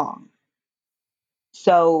hour long.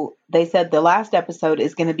 So they said the last episode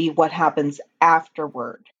is going to be what happens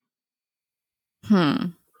afterward.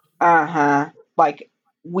 Like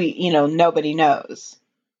nobody knows.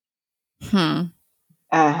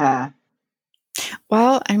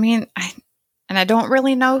 Well, I mean, I don't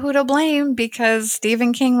really know who to blame because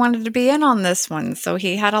Stephen King wanted to be in on this one. So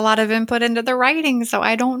he had a lot of input into the writing. So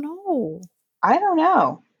I don't know. I don't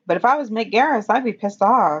know. But if I was Mick Garris, I'd be pissed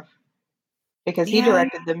off because he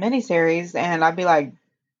directed the miniseries and I'd be like,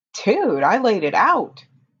 dude, I laid it out.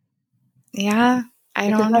 Yeah, I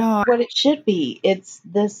don't know. That's what it should be. It's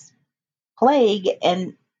this plague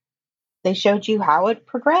and they showed you how it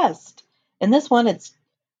progressed. And this one, it's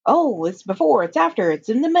before, it's after, it's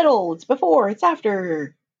in the middle, it's before, it's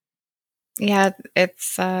after. Yeah,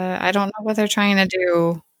 it's, I don't know what they're trying to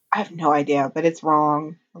do. I have no idea, but it's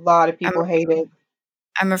wrong. A lot of people hate it.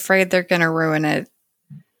 I'm afraid they're going to ruin it.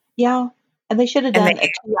 Yeah. And they should have done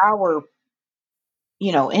a 2-hour,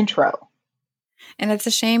 intro. And it's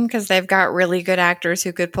a shame because they've got really good actors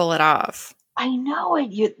who could pull it off. I know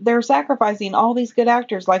it. They're sacrificing all these good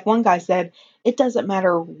actors. Like one guy said, it doesn't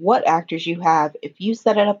matter what actors you have. If you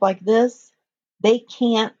set it up like this, they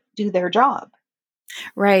can't do their job.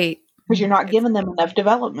 Right. Because you're not giving them enough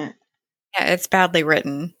development. Yeah, it's badly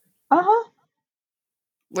written. Uh-huh.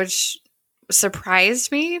 Which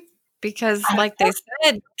surprised me because, like they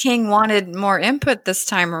said, King wanted more input this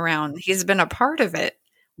time around. He's been a part of it.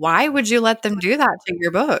 Why would you let them do that to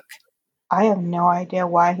your book? I have no idea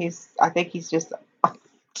why I think he's just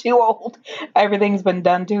too old. Everything's been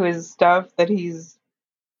done to his stuff that he's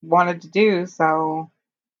wanted to do, so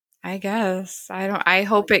I guess. I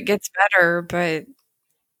hope it gets better, but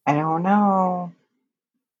I don't know.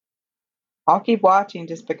 I'll keep watching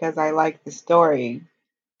just because I like the story.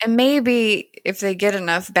 And maybe if they get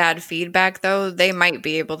enough bad feedback, though, they might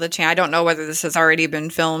be able to change. I don't know whether this has already been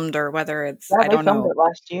filmed or whether it's. I don't know. It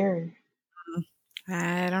last year.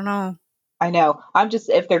 I don't know. I know.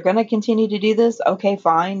 If they're going to continue to do this, okay,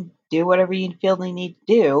 fine. Do whatever you feel they need to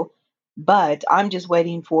do. But I'm just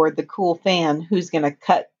waiting for the cool fan who's going to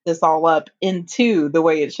cut this all up into the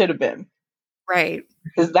way it should have been. Right.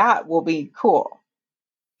 Because that will be cool.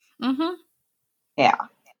 Mm-hmm. Yeah.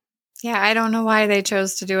 Yeah, I don't know why they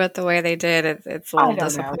chose to do it the way they did. It's a little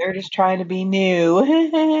disappointing. They're just trying to be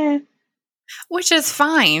new. Which is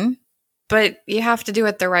fine, but you have to do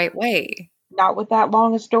it the right way. Not with that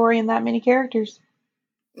long a story and that many characters.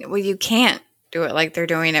 Well, you can't do it like they're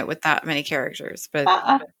doing it with that many characters, but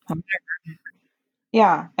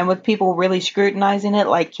yeah, and with people really scrutinizing it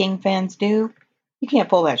like King fans do, you can't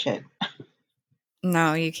pull that shit.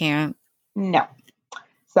 No, you can't. No.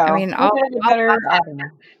 So I mean,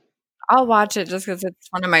 I'll watch it just because it's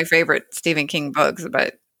one of my favorite Stephen King books,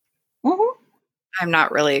 but I'm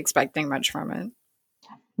not really expecting much from it.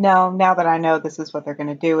 No, now that I know this is what they're going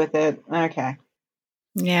to do with it, okay.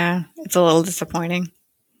 Yeah, it's a little disappointing.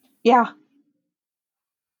 Yeah.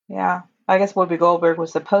 Yeah. I guess Whoopi Goldberg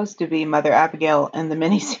was supposed to be Mother Abigail in the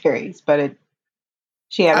miniseries, but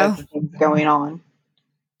she had other things going on.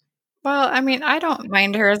 Well, I mean, I don't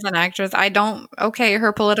mind her as an actress.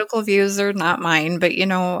 Her political views are not mine, but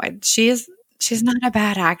she's not a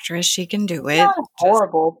bad actress. She can do it. Not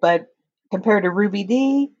horrible, but compared to Ruby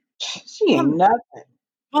Dee, she ain't nothing.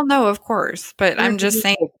 Well, no, of course, but I'm just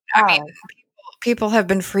saying, I mean, people have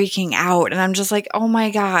been freaking out, and I'm just like, oh my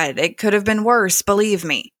God, it could have been worse, believe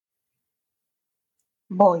me.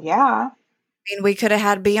 Well, yeah. I mean, we could have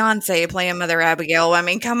had Beyonce playing Mother Abigail. I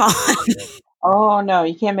mean, come on. Oh, no,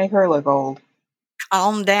 you can't make her look old.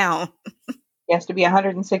 Calm down. She has to be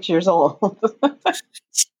 106 years old.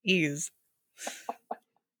 Jeez.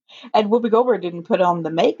 And Whoopi Goldberg didn't put on the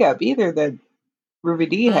makeup either that Ruby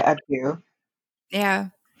Dee had to. Yeah.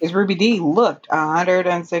 Because Ruby Dee looked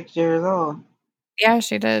 106 years old. Yeah,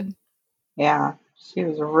 she did. Yeah, she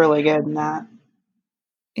was really good in that.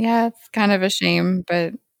 Yeah, it's kind of a shame,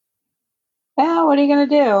 but Yeah, what are you going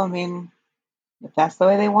to do? I mean, if that's the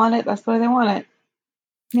way they want it, that's the way they want it.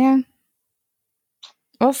 yeah.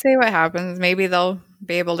 We'll see what happens. Maybe they'll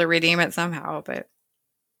be able to redeem it somehow, but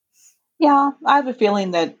Yeah, I have a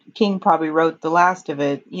feeling that King probably wrote the last of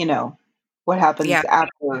it, what happens yeah,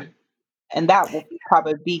 after. And that will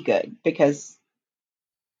probably be good because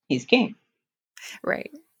he's king.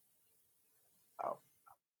 right. Oh,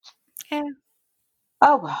 Yeah.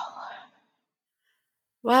 oh well.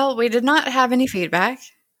 Well, we did not have any feedback.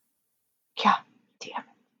 Yeah, damn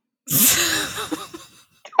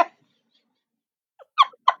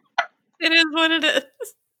It is what it is.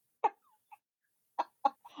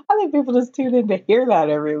 I think people just tune in to hear that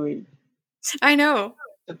every week. I know.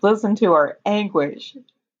 To listen to our anguish.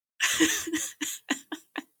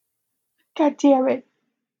 God damn it.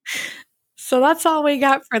 So that's all we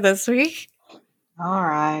got for this week. All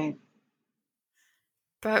right.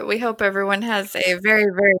 But we hope everyone has a very,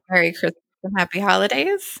 very Merry Christmas and Happy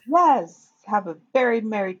Holidays. Yes. Have a very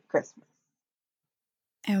Merry Christmas.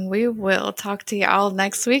 And we will talk to you all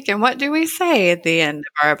next week. And what do we say at the end of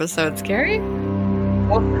our episodes, Carrie?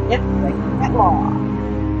 Don't forget to get law.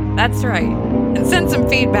 That's right. And send some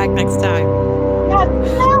feedback next time. God,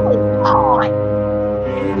 now it's on.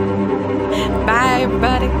 Bye,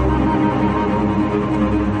 everybody.